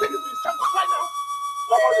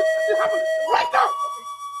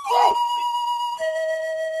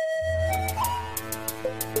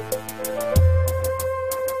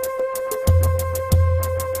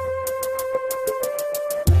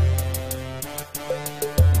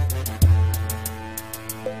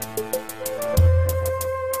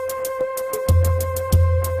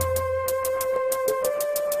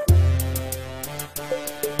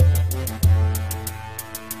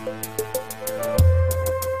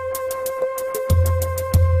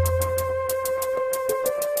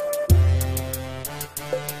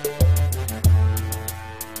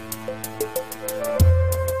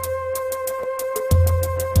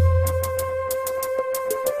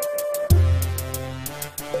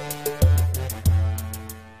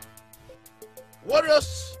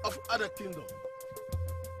 warriors of other kingdom.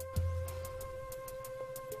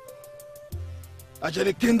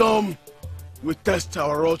 Ajani Kingdom will test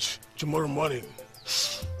our roach tomorrow morning.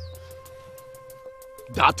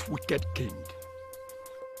 That wicked king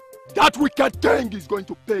is going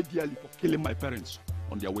to pay dearly for killing my parents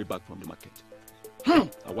on their way back from the market.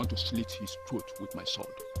 I want to slit his throat with my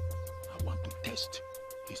sword. I want to test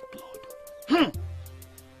his blood.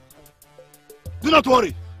 Do not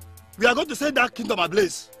worry. We are going to set that kingdom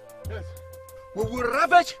ablaze. Yes. We will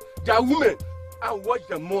ravage their women and watch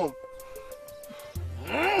them mourn.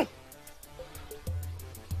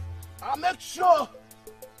 I'll make sure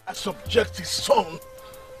I subject his son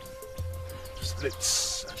to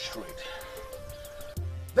slits and shred.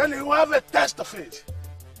 Then he will have a test of it.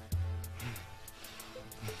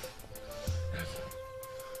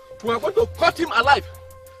 We are going to cut him alive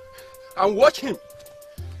and watch him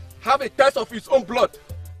have a test of his own blood.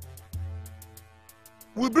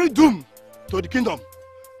 We'll bring doom to the kingdom.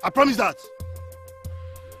 I promise that.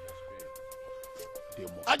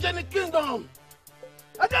 Ajani Kingdom!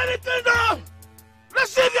 Ajani Kingdom!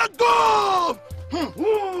 Receive your doom!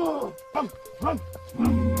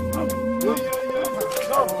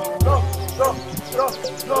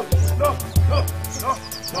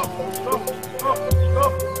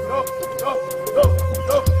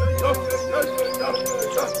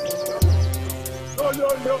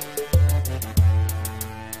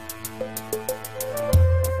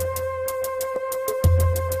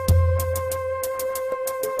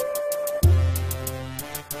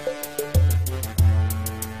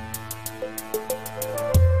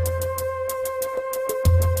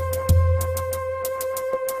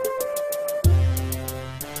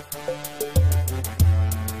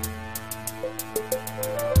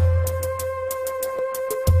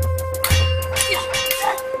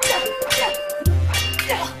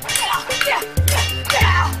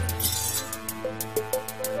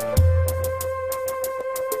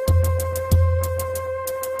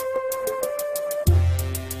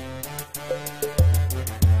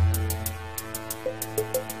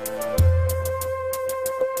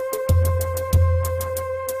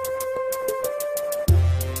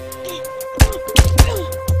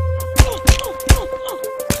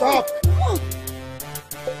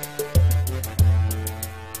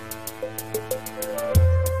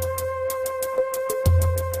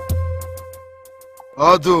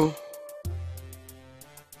 Although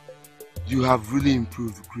you have really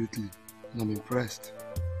improved greatly, and I'm impressed.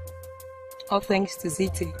 All thanks to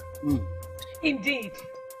Ziti. Indeed.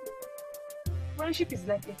 Friendship is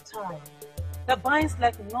like a tie that binds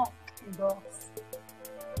like a knot in dogs,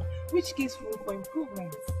 which gives room for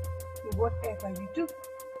improvement in whatever you do.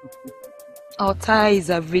 Our ties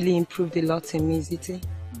have really improved a lot in me, Ziti.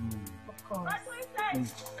 Of course.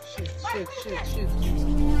 Shoot.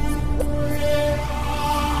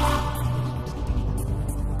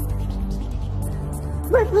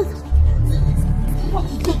 Wait. What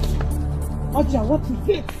is it? Oja, what is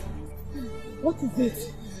it? What is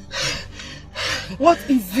it? What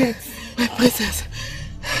is it? My princess.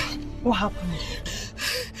 What happened?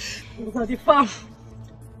 It was at the farm.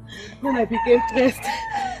 Then I became stressed.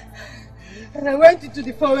 And I went into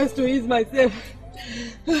the forest to ease myself.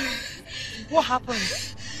 What happened?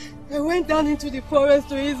 I went down into the forest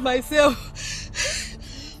to ease myself.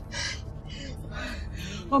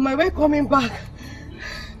 On my way coming back,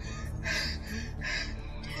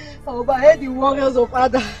 I overheard the warriors of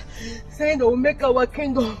Ada saying they will make our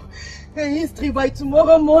kingdom a history by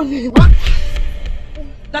tomorrow morning. What?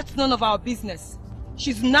 That's none of our business.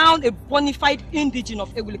 She's now a bona fide indigene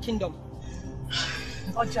of Ewule Kingdom.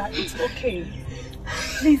 Oja, it's okay.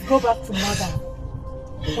 Please go back to mother.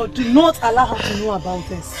 But do not allow her to know about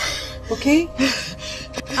this. Okay?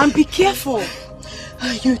 And be careful.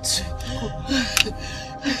 You too.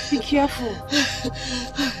 Be careful.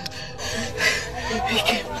 Be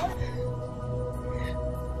careful.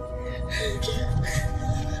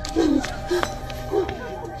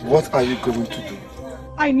 What are you going to do?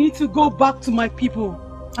 I need to go back to my people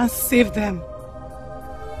and save them.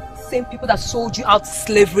 Same people that sold you out to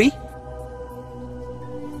slavery?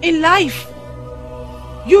 In life,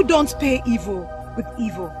 you don't pay evil with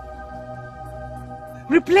evil.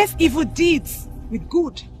 Replace evil deeds with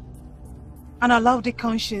good and allow the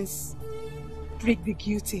conscience break the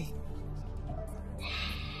guilty.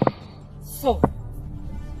 So,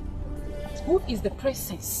 who is the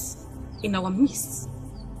presence in our midst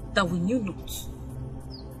that we knew not?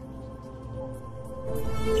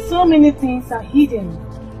 So many things are hidden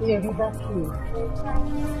in a river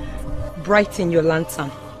cave. Brighten your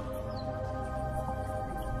lantern.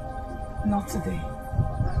 Not today.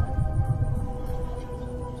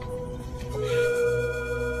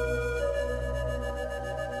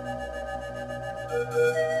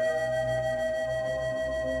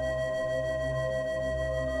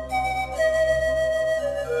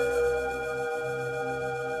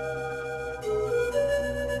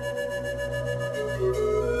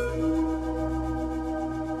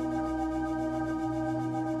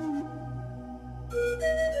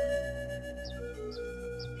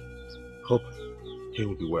 Hope he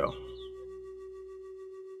will be well.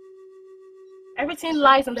 Everything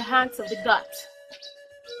lies in the hands of the gods.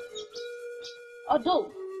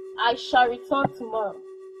 Although I shall return tomorrow,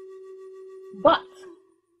 but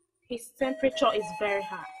his temperature is very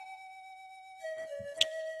high.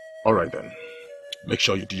 All right then. Make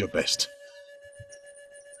sure you do your best.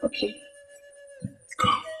 Okay.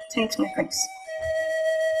 Thanks, my prince.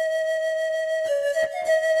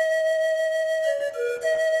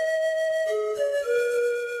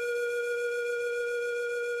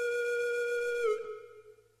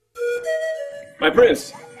 My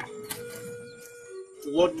prince!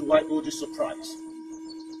 What do I owe this surprise?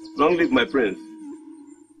 Long live my prince.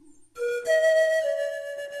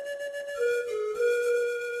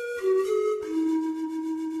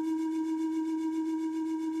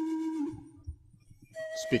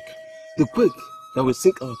 Speak. The quake that will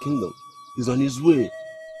sink our kingdom is on its way.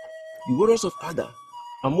 The warriors of Ada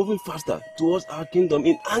are moving faster towards our kingdom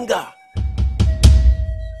in anger.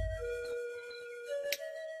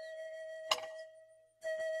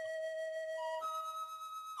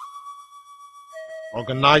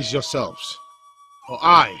 Organize yourselves, or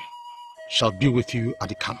I shall be with you at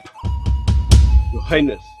the camp. Your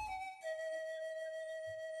Highness.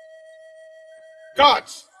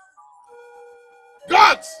 Guards!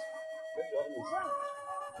 Guards!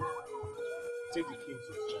 Take the king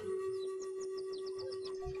to his chamber.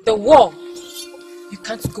 The war. You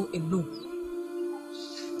can't go alone.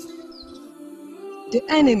 The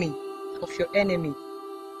enemy of your enemy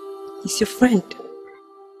is your friend.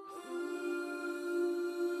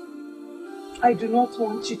 I do not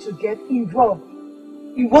want you to get involved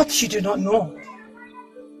in what you do not know.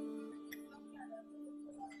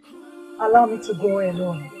 Allow me to go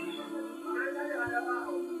alone.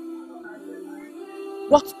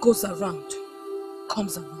 What goes around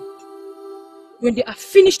comes around. When they are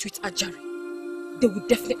finished with Ajari, they will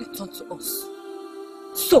definitely turn to us.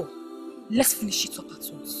 So, let's finish it up at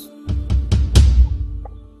once.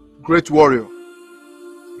 Great warrior,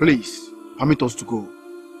 please permit us to go.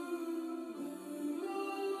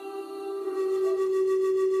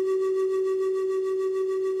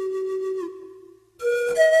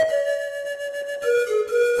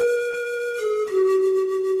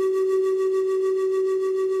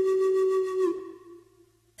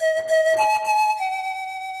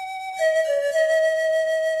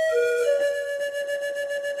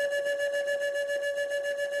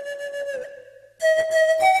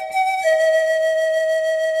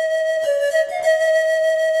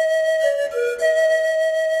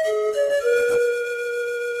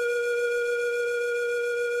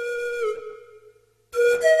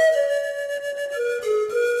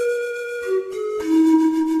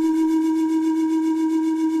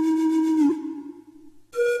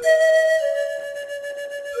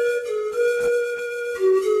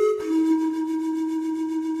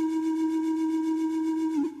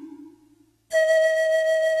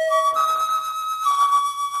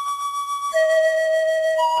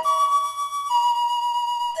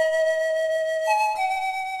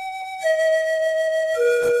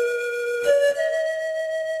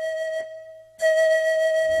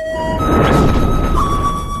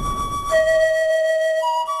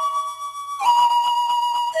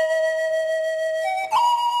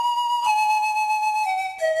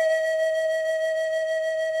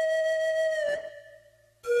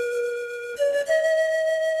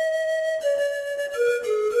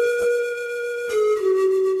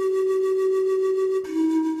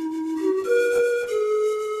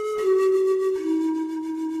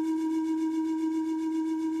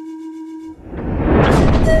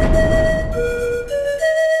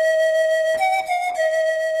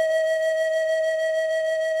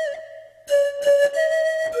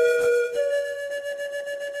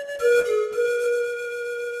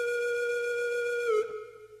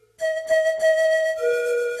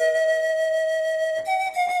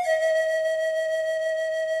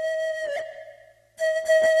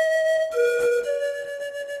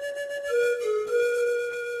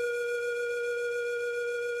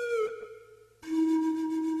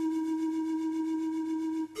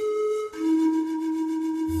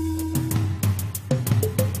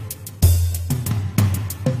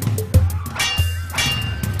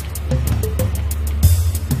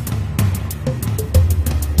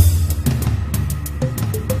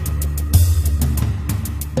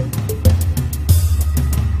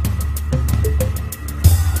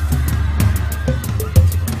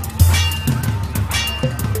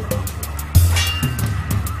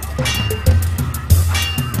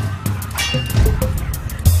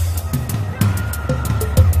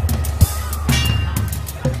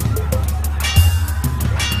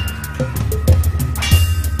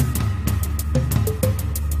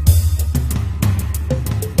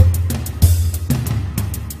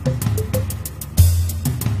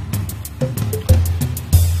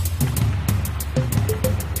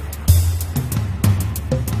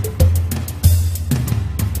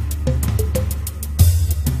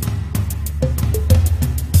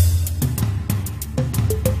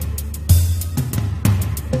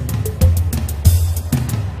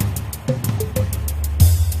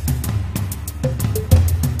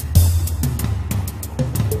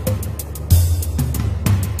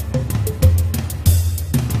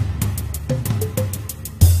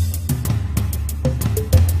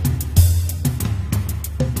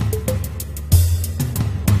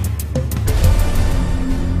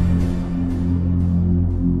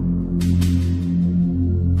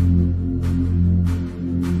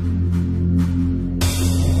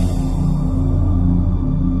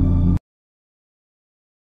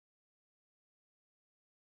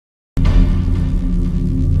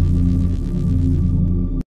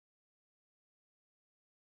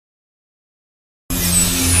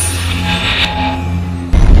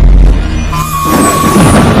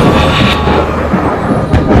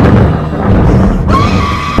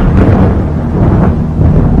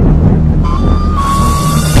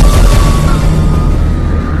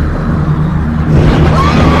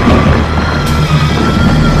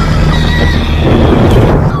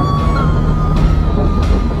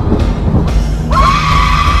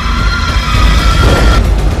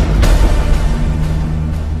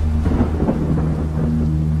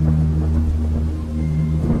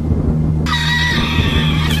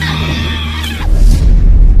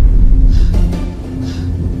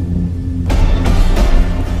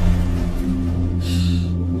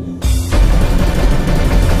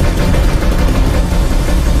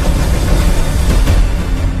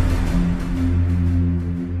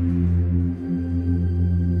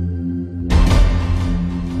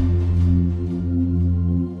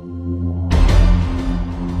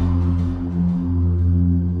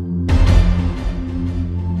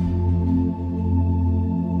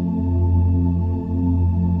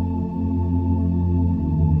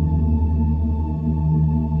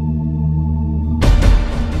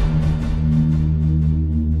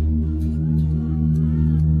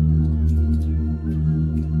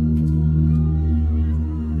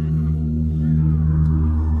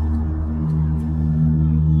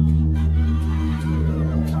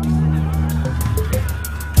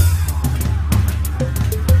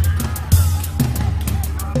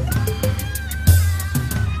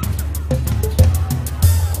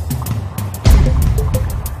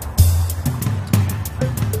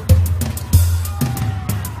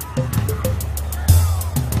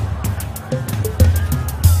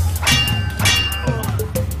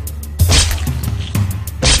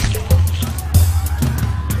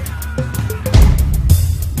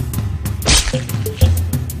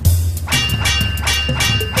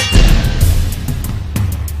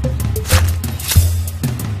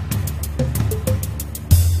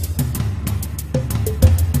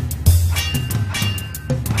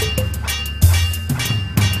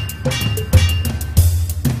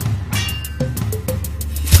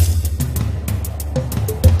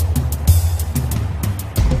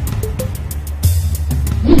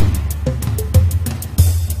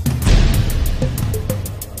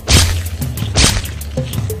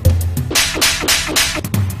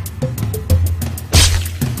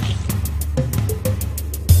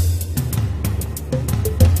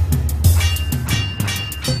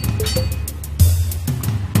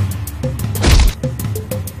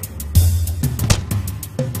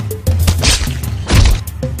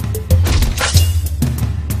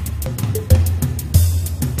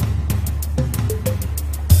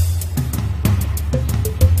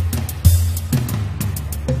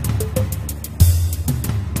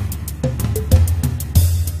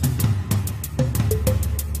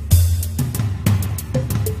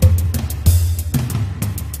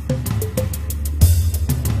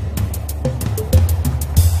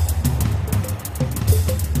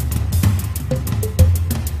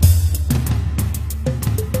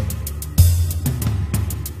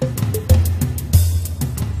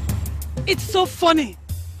 so funny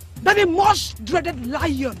that a much dreaded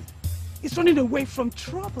lion is running away from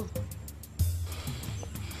trouble?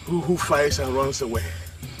 Who fights and runs away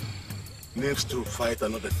lives to fight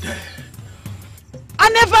another day. I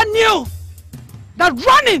never knew that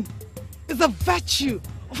running is a virtue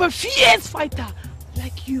of a fierce fighter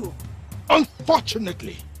like you.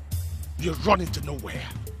 Unfortunately, you're running to nowhere.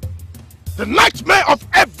 The nightmare of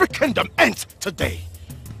every kingdom ends today.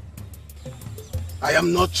 I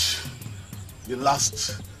am not the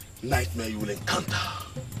last nightmare you will encounter.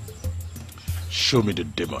 Show me the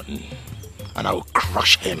demon, and I will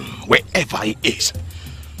crush him wherever he is.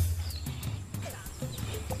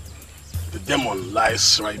 The demon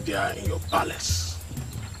lies right there in your palace.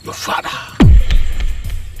 Your father.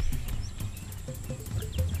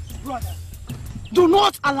 Brother, do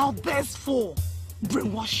not allow this fool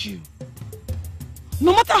brainwash you.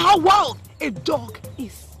 No matter how wild a dog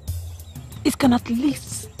is, it can at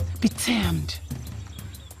least be tamed.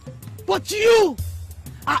 But you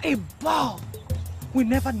are a bull we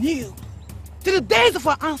never knew till the days of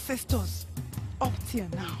our ancestors up till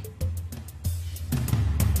now.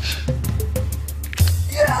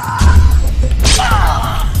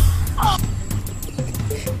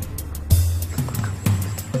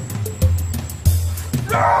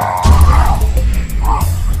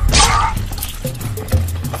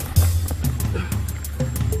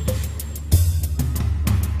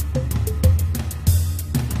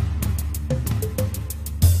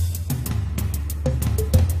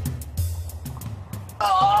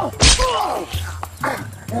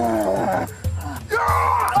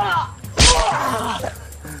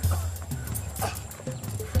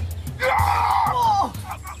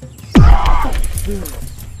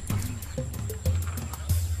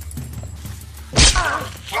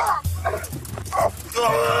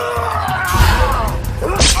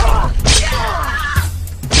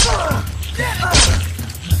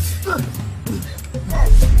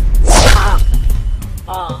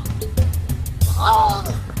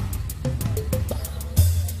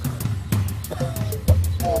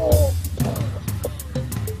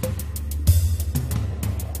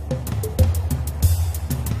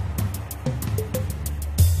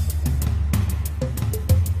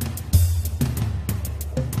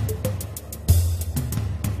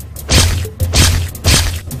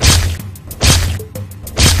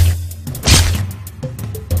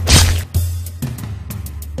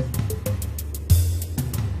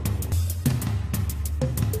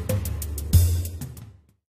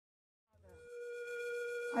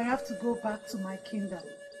 I have to go back to my kingdom.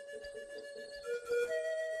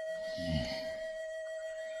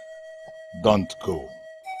 Don't go.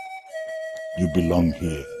 You belong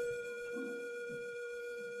here.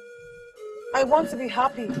 I want to be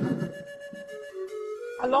happy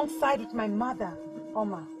alongside with my mother,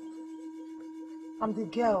 Oma. I'm the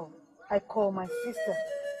girl I call my sister,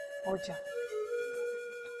 Oja.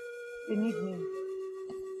 They need me.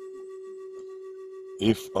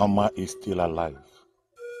 If Oma is still alive,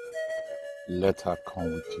 let her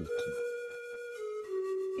come with you too.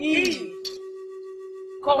 Eve,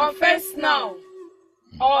 confess now,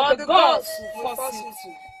 or the gods will force you to.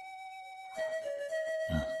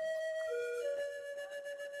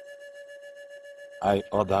 I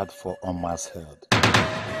ordered for Oma's head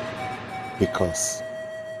because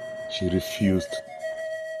she refused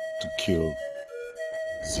to kill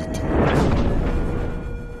Ziti.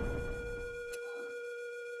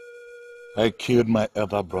 I killed my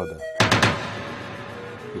elder brother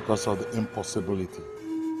because of the impossibility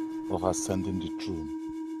of ascending the throne.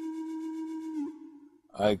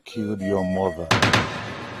 I killed your mother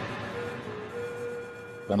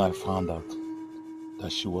when I found out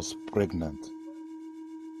that she was pregnant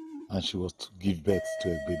and she was to give birth to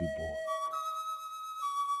a baby boy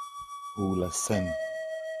who will ascend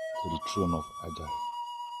to the throne of Ajay.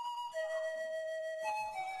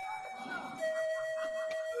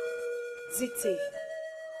 Ziti,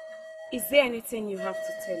 is there anything you have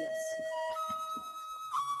to tell us?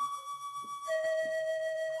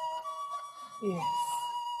 Yes.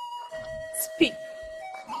 Speak.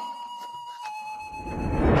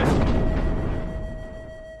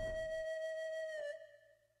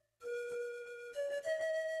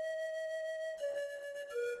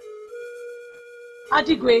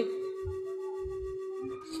 Adigwe.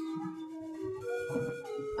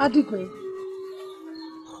 Adigwe.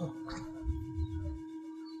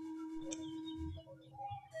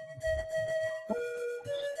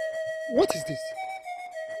 What is this?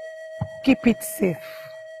 Keep it safe.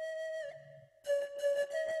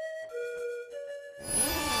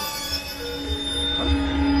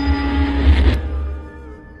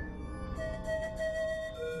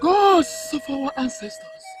 Gods of our ancestors.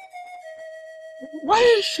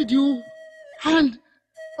 Why should you hand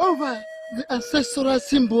over the ancestral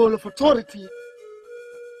symbol of authority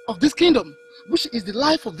of this kingdom, which is the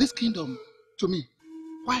life of this kingdom, to me?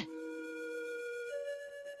 Why?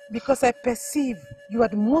 Because I perceive you are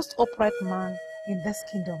the most upright man in this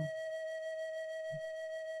kingdom.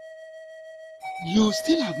 You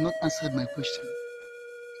still have not answered my question.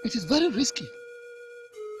 It is very risky.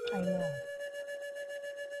 I know.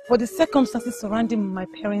 But the circumstances surrounding my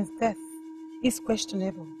parents' death is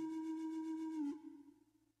questionable.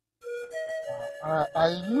 Are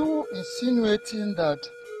you insinuating that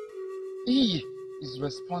he is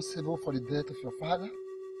responsible for the death of your father?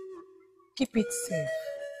 Keep it safe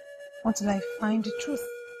until I find the truth.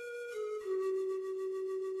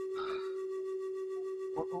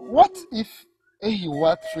 What if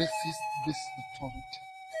Ehiwa traces this authority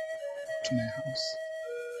to my house?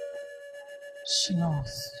 She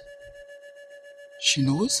knows. She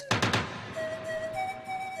knows?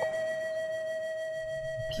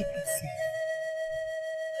 Keep it safe.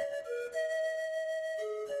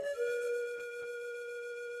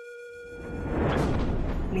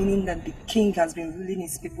 Meaning that the king has been ruling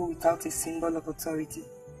his people without a symbol of authority.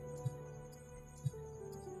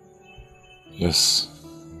 Yes,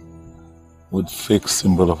 with fake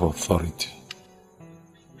symbol of authority.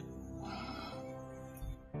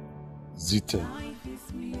 Zite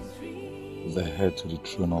is the heir to the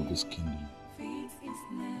throne of this kingdom.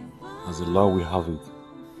 As the law we have it,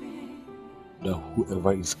 that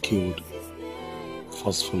whoever is killed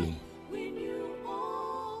forcefully,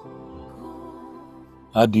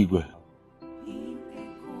 Adigwe,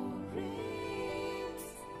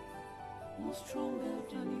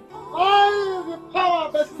 all the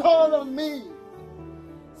power bestowed on me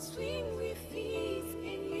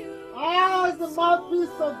as the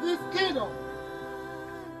mouthpiece of this kingdom.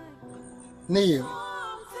 Kneel.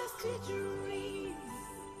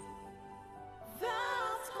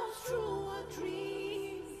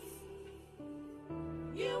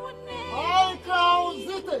 I crown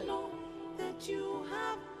Zite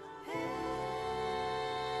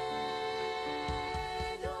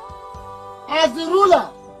as the ruler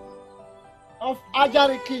of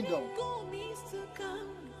Ajari Kingdom.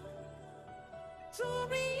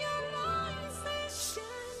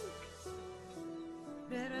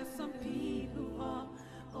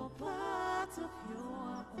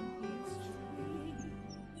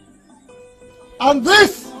 And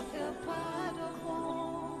this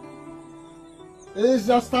is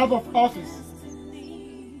your staff of office,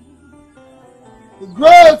 the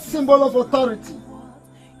great symbol of authority.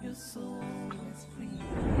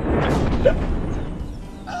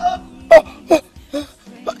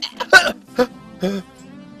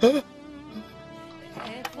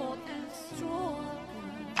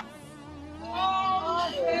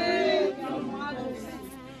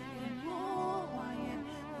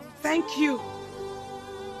 Thank you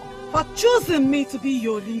for choosing me to be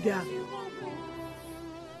your leader.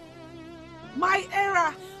 My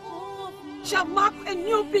era shall mark a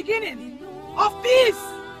new beginning of peace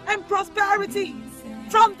and prosperity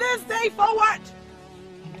from this day forward.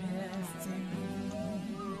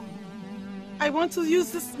 I want to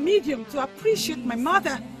use this medium to appreciate my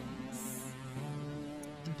mother,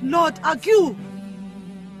 Lord Agu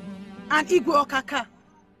and Igwe Okaka,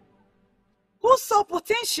 who saw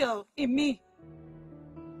potential in me.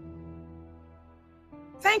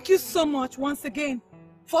 Thank you so much once again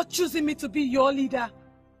for choosing me to be your leader.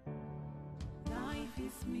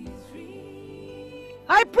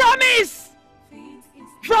 I promise,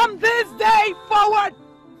 from this day forward,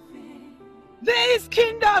 this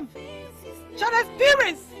kingdom shall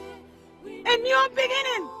experience a new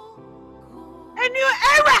beginning, a new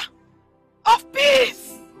era of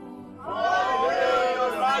peace.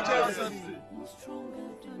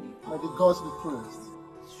 May the gods be praised.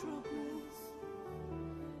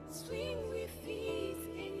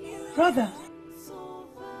 Brother,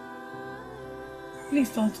 please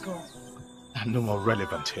don't go. I'm no more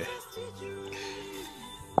relevant here.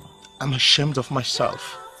 I'm ashamed of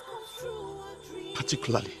myself,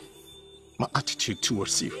 particularly my attitude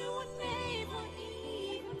towards you.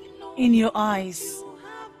 In your eyes,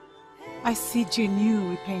 I see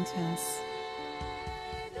genuine repentance.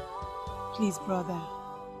 Please, brother,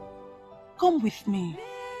 come with me.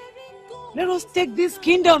 Let us take this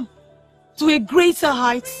kingdom to a greater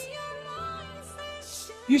height.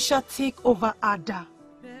 You shall take over Ada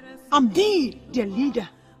and be the leader.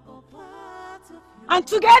 And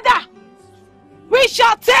together, we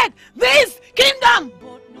shall take this kingdom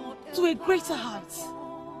to a greater height.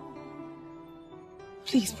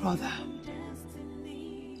 Please, brother,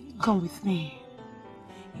 Come with me.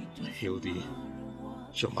 Hildy,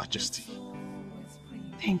 Your Majesty.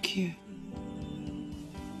 Thank you.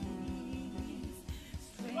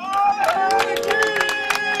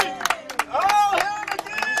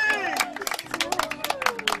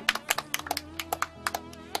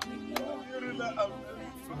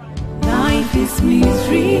 Life is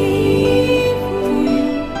misery for you.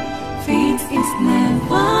 Fate is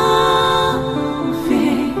never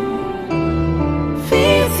fair.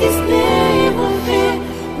 Fate is never fair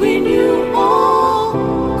when you all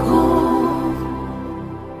come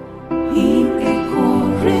in a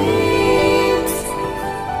current,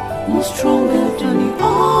 more stronger than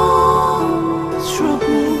all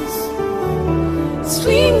struggles.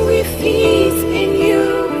 Swing with it and you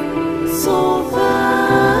survive.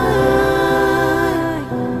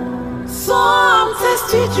 Some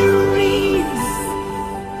tested dreams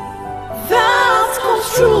that come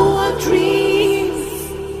true are dreams.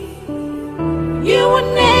 You will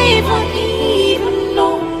never